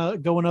if you want to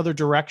go another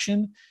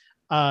direction,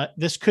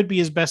 this could be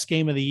his best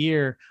game of the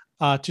year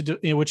to do,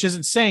 which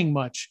isn't saying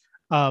much.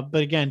 But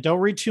again,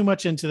 don't read too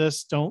much into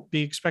this. Don't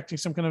be expecting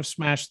some kind of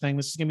smash thing.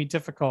 This is going to be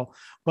difficult.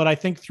 But I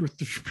think through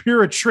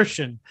pure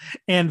attrition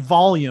and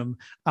volume,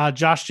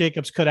 Josh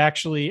Jacobs could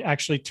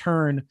actually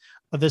turn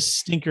this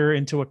stinker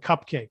into a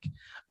cupcake.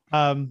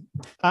 And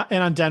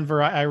on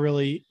Denver, I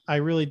really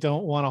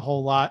don't want a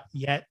whole lot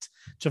yet.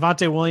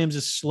 Javonte Williams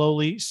is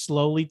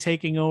slowly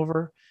taking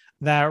over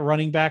that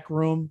running back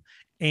room.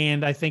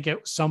 And I think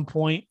at some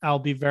point I'll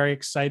be very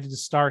excited to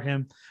start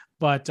him.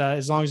 But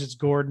as long as it's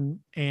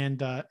Gordon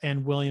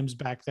and Williams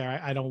back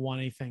there, I don't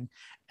want anything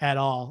at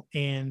all.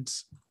 And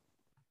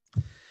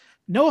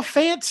Noah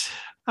Fant,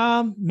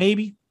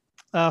 maybe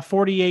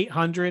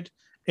 4,800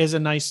 is a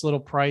nice little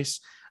price.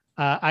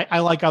 I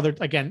like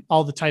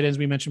all the tight ends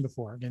we mentioned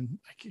before. Again,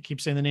 I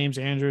keep saying the names: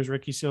 Andrews,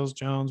 Ricky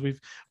Seals-Jones.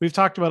 We've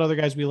talked about other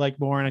guys we like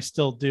more, and I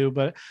still do.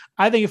 But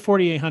I think at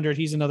 4,800,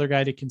 he's another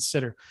guy to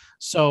consider.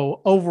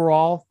 So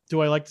overall,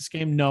 do I like this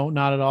game? No,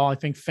 not at all. I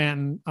think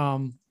Fenton,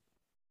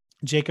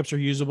 Jacobs are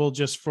usable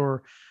just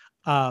for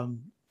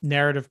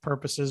narrative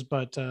purposes.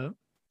 But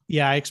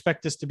I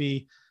expect this to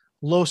be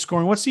low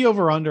scoring. What's the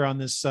over under on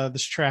this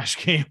this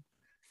trash game?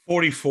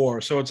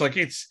 44. So it's like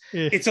it's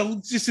Yeah. just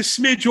a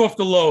smidge off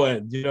the low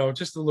end,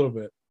 just a little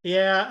bit.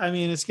 Yeah, I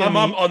mean it's I'm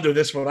gonna be. under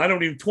this one. I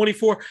don't even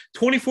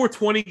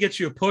 24-20 gets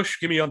you a push.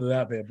 Give me under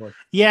that bad boy.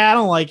 Yeah, I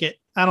don't like it.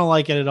 I don't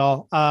like it at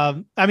all.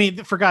 I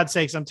mean, for God's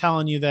sakes, I'm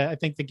telling you that I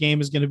think the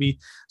game is going to be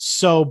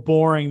so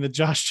boring that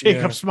Josh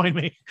Jacobs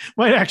might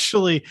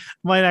actually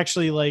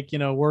like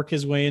work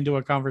his way into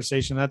a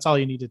conversation. That's all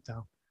you need to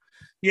know.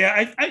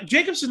 Yeah,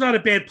 Jacobs is not a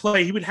bad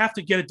play. He would have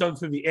to get it done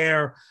through the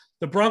air.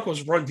 The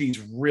Broncos' run D is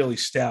really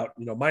stout.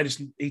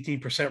 Minus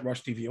 18%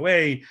 rush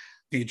DVOA.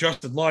 The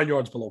adjusted line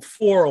yards below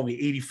 4, only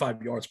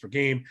 85 yards per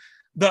game.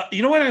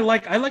 You know what I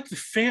like? I like the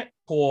Fant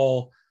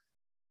call.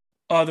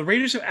 The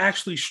Raiders have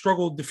actually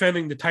struggled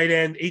defending the tight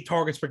end, 8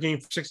 targets per game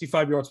for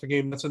 65 yards per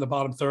game. That's in the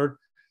bottom third.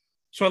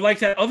 So I like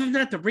that. Other than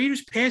that, the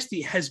Raiders' pass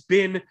D has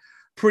been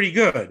pretty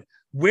good.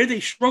 Where they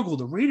struggle,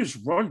 the Raiders'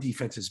 run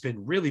defense has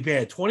been really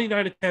bad.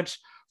 29 attempts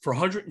for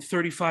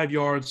 135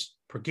 yards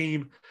per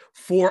game,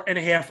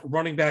 4.5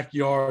 running back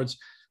yards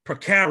per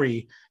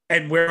carry.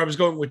 And where I was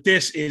going with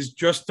this is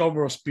just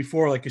almost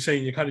before, like you're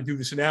saying, you kind of do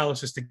this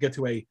analysis to get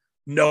to a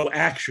no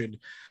action.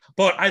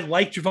 But I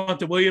like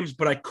Javonte Williams,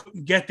 but I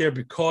couldn't get there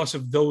because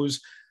of those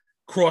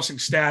crossing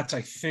stats.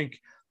 I think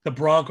the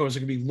Broncos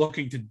are going to be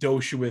looking to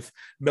dose you with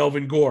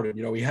Melvin Gordon.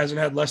 He hasn't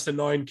had less than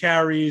 9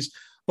 carries,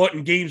 but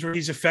in games where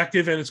he's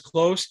effective and it's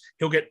close,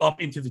 he'll get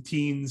up into the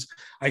teens.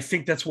 I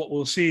think that's what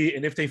we'll see.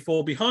 And if they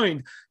fall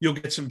behind, you'll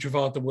get some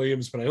Javonte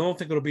Williams, but I don't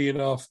think it'll be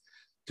enough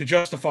to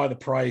justify the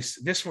price.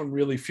 This one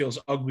really feels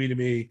ugly to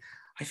me.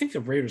 I think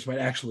the Raiders might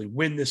actually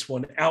win this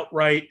one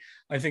outright.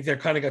 I think they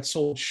kind of got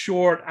sold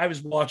short. I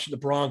was watching the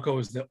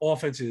Broncos. The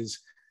offense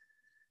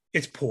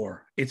it's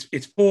poor.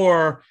 It's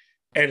poor,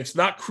 and it's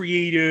not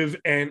creative.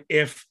 And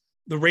if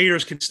the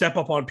Raiders can step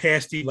up on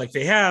pass D like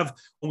they have,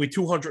 only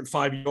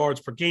 205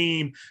 yards per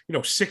game,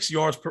 6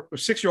 yards per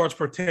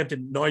attempt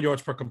and 9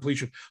 yards per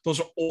completion. Those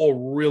are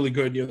all really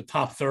good near the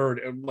top third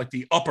and like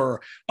the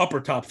upper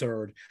top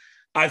third.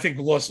 I think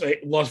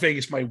Las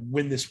Vegas might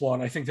win this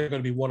one. I think they're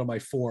going to be one of my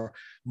 4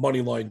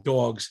 money line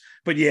dogs.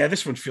 But yeah,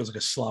 this one feels like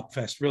a slop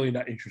fest. Really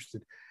not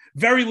interested.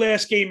 Very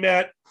last game,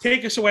 Matt.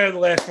 Take us away on the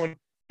last one.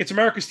 It's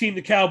America's team,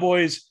 the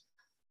Cowboys,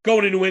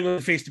 going to New England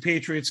to face the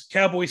Patriots.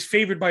 Cowboys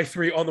favored by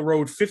 3 on the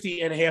road,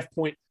 50.5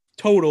 point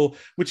total,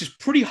 which is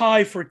pretty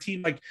high for a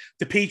team like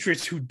the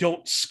Patriots who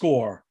don't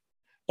score.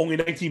 Only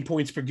 19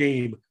 points per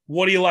game.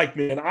 What do you like,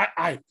 man?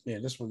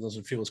 Man, this one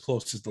doesn't feel as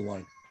close as the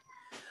line.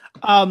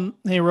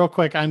 Hey, real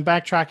quick, I'm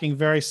backtracking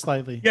very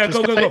slightly. Yeah,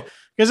 go.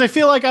 Because I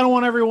feel like I don't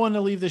want everyone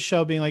to leave the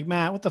show being like,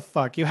 Matt, what the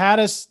fuck? You had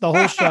us the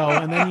whole show,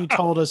 and then you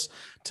told us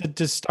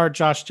to start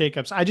Josh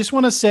Jacobs. I just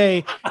want to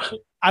say,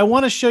 I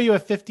want to show you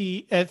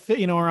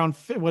around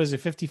what is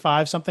it,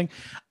 55 something.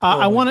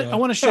 I want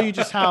to show you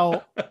just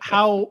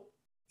how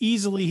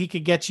easily he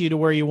could get you to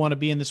where you want to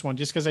be in this one,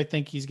 just because I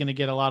think he's going to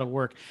get a lot of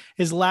work.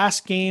 His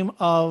last game,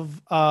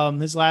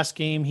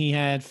 he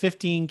had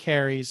 15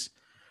 carries.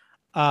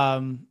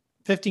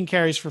 15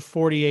 carries for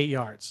 48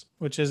 yards,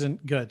 which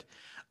isn't good.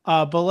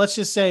 But let's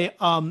just say,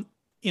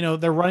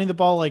 they're running the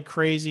ball like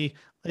crazy.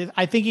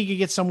 I think he could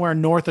get somewhere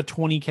north of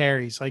 20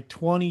 carries, like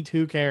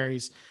 22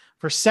 carries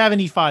for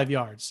 75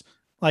 yards.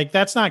 Like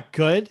that's not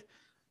good,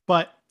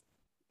 but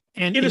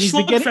in a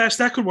slugfest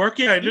that could work.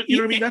 Yeah, you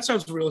know what I mean. That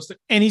sounds realistic.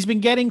 And he's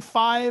been getting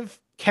 5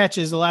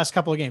 catches the last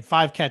couple of games.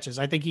 5 catches.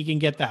 I think he can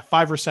get that.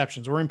 5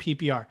 receptions. We're in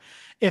PPR.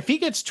 If he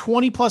gets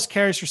 20 plus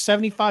carries for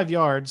 75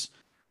 yards,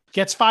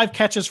 gets 5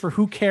 catches for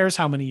who cares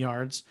how many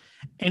yards,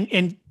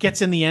 and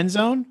gets in the end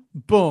zone,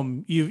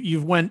 boom,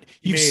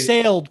 you've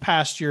sailed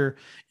past your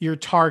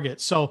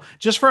target. So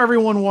just for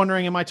everyone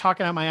wondering, am I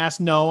talking out my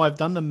ass? No, I've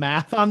done the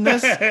math on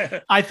this.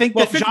 I think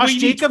that Josh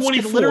Jacobs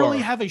could literally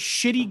have a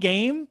shitty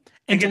game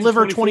and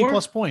deliver 20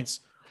 plus points.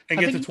 And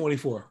get to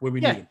 24 where we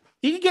need him.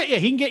 He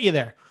can get you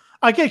there.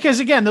 Okay, because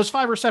again, those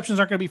 5 receptions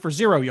aren't going to be for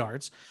 0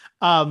 yards.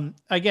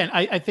 Again,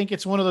 I think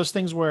it's one of those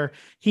things where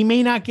he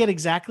may not get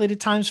exactly to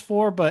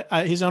 ×4, but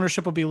his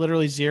ownership will be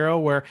literally 0,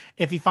 where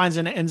if he finds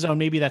an end zone,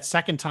 maybe that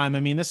second time. I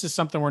mean, this is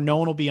something where no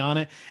one will be on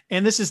it.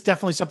 And this is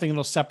definitely something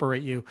that'll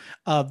separate you.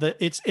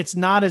 It's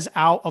not as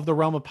out of the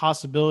realm of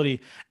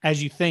possibility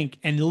as you think.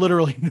 And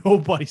literally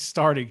nobody's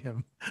starting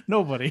him.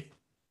 Nobody.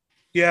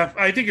 Yeah,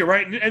 I think you're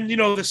right. And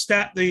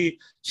the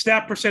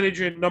stat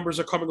percentage and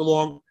numbers are coming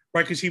along,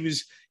 right? Because he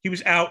was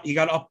out. He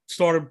got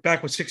started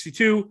back with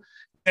 62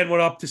 and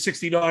went up to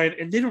 69,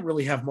 and they don't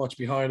really have much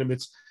behind him.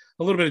 It's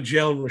a little bit of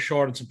Jalen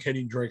Richard and some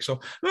Kenyon Drake. So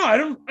no, I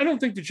don't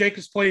think the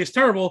Jacobs play is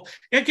terrible.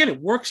 And again,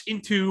 it works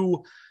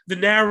into the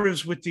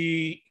narratives with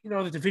the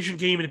division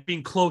game and it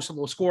being close and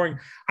low scoring.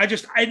 I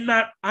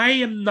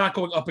am not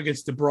going up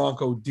against the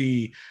Bronco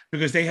D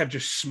because they have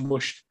just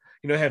smushed.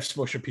 They have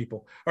smusher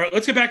people. All right,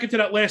 let's get back into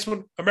that last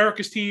one.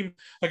 America's team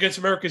against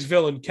America's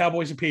villain,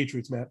 Cowboys and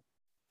Patriots, Matt.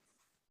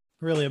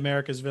 Really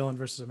America's villain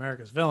versus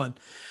America's villain.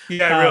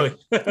 Yeah, really.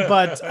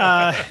 But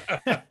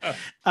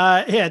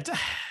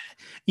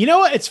You know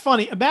what? It's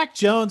funny. Mac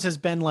Jones has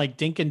been like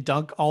dink and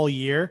dunk all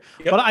year,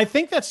 Yep. but I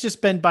think that's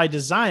just been by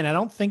design. I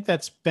don't think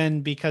that's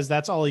been because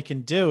that's all he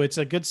can do. It's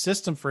a good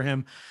system for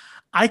him.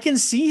 I can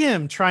see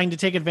him trying to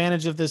take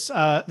advantage of this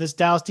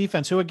Dallas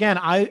defense, who again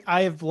I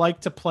have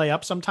liked to play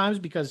up sometimes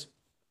because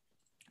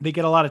they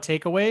get a lot of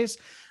takeaways,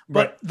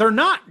 but Right. they're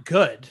not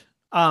good.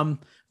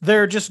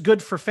 They're just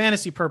good for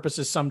fantasy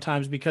purposes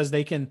sometimes because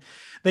they can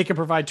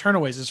provide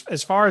turnaways.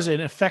 As far as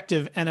an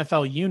effective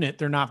NFL unit,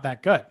 they're not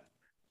that good.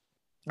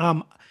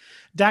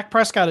 Dak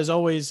Prescott is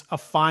always a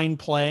fine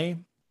play.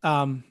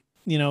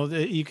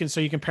 You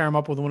can pair him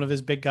up with one of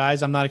his big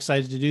guys. I'm not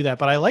excited to do that,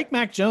 but I like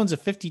Mac Jones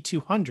at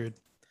 5,200.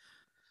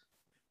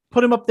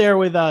 Put him up there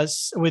with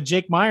us with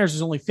Jake Myers,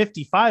 who's only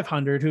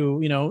 5,500.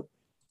 Who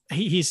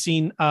he's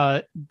seen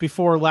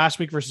before last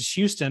week versus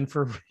Houston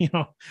for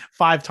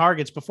 5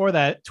 targets. Before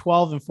that,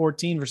 12 and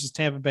 14 versus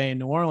Tampa Bay and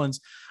New Orleans.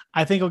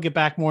 I think he'll get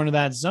back more into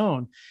that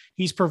zone.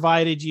 He's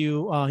provided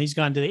you. He's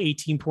gone to the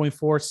 18.4,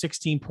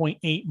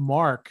 16.8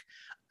 mark.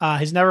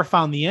 Has never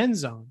found the end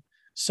zone.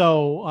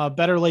 So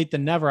better late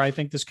than never. I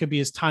think this could be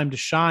his time to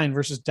shine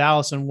versus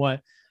Dallas, and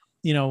what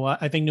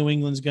I think New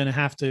England's going to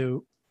have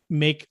to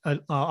make a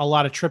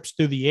lot of trips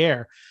through the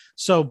air.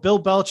 So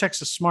Bill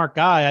Belichick's a smart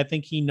guy. I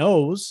think he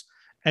knows,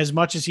 as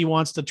much as he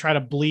wants to try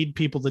to bleed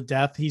people to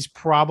death, he's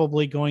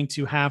probably going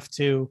to have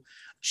to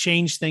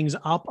change things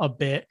up a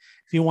bit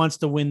if he wants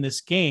to win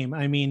this game.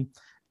 I mean,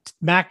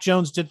 Mac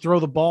Jones did throw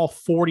the ball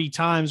 40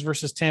 times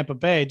versus Tampa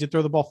Bay, did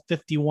throw the ball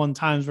 51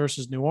 times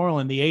versus New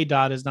Orleans. The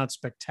ADOT is not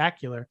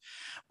spectacular,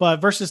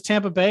 but versus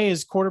Tampa Bay,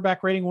 his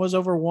quarterback rating was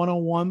over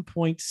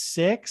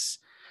 101.6.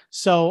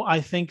 So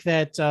I think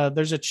that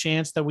there's a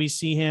chance that we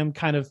see him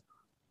kind of,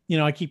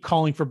 I keep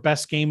calling for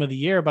best game of the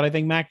year, but I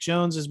think Mac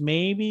Jones is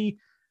maybe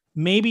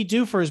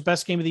due for his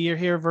best game of the year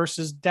here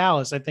versus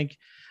Dallas. I think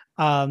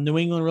New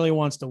England really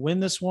wants to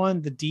win this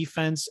one. The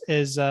defense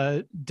is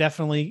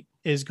definitely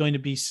is going to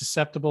be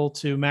susceptible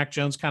to Mac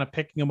Jones kind of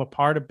picking him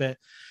apart a bit.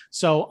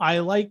 So I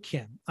like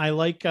him. I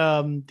like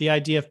the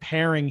idea of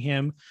pairing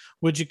him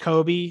with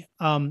Jacoby.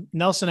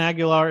 Nelson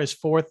Aguilar is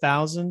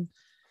 4,000.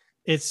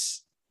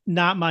 It's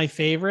not my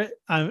favorite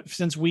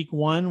since week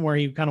 1, where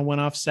he kind of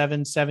went off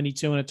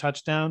 772 and a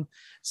touchdown.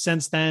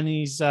 Since then,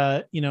 he's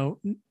not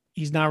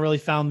really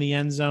found the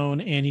end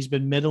zone, and he's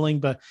been middling,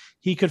 but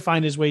he could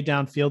find his way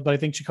downfield. But I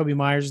think Jacoby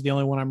Myers is the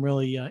only one I'm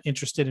really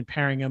interested in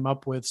pairing him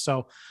up with.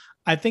 So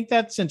I think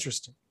that's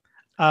interesting.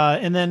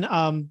 And then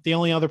the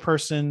only other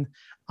person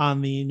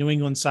on the New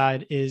England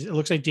side is, it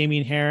looks like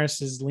Damian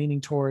Harris is leaning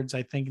towards,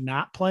 I think,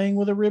 not playing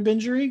with a rib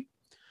injury.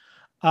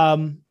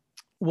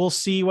 We'll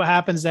see what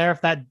happens there.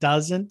 If that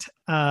doesn't,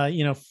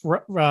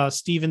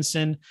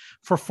 Stevenson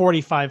for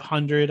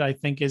 4,500, I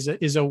think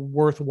is a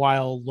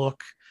worthwhile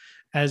look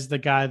as the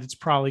guy that's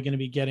probably going to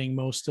be getting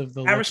most of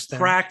the Harris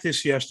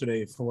practiced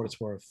yesterday, for what it's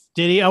worth.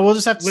 Did he? We'll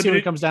just have to see what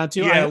it comes down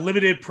to. Yeah,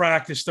 limited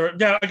practice.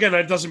 Yeah, again,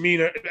 that doesn't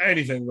mean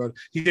anything, but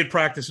he did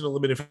practice in a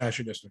limited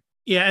fashion yesterday.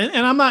 Yeah,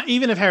 and I'm not,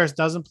 even if Harris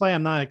doesn't play,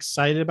 I'm not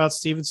excited about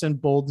Stevenson.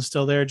 Bolden's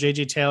still there.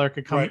 JJ Taylor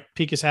could come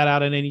peek his head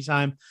out at any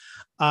time.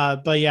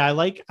 But yeah, I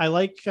like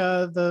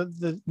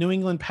the New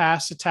England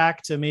pass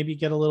attack to maybe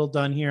get a little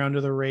done here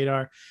under the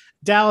radar.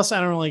 Dallas,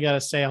 I don't really got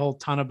to say a whole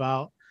ton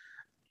about.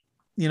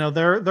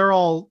 They're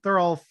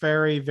all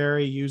very,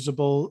 very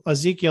usable.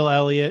 Ezekiel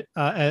Elliott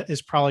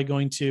is probably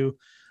going to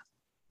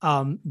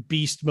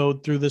beast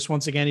mode through this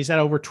once again. He's had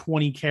over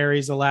 20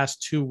 carries the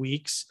last 2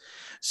 weeks,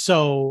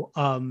 so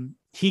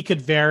he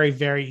could very,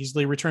 very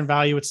easily return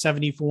value at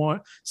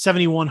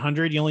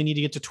 7,100. You only need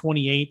to get to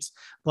 28.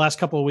 The last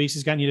couple of weeks,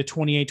 he's gotten you to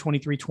 28,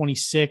 23,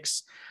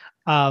 26.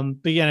 But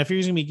again, if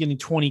you're going to be getting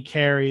 20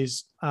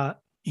 carries,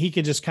 he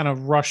could just kind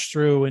of rush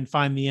through and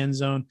find the end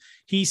zone.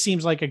 He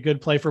seems like a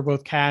good play for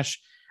both cash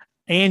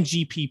and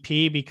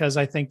GPP, because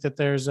I think that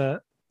there's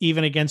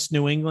even against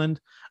New England,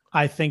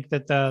 I think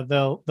that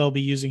they'll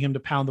be using him to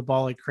pound the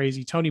ball like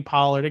crazy. Tony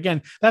Pollard,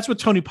 again, that's what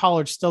Tony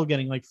Pollard's still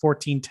getting, like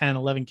 14, 10,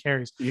 11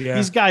 carries. Yeah.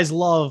 These guys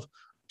love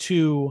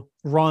to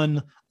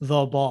run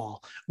the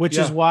ball, which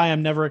is why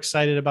I'm never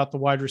excited about the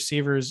wide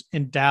receivers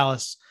in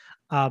Dallas,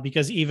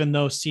 because even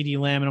though CeeDee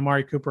Lamb and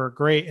Amari Cooper are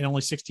great and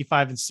only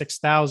 65 and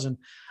 6,000,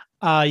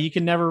 you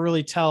can never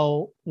really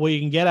tell what you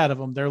can get out of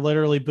them. They're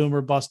literally boom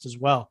or bust as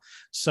well.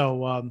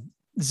 So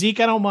Zeke,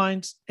 I don't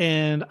mind.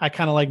 And I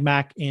kind of like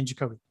Mac and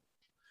Jacoby.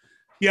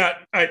 Yeah,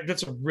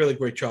 that's a really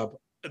great job.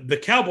 The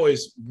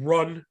Cowboys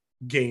run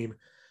game,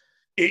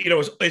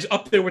 is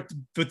up there with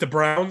the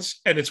Browns.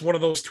 And it's one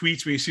of those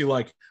tweets where you see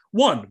like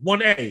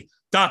 1A, ...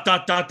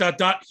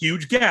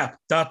 huge gap, ...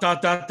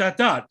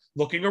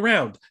 looking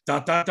around, ...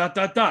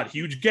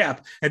 huge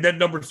gap. And then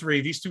number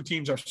 3, these two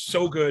teams are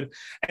so good.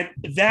 And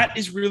that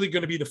is really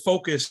going to be the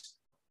focus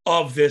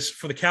of this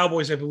for the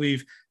Cowboys, I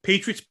believe.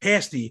 Patriots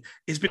pass D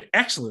has been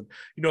excellent.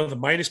 The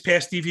minus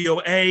pass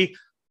DVOA,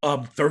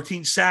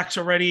 13 sacks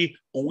already,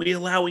 only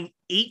allowing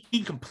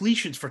 18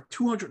 completions for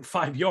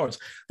 205 yards.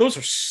 Those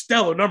are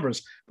stellar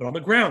numbers. But on the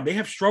ground, they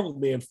have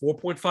struggled, man.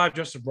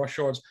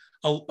 4.5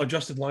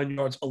 adjusted line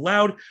yards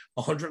allowed,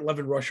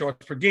 111 rush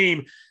yards per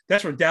game.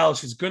 That's where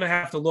Dallas is going to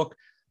have to look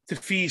to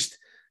feast.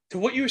 To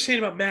what you were saying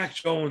about Mac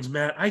Jones,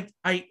 Matt, I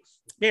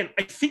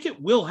think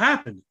it will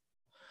happen.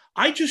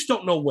 I just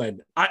don't know when.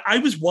 I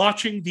was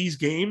watching these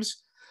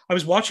games. I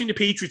was watching the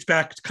Patriots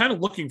back, kind of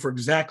looking for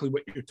exactly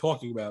what you're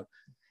talking about.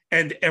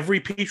 And every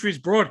Patriots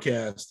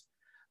broadcast,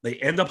 they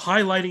end up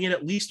highlighting it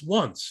at least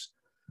once,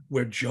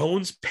 where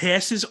Jones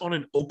passes on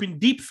an open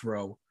deep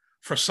throw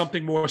for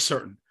something more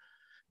certain.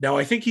 Now,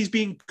 I think he's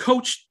being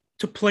coached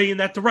to play in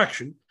that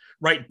direction,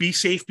 right? Be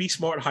safe, be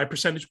smart, high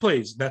percentage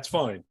plays. That's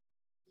fine.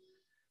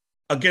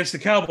 Against the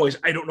Cowboys,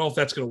 I don't know if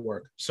that's going to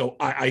work. So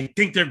I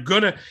think they're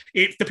going to,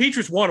 if the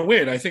Patriots want to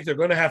win, I think they're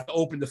going to have to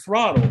open the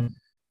throttle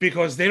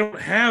because they don't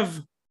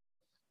have,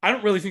 I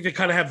don't really think they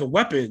kind of have the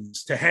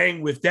weapons to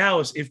hang with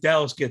Dallas if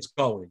Dallas gets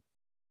going.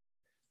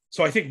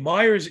 So I think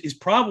Myers is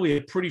probably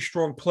a pretty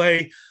strong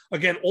play.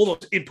 Again, all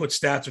those input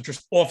stats are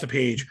just off the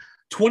page.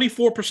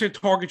 24%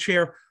 target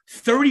share,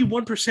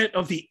 31%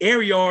 of the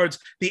air yards.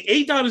 The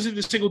ADOT is in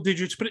the single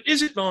digits, but it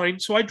isn't 9.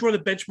 So I draw the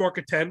benchmark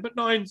at 10, but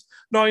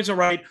nine's all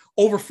right.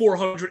 Over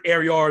 400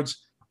 air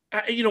yards.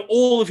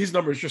 All of his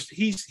numbers, just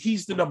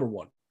he's the number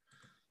one.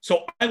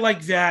 So I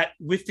like that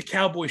with the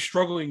Cowboys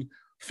struggling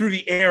through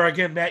the air.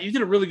 Again, Matt, you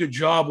did a really good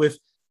job with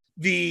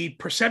the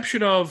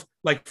perception of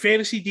like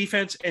fantasy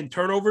defense and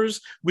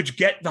turnovers, which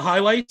get the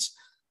highlights,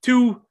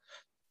 to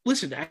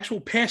listen,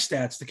 actual pass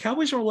stats. The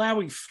Cowboys are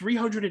allowing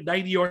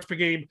 390 yards per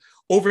game,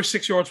 over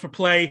 6 yards per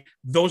play.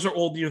 Those are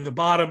all near the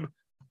bottom.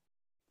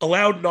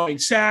 Allowed 9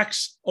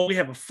 sacks, only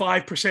have a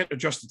 5%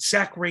 adjusted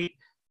sack rate.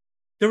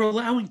 They're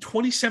allowing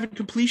 27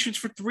 completions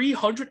for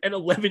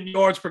 311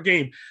 yards per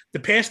game.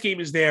 The pass game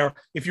is there.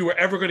 If you were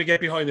ever going to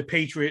get behind the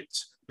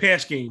Patriots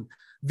pass game,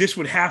 this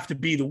would have to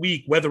be the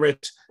week, whether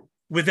it's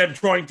with them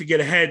trying to get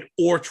ahead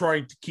or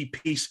trying to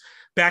keep pace.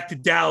 Back to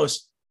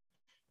Dallas.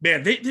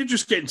 Man, they're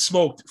just getting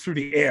smoked through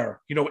the air.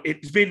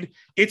 It's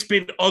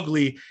been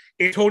ugly.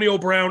 Antonio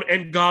Brown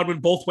and Godwin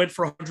both went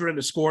for 100 and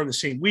a score in the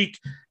same week.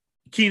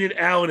 Keenan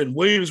Allen and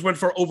Williams went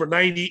for over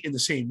 90 in the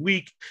same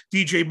week.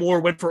 DJ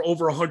Moore went for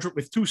over 100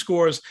 with 2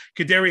 scores.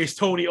 Kadarius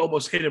Toney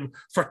almost hit him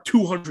for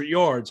 200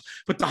 yards.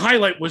 But the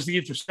highlight was the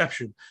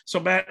interception. So,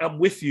 Matt, I'm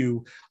with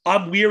you.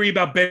 I'm weary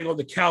about betting on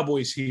the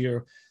Cowboys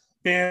here.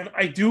 Man,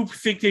 I do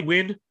think they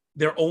win.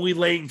 They're only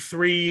laying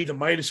 3. The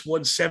minus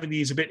 170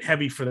 is a bit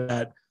heavy for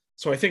that.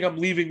 So I think I'm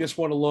leaving this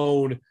one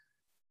alone.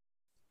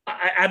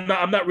 I'm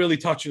not really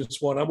touching this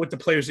one. I'm with the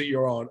players that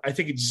you're on. I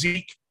think it's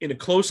Zeke in a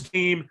close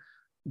game.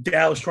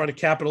 Dallas trying to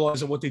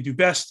capitalize on what they do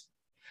best.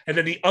 And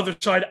then the other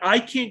side, I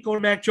can't go to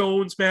Mac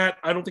Jones, Matt.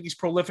 I don't think he's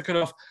prolific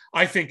enough.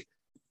 I think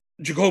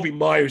Jakobi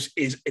Meyers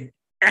is an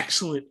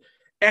excellent,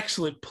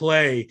 excellent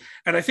play.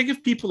 And I think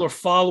if people are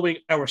following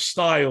our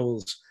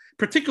styles,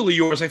 particularly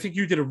yours, I think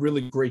you did a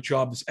really great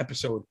job this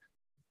episode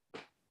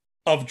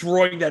of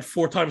drawing that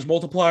 4 times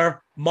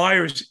multiplier.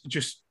 Myers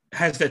just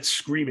has that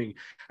screaming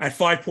at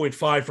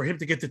 5.5 for him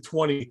to get to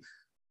 20.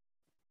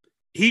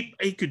 He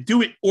could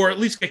do it, or at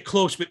least get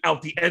close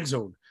without the end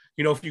zone.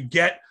 If you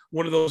get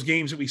one of those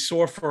games that we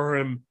saw for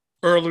him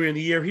earlier in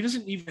the year, he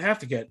doesn't even have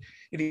to get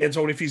in the end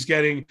zone. If he's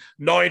getting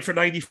 9 for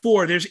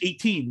 94, there's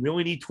 18. We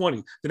only need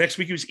 20. The next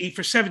week he was 8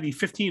 for 70,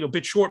 15, a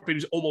bit short, but he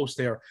was almost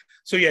there.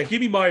 So yeah, give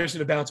me Myers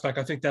in a bounce back.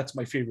 I think that's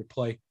my favorite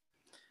play.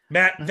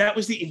 Matt, that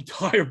was the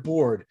entire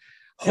board.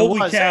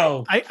 Holy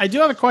cow. I do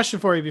have a question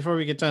for you before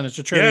we get done. It's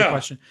a trivia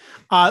question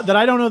that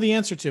I don't know the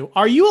answer to.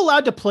 Are you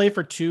allowed to play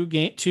for two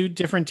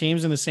different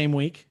teams in the same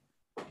week?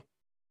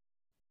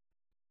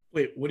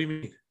 Wait, what do you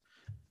mean?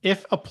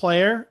 If a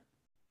player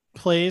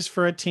plays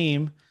for a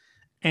team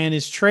and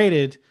is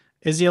traded,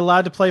 is he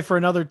allowed to play for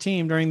another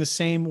team during the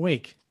same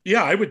week?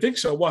 Yeah, I would think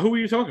so. Well, who are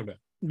you talking about?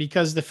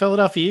 Because the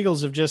Philadelphia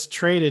Eagles have just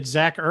traded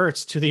Zach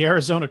Ertz to the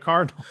Arizona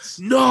Cardinals.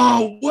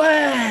 No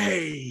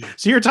way.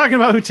 So you're talking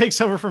about who takes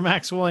over for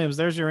Max Williams.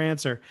 There's your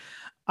answer.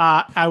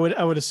 I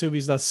would assume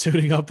he's not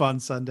suiting up on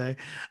Sunday.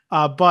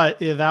 But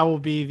that will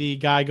be the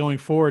guy going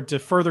forward to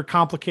further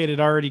complicate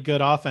an already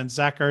good offense.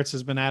 Zach Ertz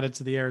has been added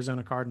to the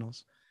Arizona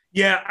Cardinals.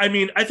 Yeah, I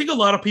mean, I think a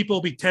lot of people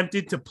will be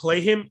tempted to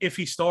play him if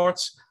he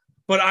starts.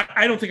 But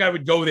I don't think I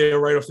would go there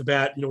right off the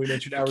bat. We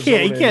mentioned Arizona.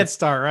 He can't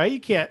start, right?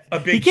 You can't.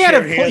 He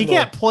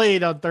can't play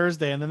it on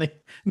Thursday, and then they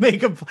make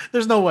him.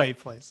 There's no way he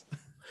plays.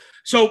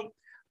 So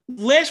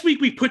last week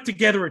we put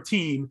together a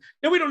team.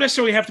 Now we don't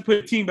necessarily have to put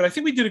a team, but I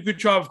think we did a good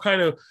job of kind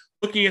of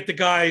looking at the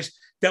guys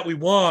that we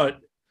want.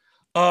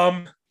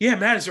 Yeah,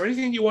 Matt, is there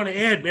anything you want to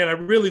add, man? I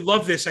really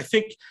love this. I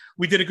think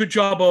we did a good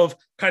job of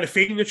kind of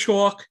fading the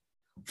chalk,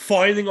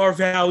 finding our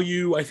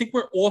value. I think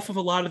we're off of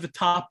a lot of the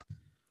top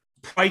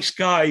price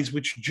guys,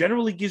 which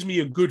generally gives me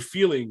a good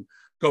feeling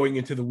going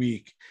into the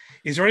week.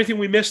 Is there anything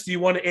we missed that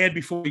you want to add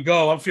before we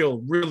go? I'm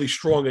feeling really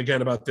strong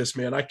again about this,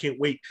 man. I can't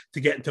wait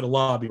to get into the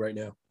lobby right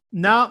now.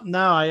 No,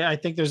 I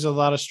think there's a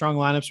lot of strong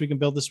lineups we can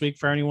build this week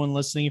for anyone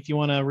listening. If you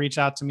want to reach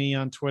out to me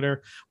on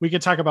Twitter, we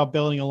could talk about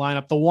building a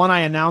lineup. The one I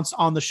announced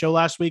on the show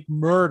last week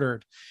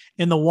murdered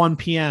in the 1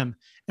 p.m.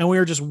 And we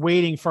were just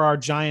waiting for our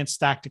giant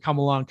stack to come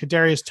along.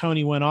 Kadarius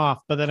Toney went off,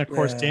 but then of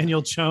course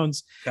Daniel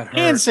Jones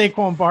and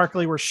Saquon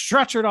Barkley were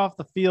stretchered off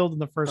the field in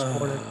the first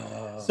quarter.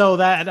 So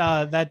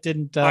that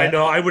didn't. I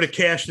know. I would have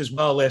cashed as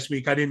well last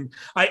week. I didn't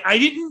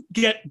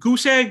get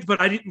goose egged,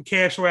 but I didn't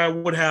cash where I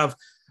would have.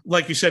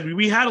 Like you said,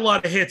 we had a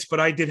lot of hits, but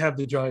I did have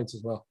the Giants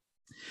as well.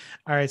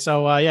 All right.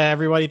 So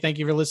everybody, thank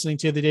you for listening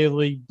to the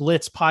Daily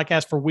Blitz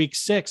podcast for Week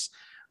 6.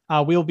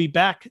 We'll be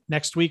back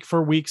next week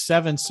for Week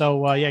 7.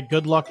 So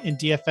good luck in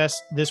DFS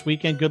this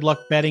weekend. Good luck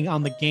betting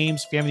on the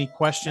games. If you have any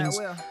questions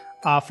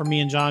for me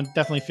and John,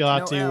 definitely feel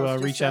out to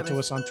reach out to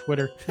us on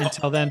Twitter.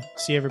 Until then,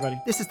 see everybody.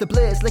 This is the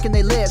Blitz, licking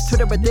they lips.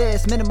 Twitter with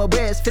this, minimal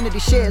risk, finity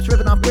shits,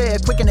 ripping off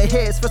rib, quick in the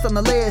hits. First on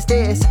the list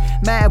is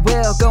Mad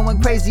Will,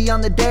 going crazy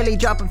on the daily,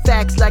 dropping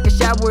facts like a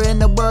shower in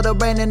the world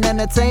of rain and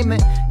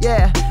entertainment.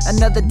 Yeah,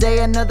 another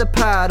day, another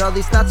pod. All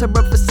these thoughts are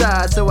a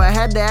facade, so I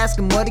had to ask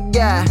him what he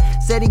got.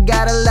 Said he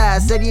got a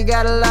lot, said you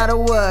got a lot of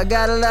what?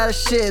 Got a lot of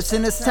shits,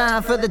 and it's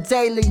time for the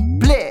Daily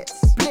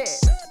Blitz.